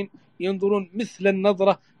الفرنسيين ينظرون مثل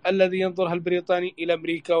النظرة الذي ينظرها البريطاني إلى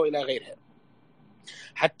أمريكا وإلى غيرها.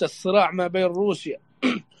 حتى الصراع ما بين روسيا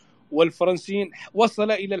والفرنسيين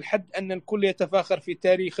وصل إلى الحد أن الكل يتفاخر في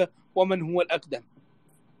تاريخه ومن هو الأقدم.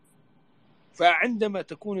 فعندما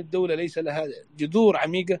تكون الدولة ليس لها جذور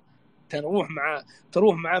عميقة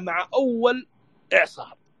تروح مع أول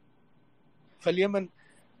إعصار. فاليمن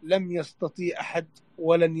لم يستطيع أحد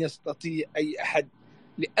ولن يستطيع أي أحد،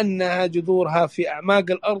 لأنها جذورها في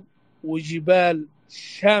أعماق الأرض وجبال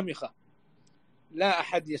شامخة لا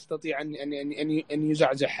أحد يستطيع أن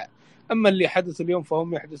يزعزعها. أما اللي حدث اليوم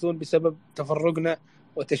فهم يحدثون بسبب تفرقنا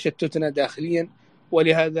وتشتتنا داخليا،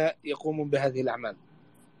 ولهذا يقومون بهذه الأعمال.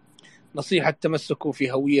 نصيحة: تمسكوا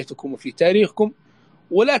في هويتكم وفي تاريخكم،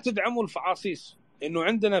 ولا تدعموا الفعاصيس، لأنه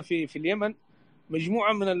عندنا في اليمن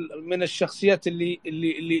مجموعة من الشخصيات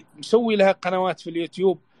اللي مسوي لها قنوات في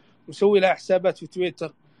اليوتيوب، مسوي لها حسابات في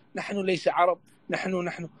تويتر: نحن ليس عرب،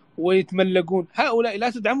 نحن ويتملقون. هؤلاء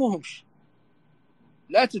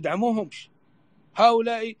لا تدعموهمش.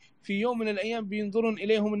 هؤلاء في يوم من الأيام بينظرون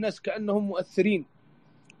إليهم الناس كأنهم مؤثرين،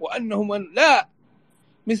 وأنهم لا.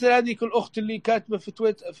 مثل هذه الأخت اللي كاتبة في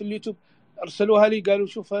تويتر في اليوتيوب، أرسلوها لي قالوا: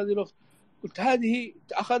 شوف هذه الأخت. قلت: هذه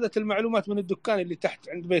أخذت المعلومات من الدكان اللي تحت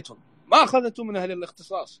عند بيتهم، ما أخذته من أهل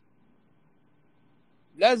الاختصاص.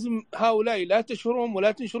 لازم هؤلاء لا تشهرهم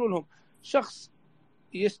ولا تنشروا لهم. شخص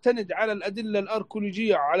يستند على الأدلة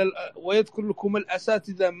الأركولوجية ويذكر لكم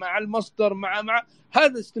الأساتذة مع المصدر مع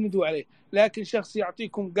هذا استندوا عليه، لكن شخص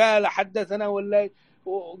يعطيكم قال حدثنا ولا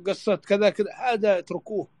قصة كذا هذا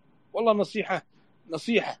اتركوه. والله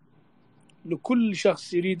نصيحة لكل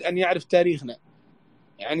شخص يريد أن يعرف تاريخنا،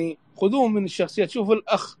 يعني خذوه من الشخصيات. شوفوا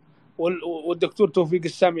الأخ والدكتور توفيق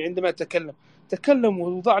السامي عندما تكلم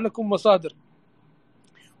ووضع لكم مصادر،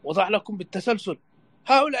 وضع لكم بالتسلسل.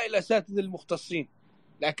 هؤلاء الأساتذة المختصين.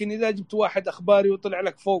 لكن إذا جبت واحد أخباري وطلع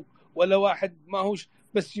لك فوق، ولا واحد ما هوش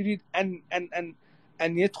بس يريد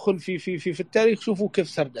أن يدخل في التاريخ، شوفوا كيف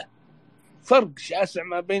سرده. فرق شاسع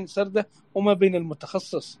ما بين سرده وما بين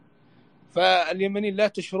المتخصص. فاليمنيين لا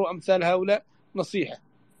تشهروا أمثال هؤلاء.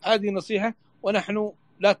 هذه نصيحة. ونحن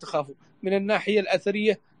لا تخافوا من الناحية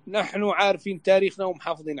الأثرية، نحن عارفين تاريخنا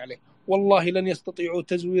ومحافظين عليه. والله لن يستطيعوا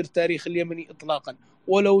تزوير تاريخ اليمني إطلاقا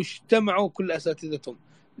ولو اجتمعوا كل أساتذتهم،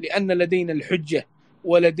 لأن لدينا الحجة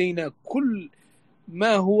ولدينا كل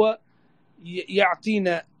ما هو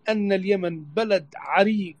يعطينا أن اليمن بلد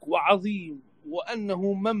عريق وعظيم،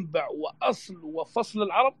 وأنه منبع وأصل وفصل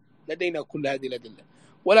العرب. لدينا كل هذه الأدلة،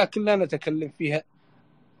 ولكن لا نتكلم فيها.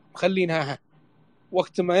 خليناها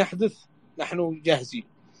وقت ما يحدث نحن جاهزين.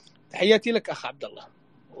 تحياتي لك أخ عبد الله.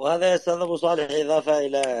 وهذا يا أستاذ أبو صالح إضافة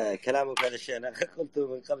إلى كلامك هذا الشيء أنا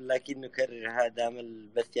قلته من قبل، لكن نكررها دام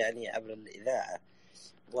البث يعني عبر الإذاعة.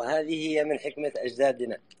 وهذه هي من حكمة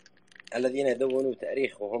أجدادنا الذين دونوا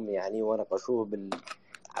تاريخهم يعني ونقشوه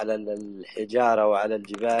على الحجارة وعلى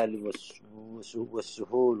الجبال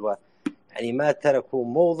والسهول، يعني ما تركوا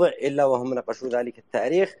موضع إلا وهم نقشوا ذلك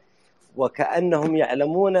التاريخ، وكأنهم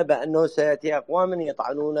يعلمون بأنه سيأتي أقوام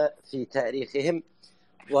يطعنون في تاريخهم.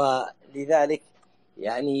 ولذلك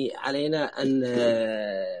يعني علينا أن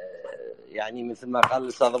يعني مثل ما قال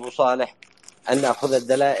الأستاذ أبو صالح أن نأخذ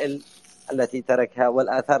الدلائل التي تركها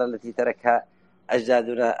والآثار التي تركها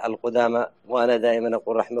أجدادنا القدامى. وأنا دائما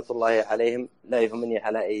أقول رحمة الله عليهم لا يهمني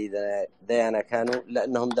على أي ديانة كانوا،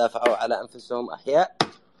 لأنهم دافعوا على أنفسهم أحياء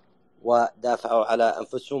ودافعوا على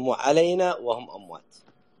أنفسهم وعلينا وهم أموات.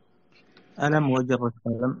 أنا موجه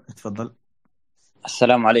السلام، اتفضل.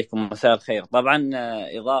 السلام عليكم، مساء الخير. طبعا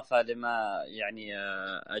إضافة لما يعني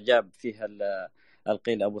أجاب فيها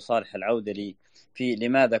القيل أبو صالح العودلي في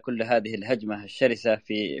لماذا كل هذه الهجمة الشرسة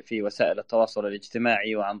في وسائل التواصل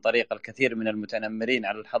الاجتماعي وعن طريق الكثير من المتنمرين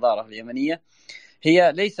على الحضارة اليمنية،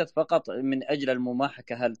 هي ليست فقط من أجل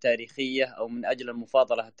المماحكة التاريخية أو من أجل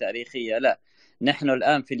المفاضلة التاريخية، لا، نحن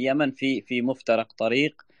الآن في اليمن في مفترق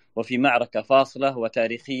طريق وفي معركة فاصلة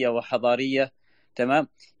وتاريخية وحضارية. تمام.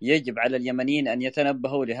 يجب على اليمنيين أن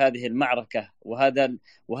يتنبهوا لهذه المعركة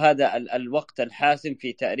وهذا الوقت الحاسم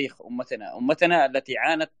في تاريخ أمتنا التي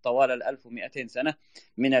عانت طوال 1200 سنة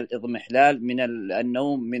من الإضمحلال، من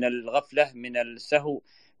النوم، من الغفلة، من السهو،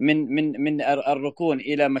 من الركون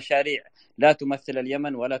إلى مشاريع لا تمثل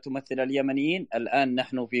اليمن ولا تمثل اليمنيين. الآن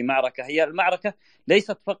نحن في معركة، هي المعركة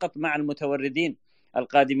ليست فقط مع المتوردين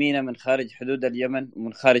القادمين من خارج حدود اليمن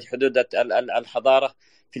ومن خارج حدود الحضارة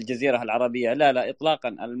في الجزيرة العربية، لا إطلاقا.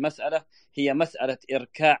 المسألة هي مسألة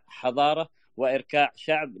إركاع حضارة وإركاع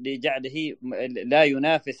شعب لجعله لا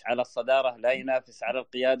ينافس على الصدارة، لا ينافس على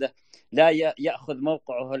القيادة، لا يأخذ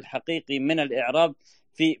موقعه الحقيقي من الإعراب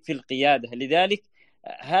في القيادة. لذلك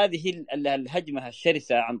هذه الهجمة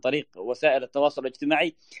الشرسة عن طريق وسائل التواصل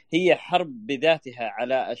الاجتماعي هي حرب بذاتها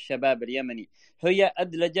على الشباب اليمني، هي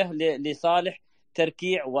أدلجة لصالح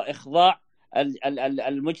تركيع وإخضاع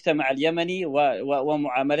المجتمع اليمني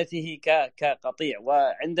ومعاملته كقطيع.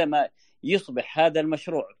 وعندما يصبح هذا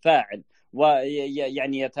المشروع فاعل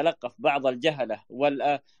ويعني يتلقف بعض الجهلة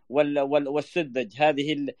والسذج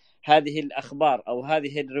هذه الأخبار أو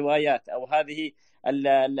هذه الروايات أو هذه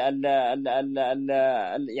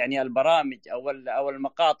يعني البرامج أو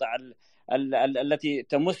المقاطع التي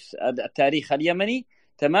تمس التاريخ اليمني،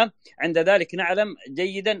 تمام، عند ذلك نعلم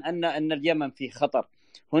جيدا أن اليمن في خطر.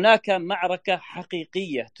 هناك معركة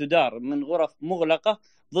حقيقية تدار من غرف مغلقة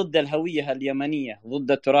ضد الهوية اليمنية،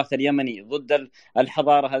 ضد التراث اليمني، ضد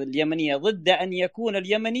الحضارة اليمنية، ضد أن يكون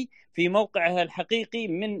اليمني في موقعه الحقيقي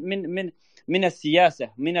من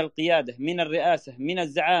السياسة، من القيادة، من الرئاسة، من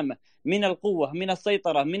الزعامة، من القوة، من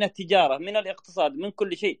السيطرة، من التجارة، من الاقتصاد، من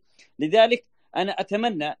كل شيء. لذلك أنا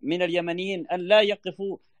أتمنى من اليمنيين أن لا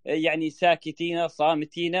يقفوا يعني ساكتين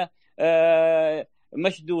صامتين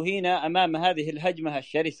مشدوهين أمام هذه الهجمة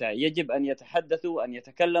الشرسة. يجب أن يتحدثوا، أن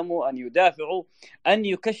يتكلموا، أن يدافعوا، أن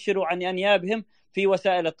يكشروا عن أنيابهم في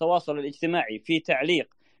وسائل التواصل الاجتماعي، في تعليق،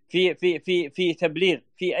 في تبليغ،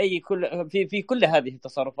 في كل هذه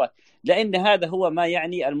التصرفات، لأن هذا هو ما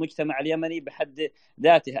يعني المجتمع اليمني بحد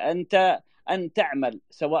ذاته. أنت أن تعمل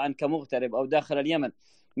سواء كمغترب أو داخل اليمن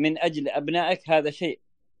من أجل أبنائك هذا شيء،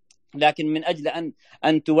 لكن من أجل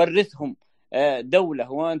أن تورثهم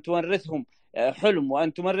دولة، وأن تورثهم حلم،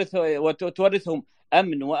 وأن تورثهم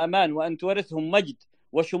أمن وأمان، وأن تورثهم مجد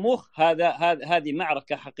وشموخ، هذه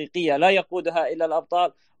معركة حقيقية لا يقودها إلا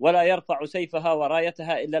الأبطال، ولا يرفع سيفها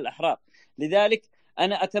ورايتها إلا الأحرار. لذلك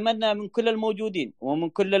أنا أتمنى من كل الموجودين ومن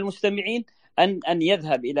كل المستمعين أن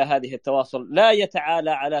يذهب إلى هذه التواصل، لا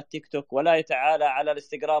يتعالى على التيك توك ولا يتعالى على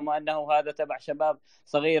الانستغرام وأنه هذا تبع شباب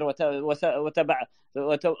صغير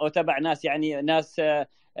وتبع ناس يعني ناس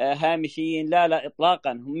هامشيين. لا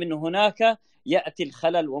إطلاقا. من هناك يأتي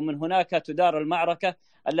الخلل، ومن هناك تدار المعركة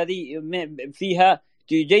الذي فيها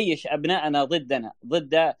تجيش أبناءنا ضدنا،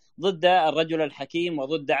 ضد الرجل الحكيم،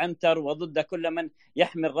 وضد عنتر، وضد كل من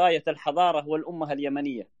يحمل راية الحضارة والأمة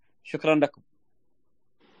اليمنية. شكرا لكم.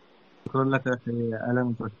 شكرا لك يا أخي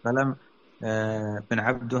ألم والسلام. بن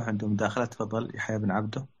عبده عنده مداخلة، تفضل يحيى بن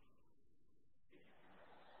عبده.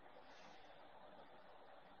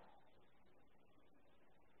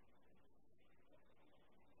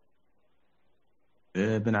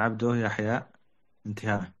 بن عبده يحيى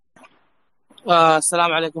انتهى.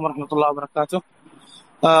 السلام عليكم ورحمة الله وبركاته.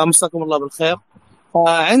 مساكم الله بالخير.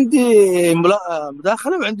 عندي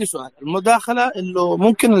مداخلة وعندي سؤال. المداخلة إنه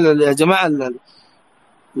ممكن يا جماعة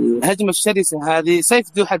الهجمة الشرسة هذه سيف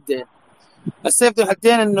ذو حدين. السيف ذو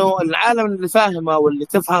حدين إنه العالم اللي فاهمة واللي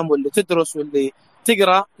تفهم واللي تدرس واللي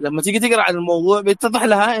تقرأ، لما تيجي تقرأ عن الموضوع بيتضح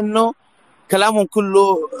لها إنه كلامهم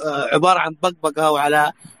كله عبارة عن بقبقة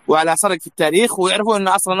وعلى سرق في التاريخ، ويعرفوا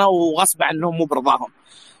إنه أصلا وغصب عنهم مو برضاهم.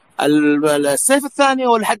 السيف الثاني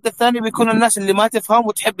والحد الثاني بيكون الناس اللي ما تفهم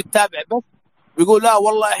وتحب تتابع بس بيقول لا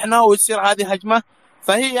والله إحنا، ويصير هذه هجمة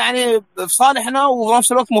فهي يعني في صالحنا وفي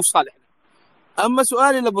نفس الوقت مو في صالحنا. أما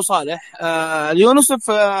سؤالي لأبو صالح، اليونسف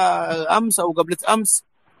أمس أو قبل أمس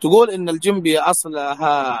تقول إن الجنبي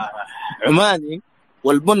أصلها عماني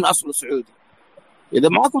والبن أصله سعودي. إذا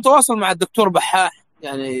معكم تواصل مع الدكتور بحاح،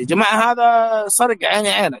 يعني جماعة هذا سرق عيني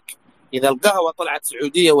عينك. إذا القهوة طلعت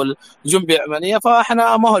سعودية والجنبي عمانية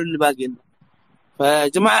فإحنا ما هو اللي باقي لنا.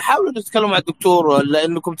 فجماعة حاولوا تتكلموا مع الدكتور،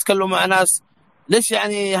 لأنكم تتكلموا مع ناس. ليش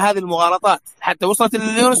يعني هذه المغالطات حتى وصلت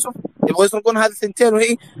لليونسف يبغوا يسرقون هذه الثنتين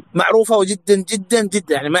وهي معروفة وجدا جدا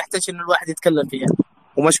جدا، يعني ما يحتاج إن الواحد يتكلم فيها.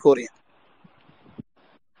 ومشكور يعني.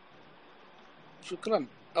 شكرا.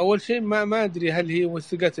 أول شيء ما أدري هل هي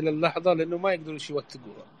وثقت إلى اللحظة، لأنه ما يقدروا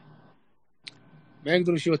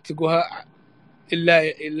يوثقوها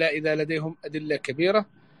إلا إذا لديهم أدلة كبيرة.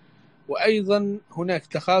 وأيضا هناك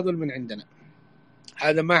تخاذل من عندنا.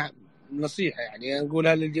 هذا ما نصيحة يعني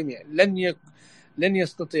أقولها للجميع. لن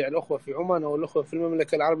يستطيع الأخوة في عمان أو الأخوة في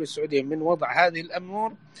المملكة العربية السعودية من وضع هذه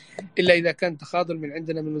الأمور إلا إذا كان تخاذل من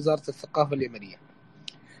عندنا من وزارة الثقافة اليمنية،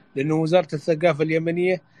 لأنه وزارة الثقافة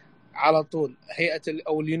اليمنية على طول هيئة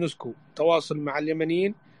أو اليونسكو تواصل مع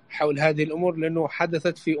اليمنيين حول هذه الأمور، لأنه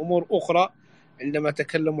حدثت في أمور أخرى عندما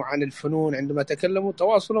تكلموا عن الفنون، عندما تكلموا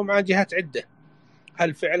تواصلوا مع جهات عدة.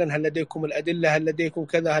 هل فعلا هل لديكم الأدلة، هل لديكم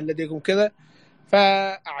كذا، هل لديكم كذا.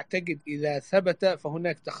 فأعتقد إذا ثبت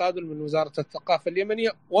فهناك تخاذل من وزارة الثقافة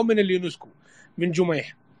اليمنية ومن اليونسكو من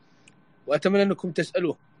جميح. وأتمنى أنكم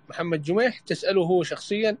تسألوه محمد جميح، تسألوه هو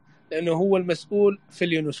شخصيا، لأنه هو المسؤول في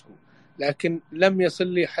اليونسكو. لكن لم يصل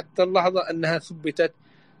لي حتى اللحظة أنها ثبتت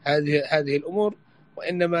هذه الأمور،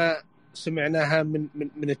 وإنما سمعناها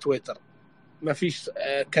من تويتر. ما فيش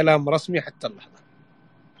كلام رسمي حتى اللحظة.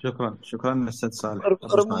 شكرا أستاذ صالح.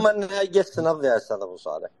 ربما أنها جت نبض يا أستاذ أبو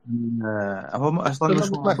صالح. هو أصلا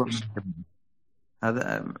مش موضوع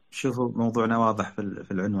هذا. شوفوا موضوعنا واضح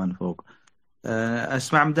في العنوان فوق.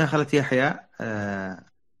 أسمع مداخلة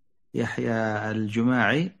يحيى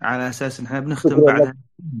الجماعي على أساس إن إحنا بنختم بعدها.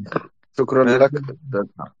 شكرا لك.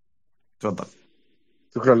 تفضل.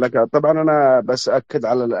 شكرا لك. طبعا أنا بس أكد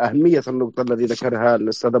على أهمية النقطة التي ذكرها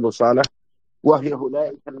الأستاذ أبو صالح، وهي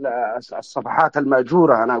أولئك الصفحات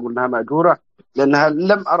المأجورة. أنا أقول أنها مأجورة لأنها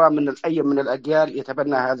لم أرى من أي من الأجيال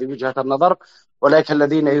يتبنى هذه وجهة النظر، ولكن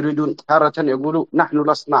الذين يريدون تارة يقولوا نحن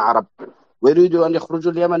لسنا عرب، ويريدوا أن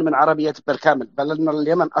يخرجوا اليمن من عربية بالكامل، بل أن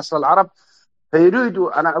اليمن أصل العرب.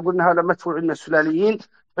 فيريدوا، أنا أقول أن هذا مدفوع من السلاليين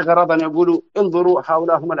بغرض أن يقولوا انظروا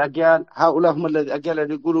هؤلاء هم الأجيال، هؤلاء هم الأجيال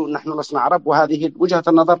اللي يقولوا نحن لسنا عرب، وهذه وجهة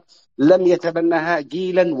النظر لم يتبناها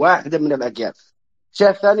جيلا واحدا من الأجيال. الشيء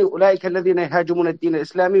الثاني، أولئك الذين يهاجمون الدين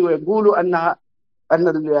الإسلامي ويقولوا أن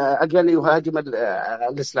الأجيال يهاجم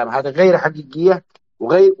الإسلام، هذا غير حقيقية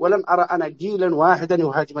ولم أرى أنا جيلا واحدا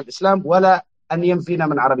يهاجم الإسلام ولا أن ينفينا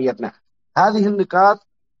من عربيتنا. هذه النقاط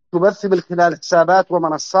تبث من خلال حسابات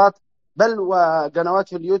ومنصات بل وقنوات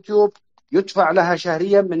في اليوتيوب يدفع لها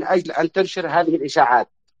شهريا من أجل أن تنشر هذه الإشاعات.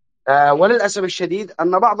 وللأسف الشديد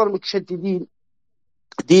أن بعض المتشددين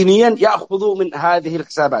دينيا يأخذوا من هذه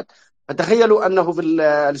الحسابات. فتخيلوا أنه في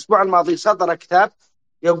الأسبوع الماضي صدر كتاب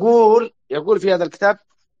يقول في هذا الكتاب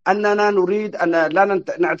أننا نريد أن لا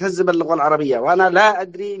نعتز باللغة العربية، وأنا لا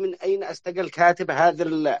أدري من أين أستقل كاتب هذا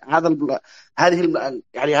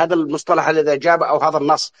المصطلح الذي جاب أو هذا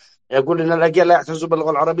النص. يقول أن الأجيال لا يعتزوا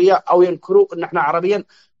باللغة العربية أو ينكروا أن احنا عربيا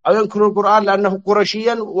أو ينكروا القرآن لأنه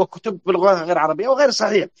قرشيا وكتب باللغة غير عربية، وغير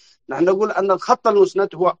صحيح. نحن نقول أن الخط المسند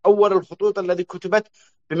هو أول الخطوط الذي كتبت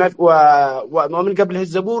ومن قبله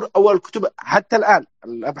الزبور أول كتب. حتى الآن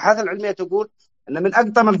الأبحاث العلمية تقول أن من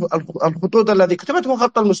أقدم الخطوط الذي كتبت هو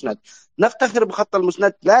خط المسند. نفتخر بخط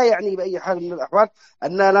المسند، لا يعني بأي حال من الأحوال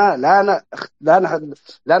أننا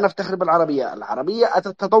لا نفتخر بالعربية. العربية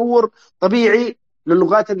أتت تطور طبيعي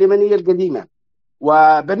للغات اليمنية القديمة،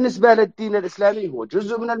 وبالنسبة للدين الإسلامي هو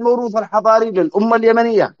جزء من الموروث الحضاري للأمة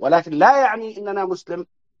اليمنية، ولكن لا يعني أننا مسلم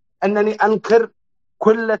أنني أنكر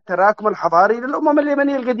كل التراكم الحضاري للأمم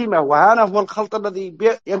اليمنية القديمة. وهذا هو الخلط الذي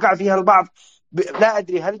يقع فيها البعض، لا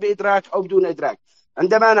أدري هل بإدراك أو بدون إدراك.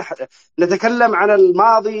 عندما نتكلم عن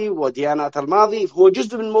الماضي وديانات الماضي، هو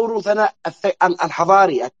جزء من موروثنا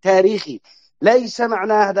الحضاري التاريخي. ليس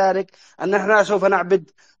معناه ذلك أن احنا سوف نعبد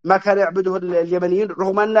ما كان يعبده اليمنيين،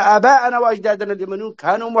 رغم أن آباءنا وأجدادنا اليمنيون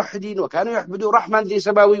كانوا موحدين وكانوا يعبدوا رحمن ذي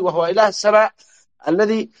سماوي وهو إله السماء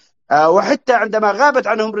الذي وحتى عندما غابت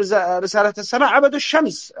عنهم رسالة السماء عبدوا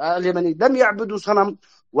الشمس. اليمنيين لم يعبدوا صنم،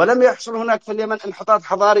 ولم يحصل هناك في اليمن انحطاط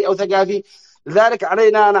حضاري أو ثقافي. لذلك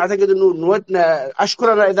علينا، أنا أعتقد أنه نودنا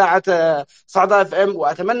أشكرنا إذاعة صعدة FM،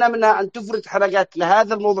 وأتمنى منها أن تفرد حلقات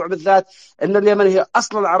لهذا الموضوع بالذات، أن اليمن هي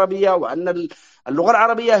أصل العربية، وأن اللغة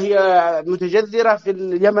العربية هي متجذرة في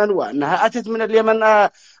اليمن، وأنها أتت من اليمن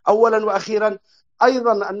أولا وأخيرا.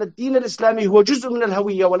 أيضا أن الدين الإسلامي هو جزء من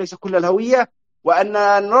الهوية وليس كل الهوية، وأن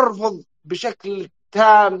نرفض بشكل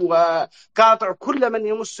تام وقاطع كل من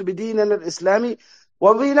يمس بديننا الإسلامي،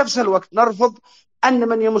 وفي نفس الوقت نرفض أن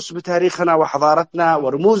من يمس بتاريخنا وحضارتنا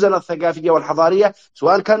ورموزنا الثقافية والحضارية،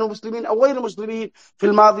 سواء كانوا مسلمين أو غير مسلمين، في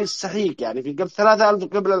الماضي السحيق، يعني في قبل 3000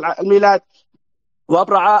 قبل الميلاد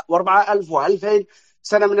و4000 و2000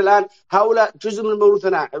 سنة من الآن، هؤلاء جزء من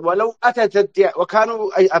موروثنا. ولو أتت وكانوا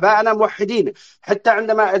أباءنا موحدين، حتى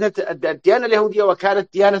عندما أتت الديانة اليهودية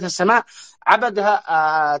وكانت ديانة السماء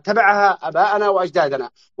عبدها تبعها أباءنا وأجدادنا،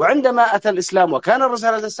 وعندما أتى الإسلام وكان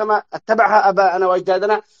رسالة السماء اتبعها أباءنا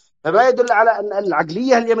وأجدادنا. فما يدل على أن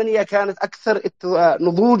العقلية اليمنية كانت أكثر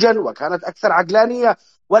نضوجا وكانت أكثر عقلانية،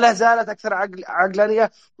 ولا زالت أكثر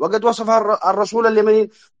عقلانية. وقد وصفها الرسول اليمني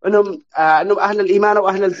أنهم أهل الإيمان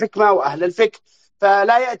وأهل الحكمة وأهل الفكر.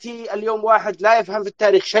 فلا يأتي اليوم واحد لا يفهم في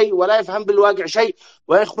التاريخ شيء ولا يفهم بالواقع شيء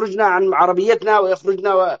ويخرجنا عن عربيتنا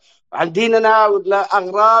ويخرجنا عن ديننا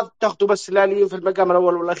لأغراض تخطب السلاليين في المقام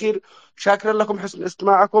الأول والأخير. شاكرا لكم حسن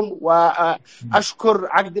استماعكم، وأشكر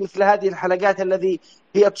عقد مثل هذه الحلقات الذي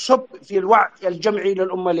هي تصب في الوعي الجمعي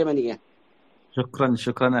للأمة اليمنية.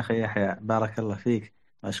 شكرا أخي يحيى، بارك الله فيك،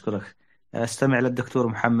 أشكرك. استمع للدكتور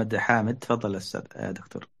محمد حامد. تفضل أستاذ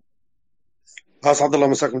دكتور. أسعد الله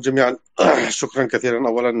مساكم جميعا. شكرا كثيرا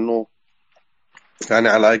أولا أنه يعني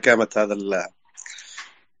على إقامة هذا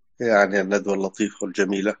يعني الندوة اللطيفة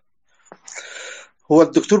والجميلة. هو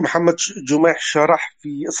الدكتور محمد جميح شرح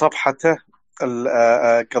في صفحته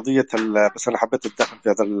قضية بس أنا حبيت أتدخل في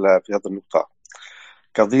هذا النقطة،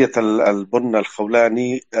 قضية البن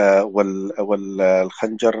الخولاني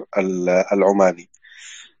والخنجر العماني،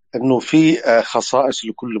 أنه في خصائص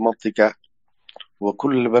لكل منطقة،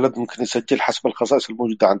 وكل بلد ممكن يسجل حسب الخصائص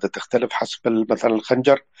الموجودة عنده، تختلف حسب مثلا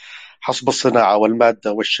الخنجر حسب الصناعة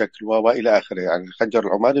والمادة والشكل وإلى آخره. يعني الخنجر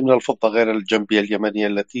العماني من الفضة غير الجنبية اليمنية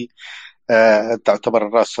التي تعتبر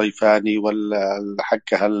الرأس صيفاني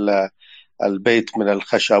والحكة البيت من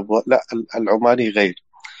الخشب، لا العماني غير.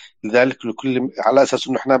 لذلك لكل على أساس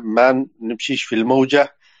أنه إحنا ما نمشيش في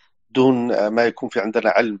الموجة دون ما يكون في عندنا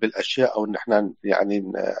علم بالأشياء، أو أن إحنا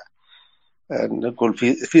يعني نقول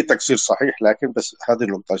في تقصير صحيح، لكن بس هذه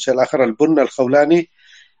النقطة. الشيء الآخر البن الخولاني،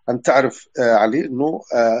 أن تعرف علي أنه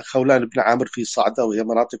خولان بن عامر في صعدة، وهي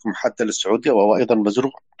مناطق محددة للسعودية، وهو أيضا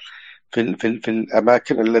مزروع في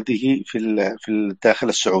الأماكن التي هي في الداخل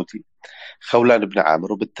السعودي، خولان بن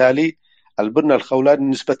عامر. وبالتالي البن الخولاني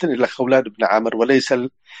نسبة إلى خولان بن عامر، وليس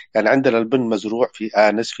يعني عندنا البن مزروع في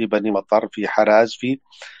آنس، في بني مطر، في حراز، في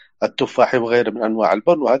التفاحي وغيره من أنواع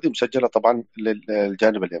البن، وهذه مسجلة طبعا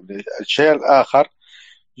للجانب اليمني. الشيء الآخر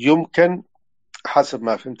يمكن حسب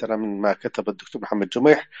ما فهمت أنا من ما كتب الدكتور محمد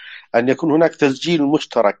جميح أن يكون هناك تسجيل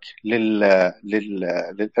مشترك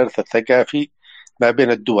للإرث الثقافي ما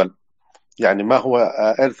بين الدول، يعني ما هو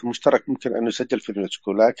إرث مشترك ممكن أن يسجل في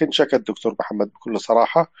اليونسكو. لكن شك الدكتور محمد بكل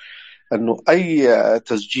صراحة أنه أي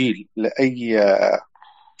تسجيل لأي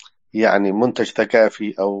يعني منتج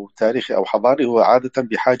ثقافي أو تاريخي أو حضاري هو عادة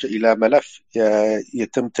بحاجة إلى ملف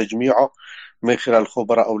يتم تجميعه من خلال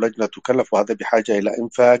خبراء أو لجنة تكلف، وهذا بحاجة إلى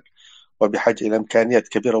إنفاق وبحاجة إلى إمكانيات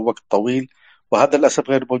كبيرة ووقت طويل، وهذا للأسف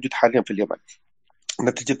غير موجود حاليا في اليمن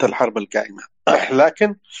نتيجة الحرب القائمة.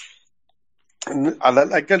 لكن على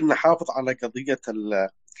الأقل نحافظ على قضية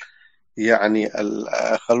يعني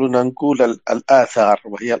خلونا نقول الآثار،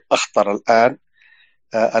 وهي الأخطر الآن،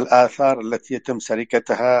 الآثار التي يتم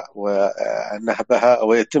سرقتها ونهبها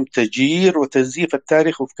ويتم تجيير وتزييف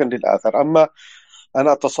التاريخ وفقا للآثار. أما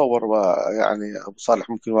أنا أتصور، ويعني أبو صالح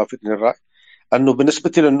ممكن يوافقني الرأي، أنه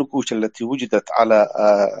بالنسبة للنقوش التي وجدت على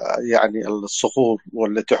يعني الصخور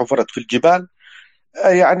والتي حفرت في الجبال،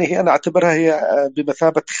 يعني أنا أعتبرها هي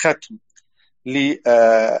بمثابة ختم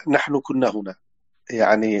نحن كنا هنا،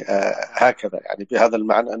 يعني هكذا، يعني بهذا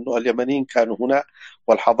المعنى أنه اليمنيين كانوا هنا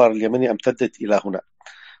والحضارة اليمنية امتدت إلى هنا،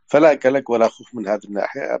 فلا قلق ولا خوف من هذه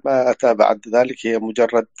الناحية. ما أتى بعد ذلك هي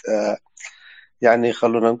مجرد يعني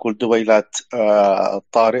خلونا نقول دويلات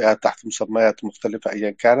طارئة تحت مسميات مختلفة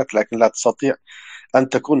أيا كانت، لكن لا تستطيع أن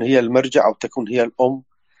تكون هي المرجع أو تكون هي الأم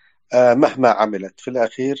مهما عملت. في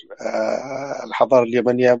الأخير الحضارة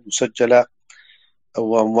اليمنية مسجلة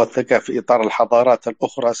وموثقة في إطار الحضارات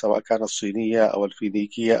الأخرى، سواء كانت الصينية أو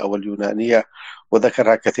الفينيقية أو اليونانية،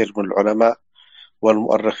 وذكرها كثير من العلماء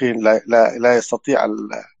والمؤرخين. لا يستطيع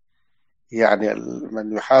يعني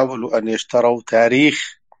من يحاول أن يشتروا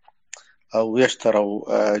تاريخ أو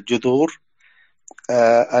يشتروا جذور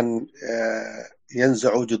أن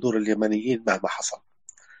ينزعوا جذور اليمنيين مهما حصل.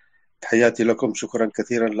 تحياتي لكم، شكرا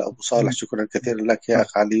كثيرا لأبو صالح، شكرا كثيرا لك يا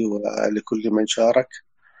أخ علي، ولكل من شارك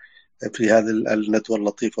في هذه الندوة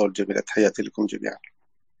اللطيفة والجميلة. تحياتي لكم جميعا.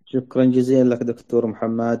 شكرا جزيلا لك دكتور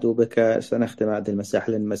محمد، وبك سنختم هذه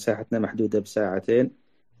المساحة لأن مساحتنا محدودة بساعتين،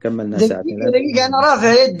 كملنا ساعتين. دقيقة أنا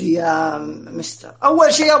رافع يدي يا مستر.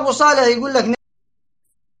 أول شيء أبو صالح يقول لك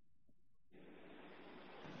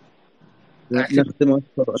نختم.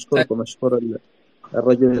 أشكركم، أشكر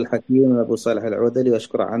الرجل الحكيم أبو صالح العودلي،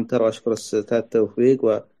 وأشكر عنتر، وأشكر الأستاذ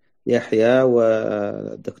توفيق ويحيى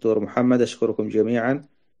والدكتور محمد. أشكركم جميعا،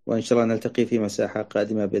 وإن شاء الله نلتقي في مساحة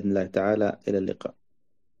قادمة بإذن الله تعالى. إلى اللقاء.